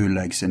upright on 2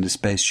 legs in the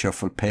Space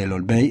Shuttle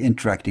payload bay,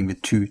 interacting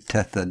with 2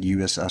 tethered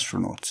U.S.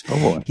 astronauts. Oh,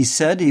 boy. He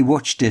said he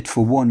watched it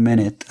for 1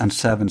 minute and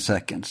 7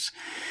 seconds.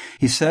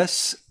 He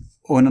says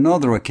on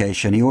another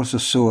occasion he also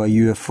saw a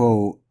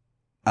UFO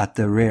at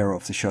the rear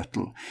of the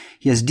shuttle.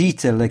 He has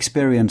detailed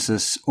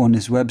experiences on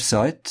his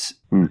website,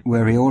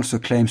 where he also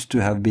claims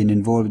to have been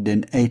involved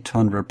in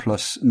 800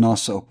 plus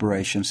NASA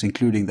operations,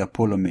 including the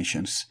Apollo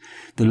missions,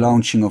 the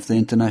launching of the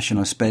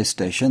International Space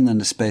Station, and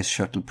the Space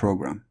Shuttle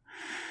program.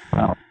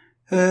 Wow.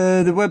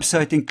 The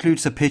website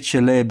includes a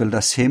picture labeled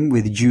as him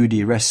with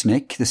Judy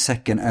Resnick, the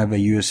second ever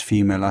U.S.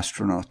 female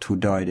astronaut who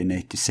died in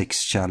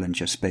 '86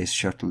 Challenger Space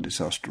Shuttle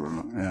disaster.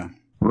 Yeah.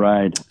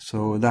 Right.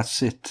 So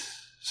that's it.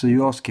 So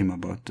you ask him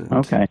about that.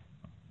 Okay.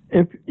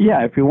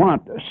 If you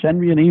want, send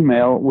me an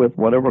email with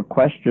whatever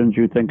questions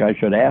you think I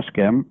should ask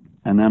him,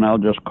 and then I'll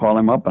just call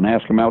him up and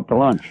ask him out to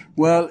lunch.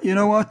 Well, you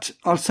know what?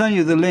 I'll send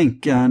you the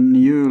link, and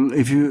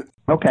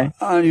Okay.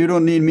 You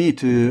don't need me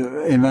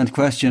to invent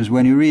questions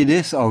when you read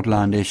this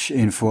outlandish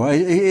info.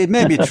 It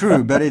may be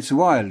true, but it's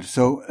wild.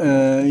 So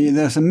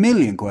there's a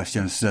million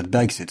questions that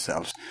begs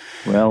itself.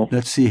 Well,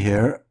 let's see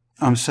here.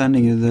 I'm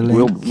sending you the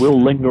link.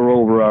 We'll linger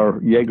over our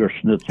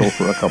Jägerschnitzel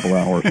for a couple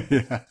hours.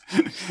 Yeah.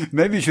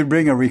 Maybe you should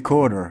bring a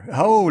recorder.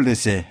 How old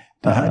is he?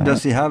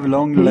 Does he have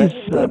long legs?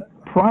 He's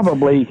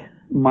probably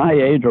my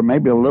age or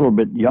maybe a little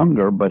bit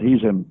younger, but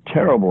he's in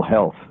terrible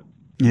health.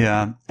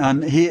 Yeah,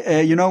 and he,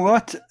 you know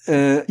what?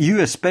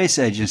 U.S. Space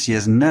Agency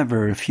has never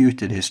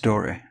refuted his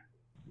story.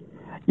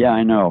 Yeah,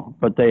 I know,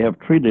 but they have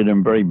treated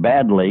him very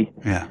badly.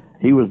 Yeah.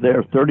 He was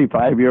there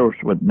 35 years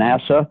with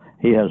NASA.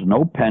 He has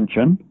no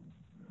pension.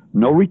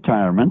 No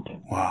retirement.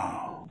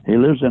 Wow. He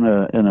lives in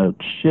a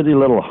shitty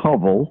little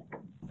hovel,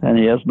 and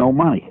he has no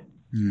money.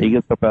 He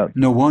gets about.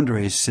 No wonder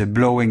he's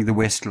blowing the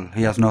whistle.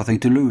 He has nothing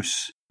to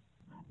lose.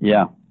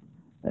 Yeah.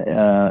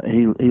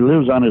 He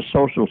lives on his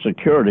Social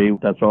Security.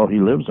 That's all he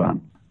lives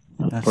on.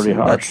 That's pretty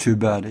harsh. That's too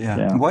bad,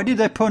 yeah. Why did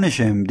they punish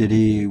him? Did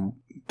he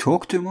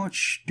talk too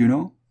much? Do you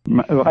know?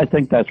 I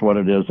think that's what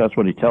it is. That's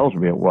what he tells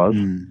me it was.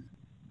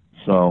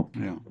 So,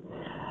 yeah.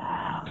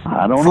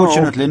 I don't know.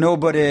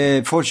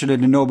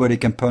 Fortunately, nobody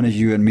can punish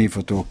you and me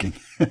for talking.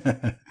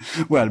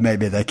 Well,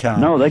 maybe they can.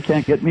 No, they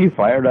can't get me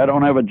fired. I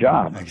don't have a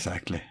job.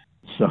 Exactly.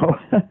 So,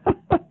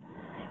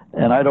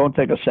 and I don't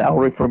take a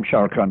salary from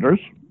shark hunters.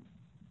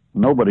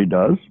 Nobody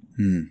does.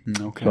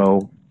 Okay.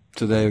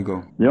 So there you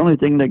go. The only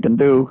thing they can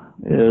do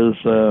is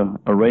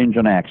arrange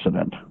an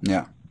accident.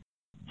 Yeah.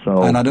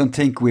 So, and I don't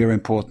think we're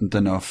important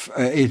enough.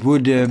 It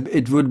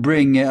would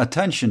bring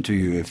attention to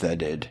you if they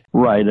did.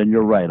 Right, and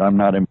you're right. I'm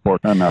not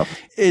important enough.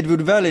 It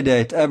would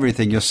validate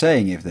everything you're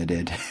saying if they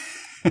did.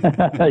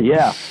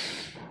 Yeah.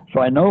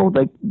 So I know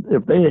that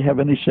if they have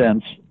any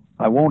sense,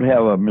 I won't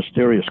have a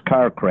mysterious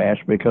car crash,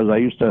 because I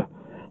used to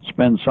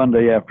spend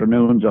Sunday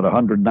afternoons at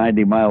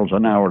 190 miles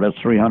an hour. That's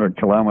 300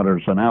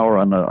 kilometers an hour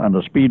on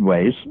the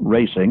speedways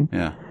racing.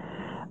 Yeah.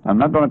 I'm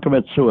not going to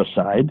commit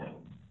suicide.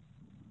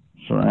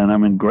 So, and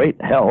I'm in great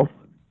health.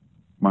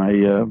 My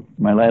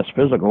last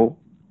physical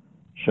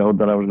showed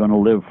that I was going to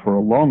live for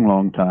a long,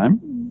 long time.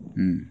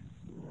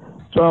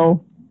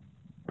 So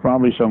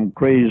probably some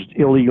crazed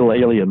illegal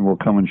alien will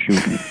come and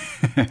shoot me.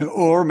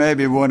 Or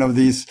maybe one of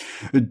these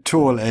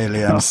tall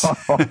aliens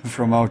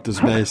from outer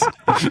space.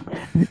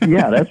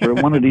 Yeah, that's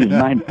one of these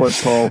 9-foot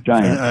tall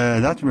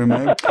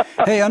giants.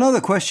 Hey,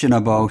 another question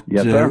about,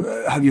 yes,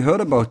 have you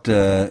heard about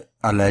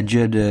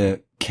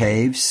alleged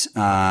caves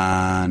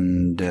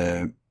and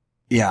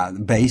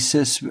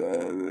bases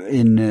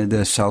in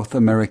the South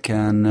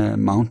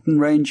American mountain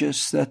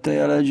ranges that they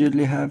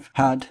allegedly have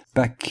had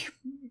back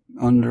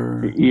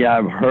under? Yeah,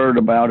 I've heard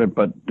about it,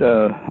 but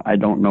I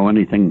don't know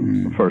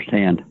anything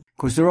firsthand.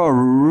 Because there are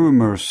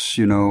rumors,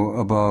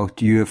 about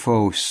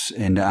UFOs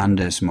in the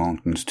Andes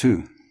Mountains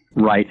too.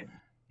 Right.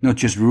 Not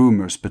just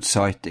rumors, but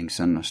sightings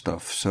and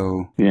stuff.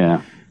 So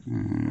yeah.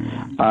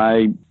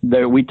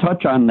 We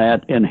touch on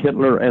that in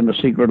Hitler and the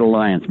Secret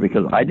Alliance,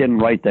 because I didn't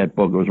write that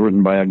book. It was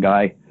written by a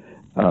guy,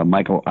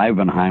 Michael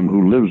Ivanheim,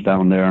 who lives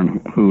down there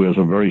and who is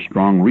a very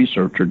strong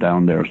researcher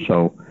down there.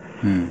 So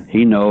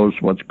he knows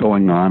what's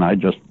going on. I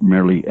just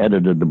merely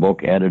edited the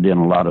book, added in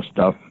a lot of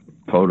stuff,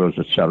 photos,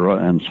 etc.,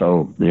 and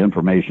so the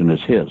information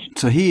is his.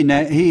 So he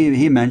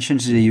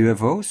mentions the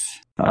UFOs?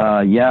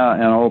 Yeah,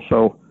 and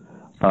also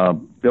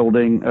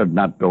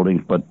not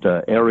buildings, but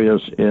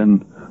areas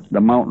in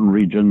the mountain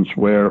regions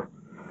where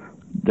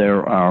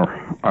there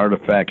are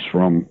artifacts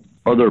from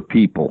other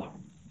people.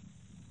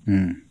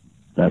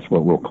 That's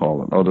what we'll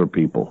call it, other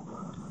people.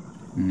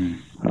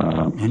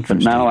 But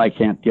now I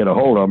can't get a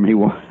hold of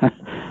him.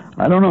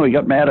 I don't know, he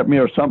got mad at me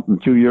or something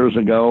 2 years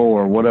ago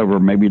or whatever.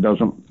 Maybe he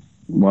doesn't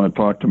want to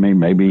talk to me.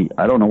 Maybe,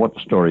 I don't know what the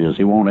story is.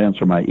 He won't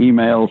answer my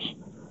emails.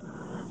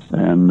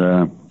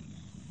 And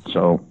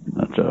so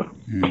that's a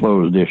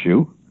closed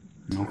issue.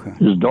 Okay.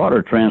 His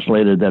daughter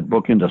translated that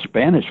book into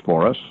Spanish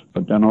for us,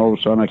 but then all of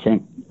a sudden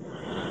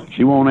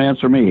she won't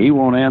answer me, he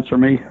won't answer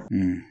me.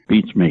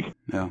 Beats me.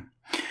 Yeah.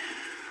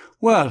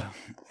 Well,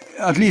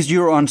 at least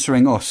you're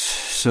answering us,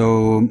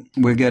 so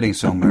we're getting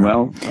somewhere.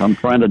 Well, I'm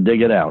trying to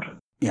dig it out.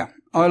 Yeah.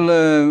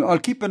 I'll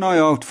keep an eye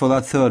out for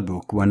that third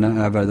book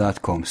whenever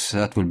that comes.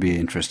 That will be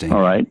interesting.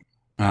 All right.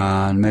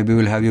 And maybe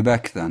we'll have you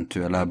back then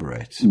to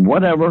elaborate.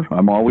 Whatever.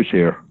 I'm always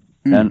here.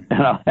 And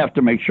I'll have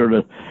to make sure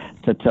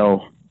to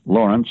tell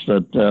Lawrence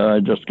that I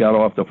just got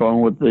off the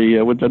phone with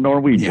the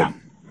Norwegian. Yeah,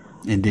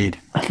 indeed.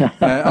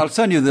 I'll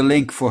send you the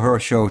link for her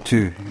show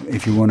too,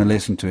 if you want to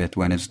listen to it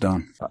when it's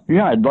done.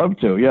 Yeah, I'd love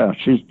to. Yeah,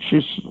 she's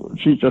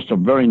just a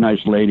very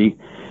nice lady,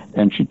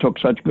 and she took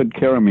such good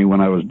care of me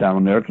when I was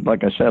down there. 'Cause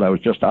like I said, I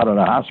was just out of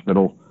the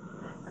hospital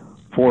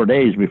 4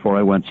 days before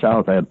I went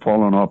south. I had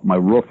fallen off my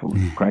roof,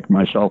 cracked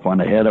myself on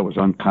the head. I was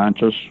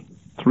unconscious.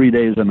 3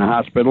 days in the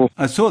hospital.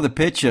 I saw the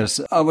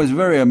pictures. I was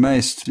very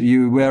amazed.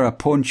 You wear a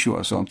poncho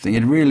or something.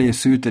 It really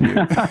suited you.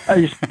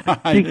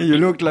 You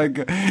looked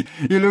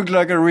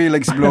like a real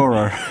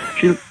explorer.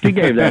 She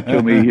gave that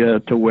to me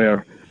to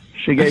wear.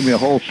 She gave me a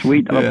whole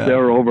suite up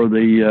there over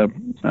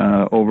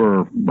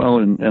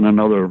in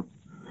another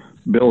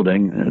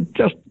building. It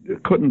just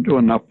couldn't do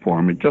enough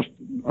for me. Just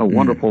a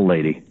wonderful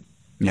lady.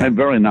 Yeah. And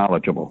very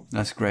knowledgeable.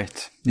 That's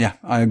great. Yeah,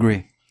 I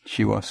agree.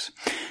 She was.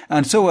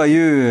 And so are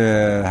you,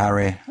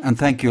 Harry. And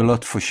thank you a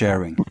lot for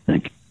sharing.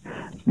 Thank you.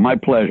 My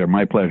pleasure,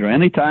 my pleasure.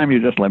 Anytime, you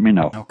just let me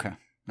know. Okay,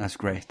 that's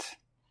great.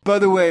 By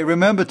the way,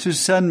 remember to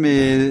send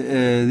me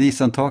these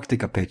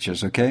Antarctica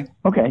pictures, okay?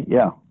 Okay,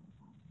 yeah.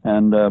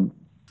 And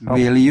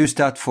we'll use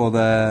that for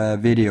the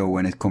video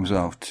when it comes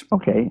out.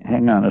 Okay,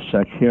 hang on a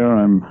sec here.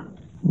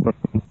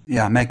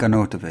 Yeah, make a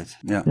note of it.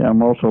 Yeah. Yeah,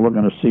 I'm also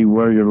looking to see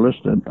where you're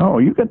listed. Oh,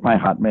 you get my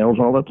hot mails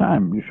all the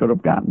time. You should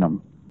have gotten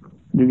them.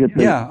 You get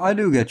the... Yeah, I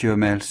do get your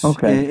mails.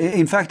 Okay.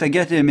 In fact, I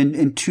get them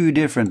in 2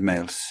 different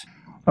mails.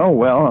 Oh,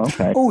 well,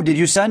 okay. Oh, did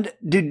you send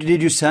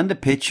the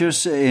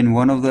pictures in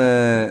one of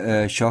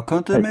the Shark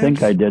Hunter mails? I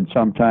think I did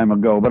some time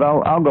ago, but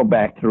I'll go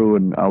back through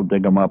and I'll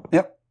dig them up.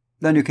 Yep.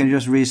 Then you can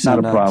just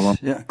resend Not a problem.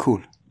 Yeah,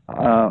 cool.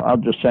 I'll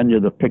just send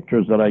you the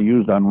pictures that I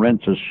used on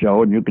Rentz's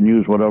show, and you can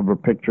use whatever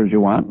pictures you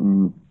want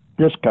and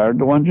discard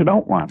the ones you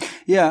don't want.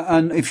 Yeah,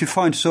 and if you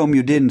find some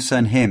you didn't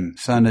send him,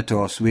 send it to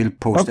us. We'll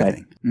post the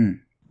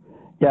thing.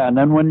 Yeah, and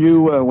then when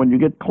you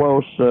get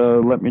close,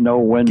 let me know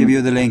when. Give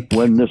you the link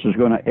when this is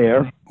going to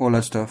air. All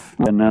that stuff,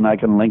 and then I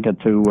can link it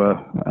to,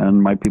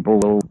 and my people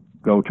will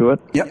go to it.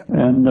 Yep.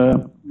 And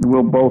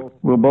we'll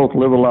both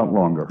live a lot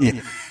longer.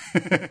 Yeah.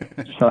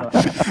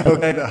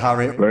 Okay,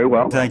 Harry. Very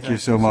well. Thank you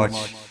so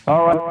much.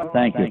 All right.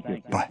 Thank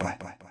you. Bye.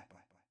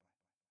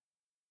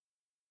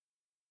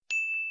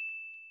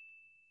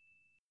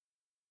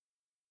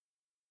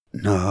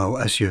 Now,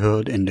 as you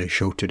heard in the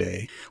show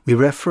today, we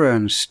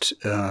referenced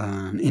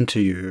an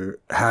interview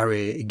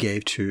Harry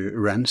gave to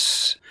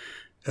Rentz,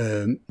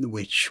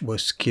 which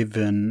was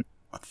given,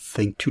 I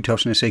think,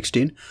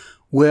 2016,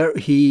 where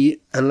he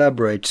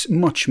elaborates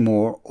much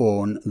more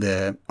on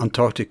the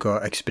Antarctica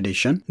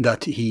expedition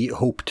that he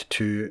hoped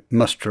to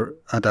muster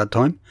at that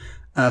time,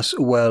 as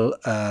well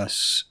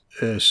as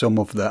some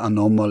of the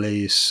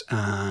anomalies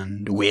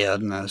and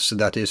weirdness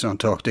that is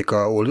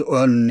Antarctica,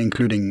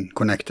 including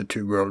connected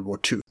to World War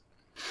II.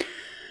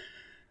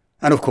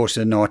 And of course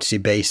the Nazi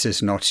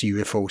bases, Nazi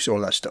UFOs, all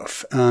that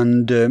stuff.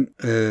 And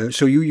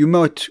so you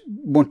might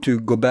want to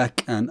go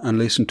back and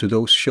listen to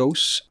those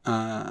shows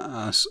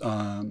as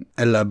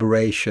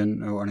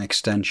elaboration or an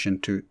extension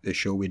to the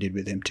show we did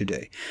with him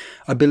today.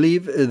 I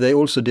believe they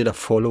also did a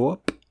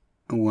follow-up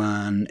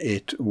when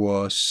it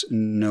was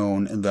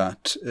known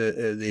that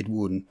it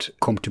wouldn't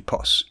come to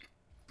pass.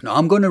 Now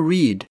I'm going to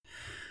read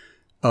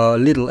a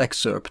little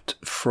excerpt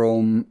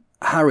from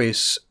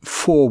Harry's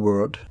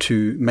foreword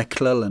to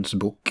McClellan's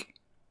book,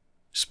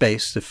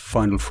 Space, the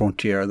Final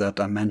Frontier, that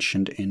I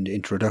mentioned in the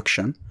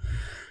introduction,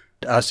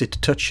 as it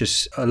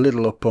touches a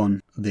little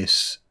upon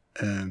this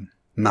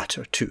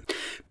matter too.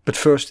 But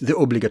first, the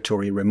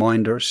obligatory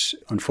reminders.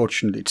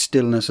 Unfortunately, it's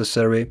still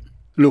necessary.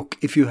 Look,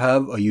 if you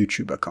have a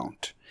YouTube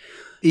account,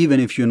 even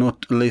if you're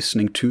not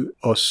listening to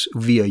us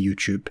via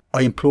YouTube,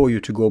 I implore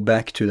you to go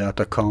back to that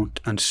account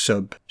and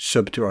sub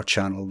to our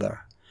channel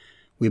there.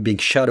 We're being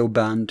shadow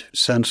banned,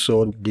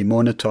 censored,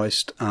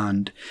 demonetized,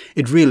 and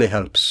it really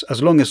helps.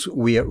 As long as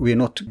we're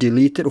not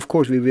deleted, of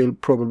course we will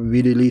probably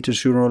be deleted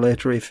sooner or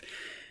later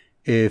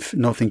if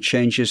nothing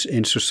changes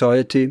in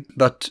society.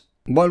 But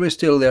while we're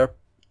still there,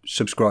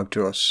 subscribe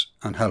to us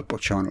and help our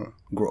channel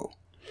grow.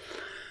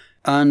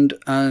 And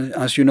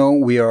as you know,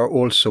 we are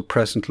also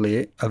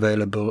presently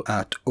available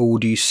at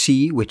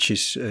ODC, which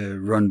is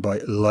run by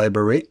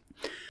Library.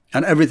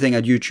 And everything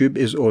at YouTube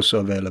is also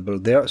available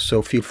there,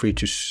 so feel free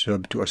to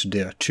sub to us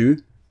there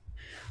too.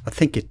 I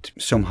think it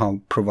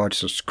somehow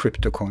provides us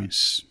crypto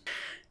coins.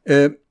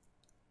 And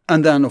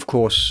then, of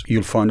course,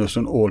 you'll find us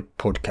on all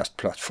podcast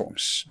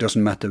platforms.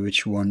 Doesn't matter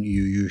which one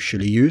you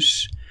usually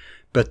use,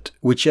 but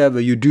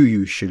whichever you do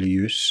usually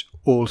use,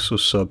 also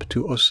sub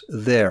to us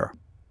there.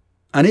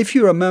 And if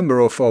you're a member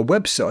of our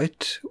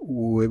website,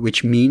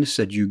 which means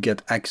that you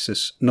get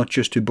access not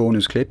just to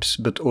bonus clips,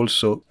 but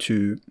also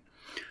to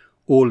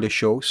all the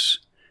shows.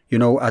 You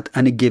know, at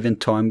any given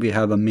time we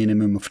have a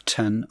minimum of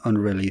 10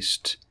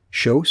 unreleased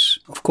shows.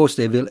 Of course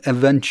they will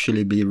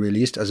eventually be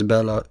released, as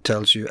Bella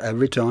tells you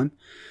every time.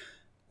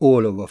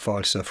 All of our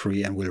files are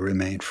free and will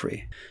remain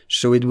free.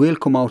 So it will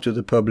come out to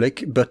the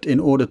public, but in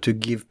order to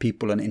give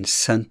people an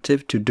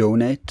incentive to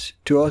donate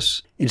to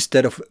us,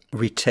 instead of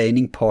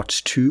retaining parts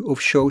 2 of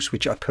shows,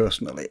 which I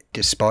personally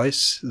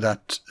despise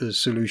that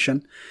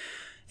solution,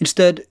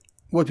 instead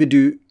what we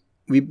do,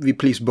 we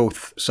please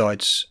both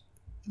sides.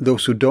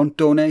 Those who don't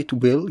donate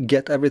will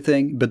get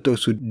everything, but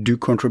those who do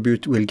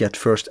contribute will get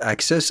first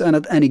access and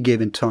at any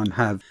given time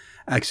have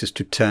access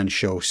to 10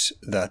 shows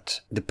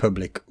that the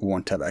public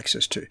won't have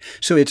access to.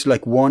 So it's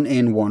like one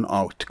in, one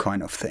out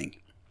kind of thing.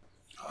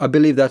 I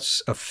believe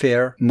that's a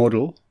fair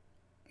model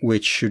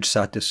which should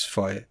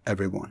satisfy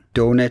everyone.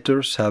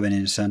 Donators have an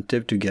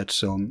incentive to get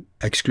some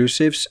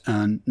exclusives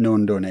and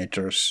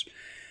non-donators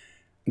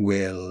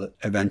will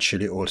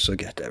eventually also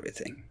get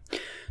everything.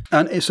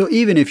 And so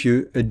even if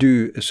you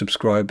do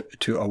subscribe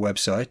to our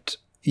website,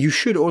 you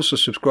should also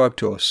subscribe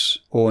to us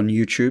on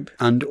YouTube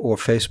and or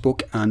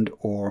Facebook and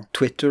or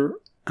Twitter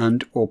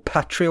and or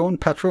Patreon.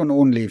 Patreon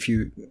only if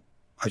you,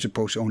 I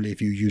suppose only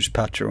if you use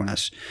Patreon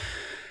as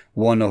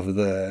one of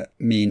the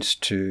means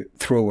to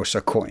throw us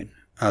a coin.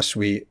 As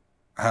we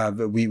have,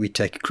 we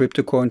take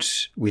crypto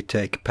coins, we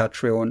take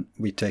Patreon,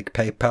 we take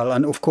PayPal.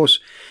 And of course,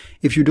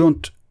 if you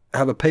don't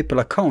have a PayPal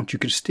account, you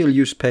can still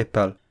use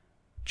PayPal.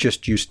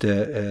 Just use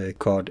the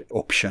card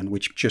option,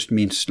 which just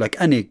means like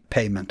any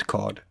payment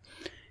card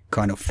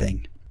kind of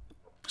thing.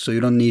 So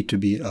you don't need to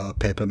be a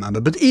PayPal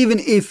member. But even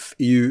if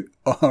you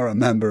are a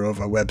member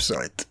of our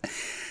website,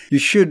 you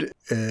should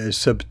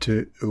sub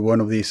to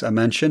one of these I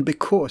mentioned,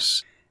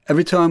 because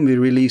every time we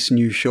release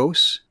new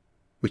shows,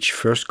 which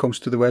first comes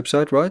to the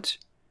website, right?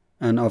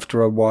 And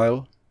after a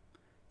while,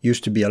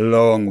 used to be a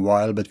long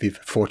while, but we've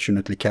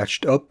fortunately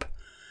catched up,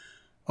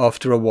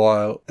 after a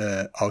while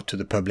out to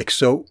the public.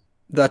 So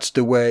that's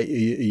the way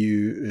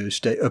you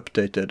stay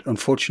updated.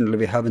 Unfortunately,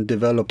 we haven't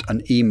developed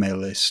an email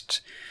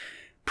list.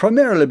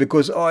 Primarily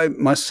because I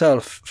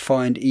myself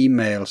find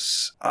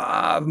emails,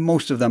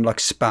 most of them like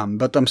spam,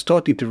 but I'm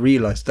starting to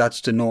realize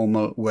that's the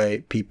normal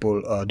way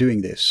people are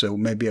doing this. So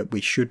maybe we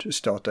should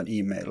start an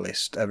email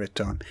list every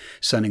time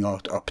sending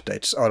out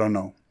updates. I don't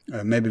know.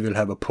 Maybe we'll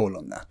have a poll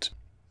on that.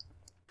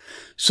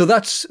 So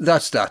that's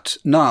that.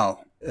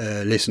 Now,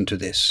 listen to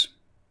this.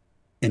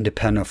 In the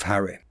pen of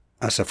Harry,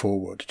 as a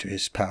foreword to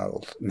his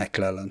pal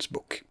McClellan's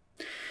book.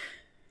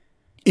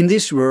 In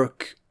this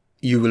work,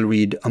 you will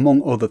read,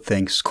 among other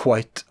things,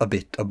 quite a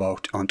bit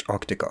about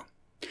Antarctica.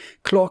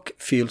 Clark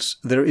feels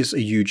there is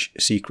a huge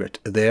secret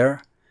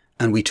there,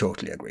 and we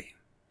totally agree.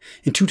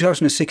 In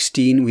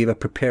 2016, we were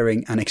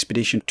preparing an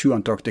expedition to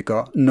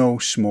Antarctica, no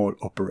small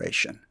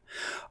operation.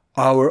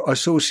 Our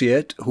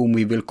associate, whom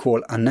we will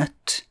call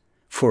Annette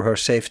for her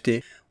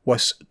safety,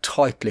 was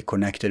tightly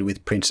connected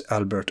with Prince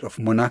Albert of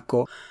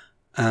Monaco,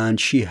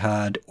 and she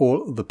had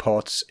all the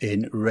parts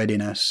in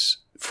readiness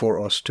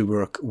for us to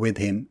work with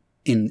him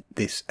in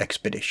this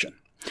expedition.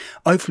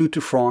 I flew to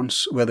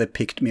France, where they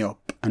picked me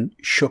up and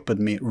shopped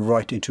me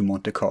right into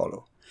Monte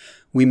Carlo.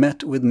 We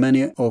met with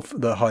many of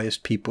the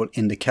highest people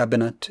in the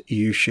cabinet,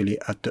 usually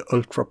at the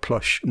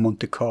ultra-plush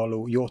Monte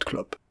Carlo Yacht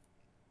Club.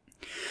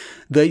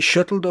 They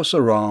shuttled us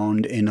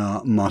around in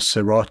a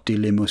Maserati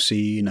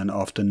limousine, and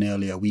after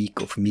nearly a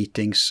week of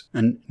meetings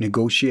and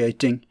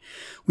negotiating,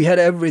 we had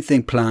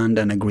everything planned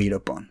and agreed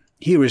upon.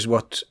 Here is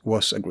what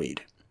was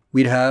agreed.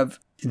 We'd have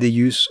the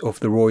use of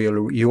the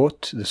royal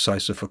yacht, the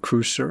size of a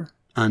cruiser,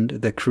 and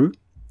the crew.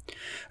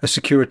 A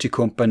security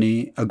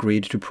company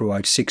agreed to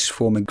provide 6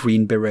 former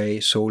Green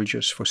Beret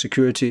soldiers for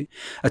security.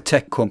 A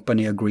tech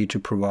company agreed to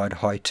provide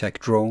high-tech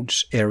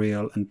drones,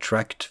 aerial and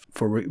tracked,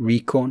 for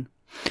recon.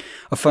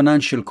 A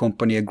financial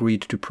company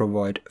agreed to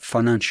provide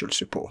financial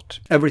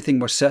support. Everything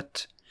was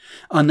set.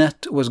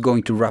 Annette was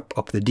going to wrap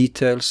up the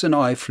details, and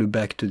I flew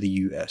back to the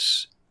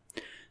US.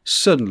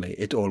 Suddenly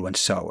it all went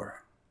sour.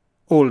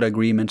 All the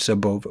agreements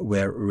above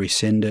were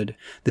rescinded.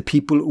 The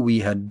people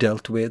we had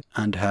dealt with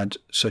and had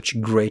such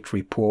great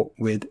rapport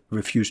with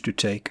refused to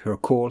take her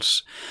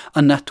calls.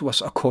 Annette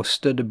was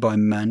accosted by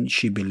men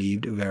she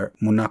believed were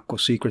Monaco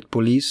secret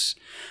police,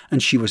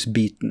 and she was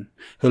beaten.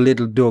 Her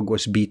little dog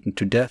was beaten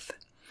to death,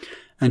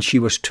 and she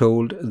was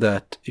told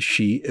that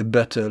she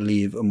better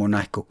leave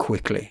Monaco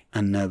quickly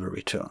and never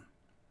return.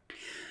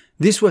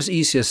 This was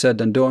easier said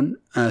than done,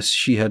 as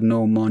she had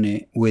no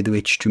money with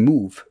which to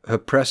move. Her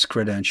press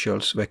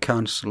credentials were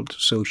cancelled,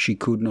 so she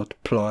could not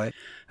ply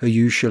her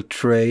usual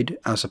trade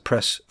as a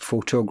press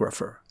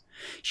photographer.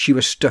 She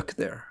was stuck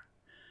there.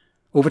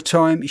 Over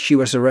time, she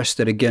was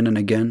arrested again and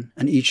again,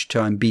 and each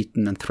time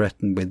beaten and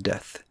threatened with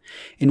death.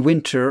 In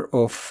winter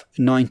of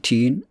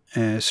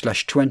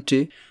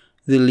 19/20,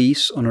 the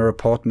lease on her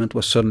apartment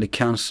was suddenly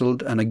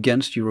cancelled, and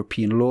against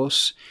European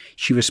laws,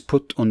 she was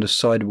put on the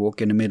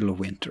sidewalk in the middle of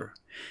winter.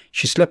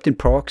 She slept in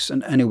parks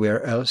and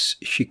anywhere else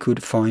she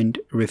could find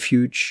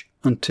refuge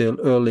until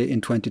early in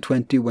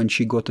 2020, when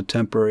she got a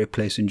temporary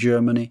place in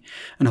Germany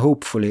and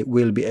hopefully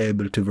will be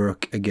able to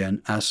work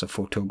again as a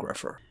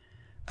photographer,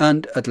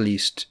 and at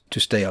least to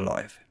stay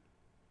alive.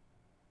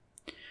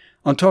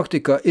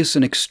 Antarctica is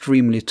an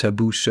extremely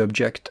taboo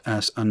subject,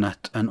 as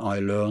Annette and I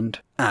learned,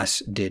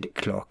 as did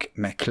Clark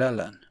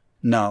McClellan.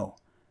 Now,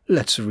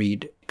 let's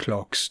read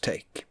Clark's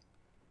take.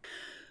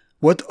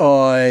 What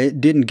I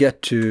didn't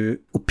get to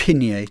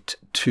opinionate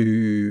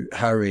to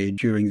Harry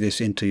during this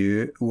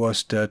interview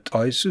was that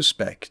I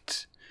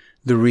suspect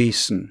the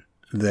reason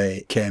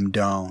they came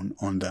down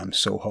on them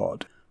so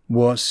hard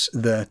was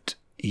that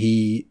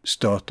he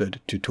started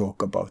to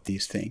talk about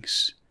these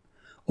things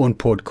on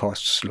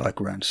podcasts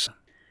like Ransom.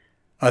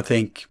 I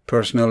think,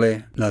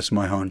 personally, that's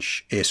my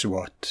hunch, is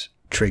what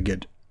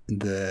triggered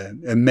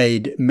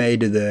made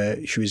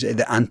the, should we say,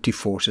 the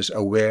anti-forces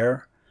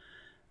aware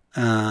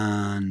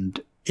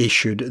and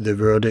issued the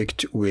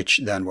verdict,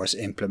 which then was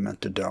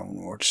implemented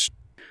downwards,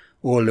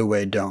 all the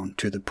way down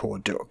to the poor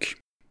dog.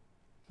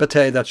 But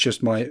hey, that's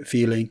just my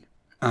feeling,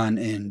 and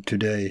in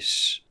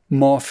today's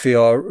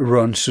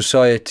mafia-run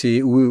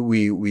society,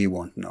 we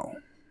won't know.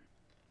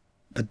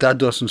 But that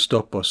doesn't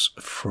stop us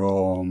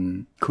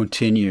from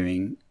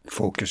continuing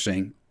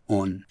focusing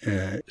on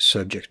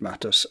subject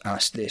matters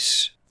as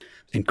this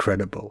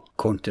incredible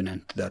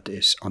continent that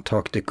is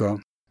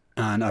Antarctica,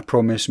 and I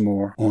promise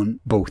more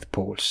on both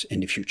poles in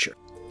the future.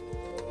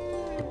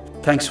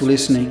 Thanks for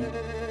listening,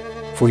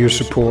 for your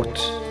support,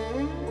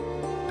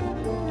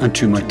 and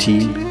to my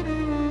team.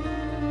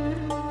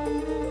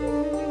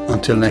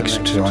 Until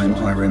next time,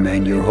 I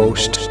remain your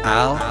host,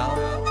 Al.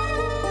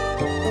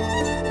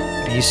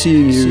 Be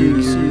seeing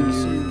you.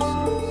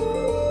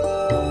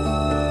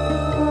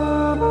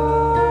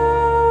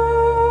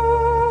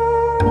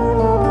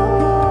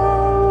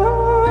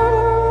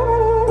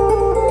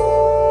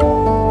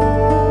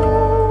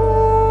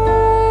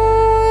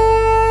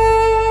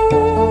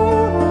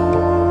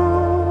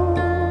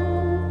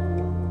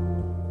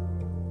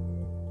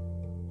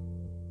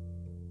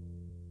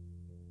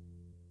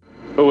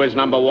 Who is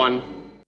number one?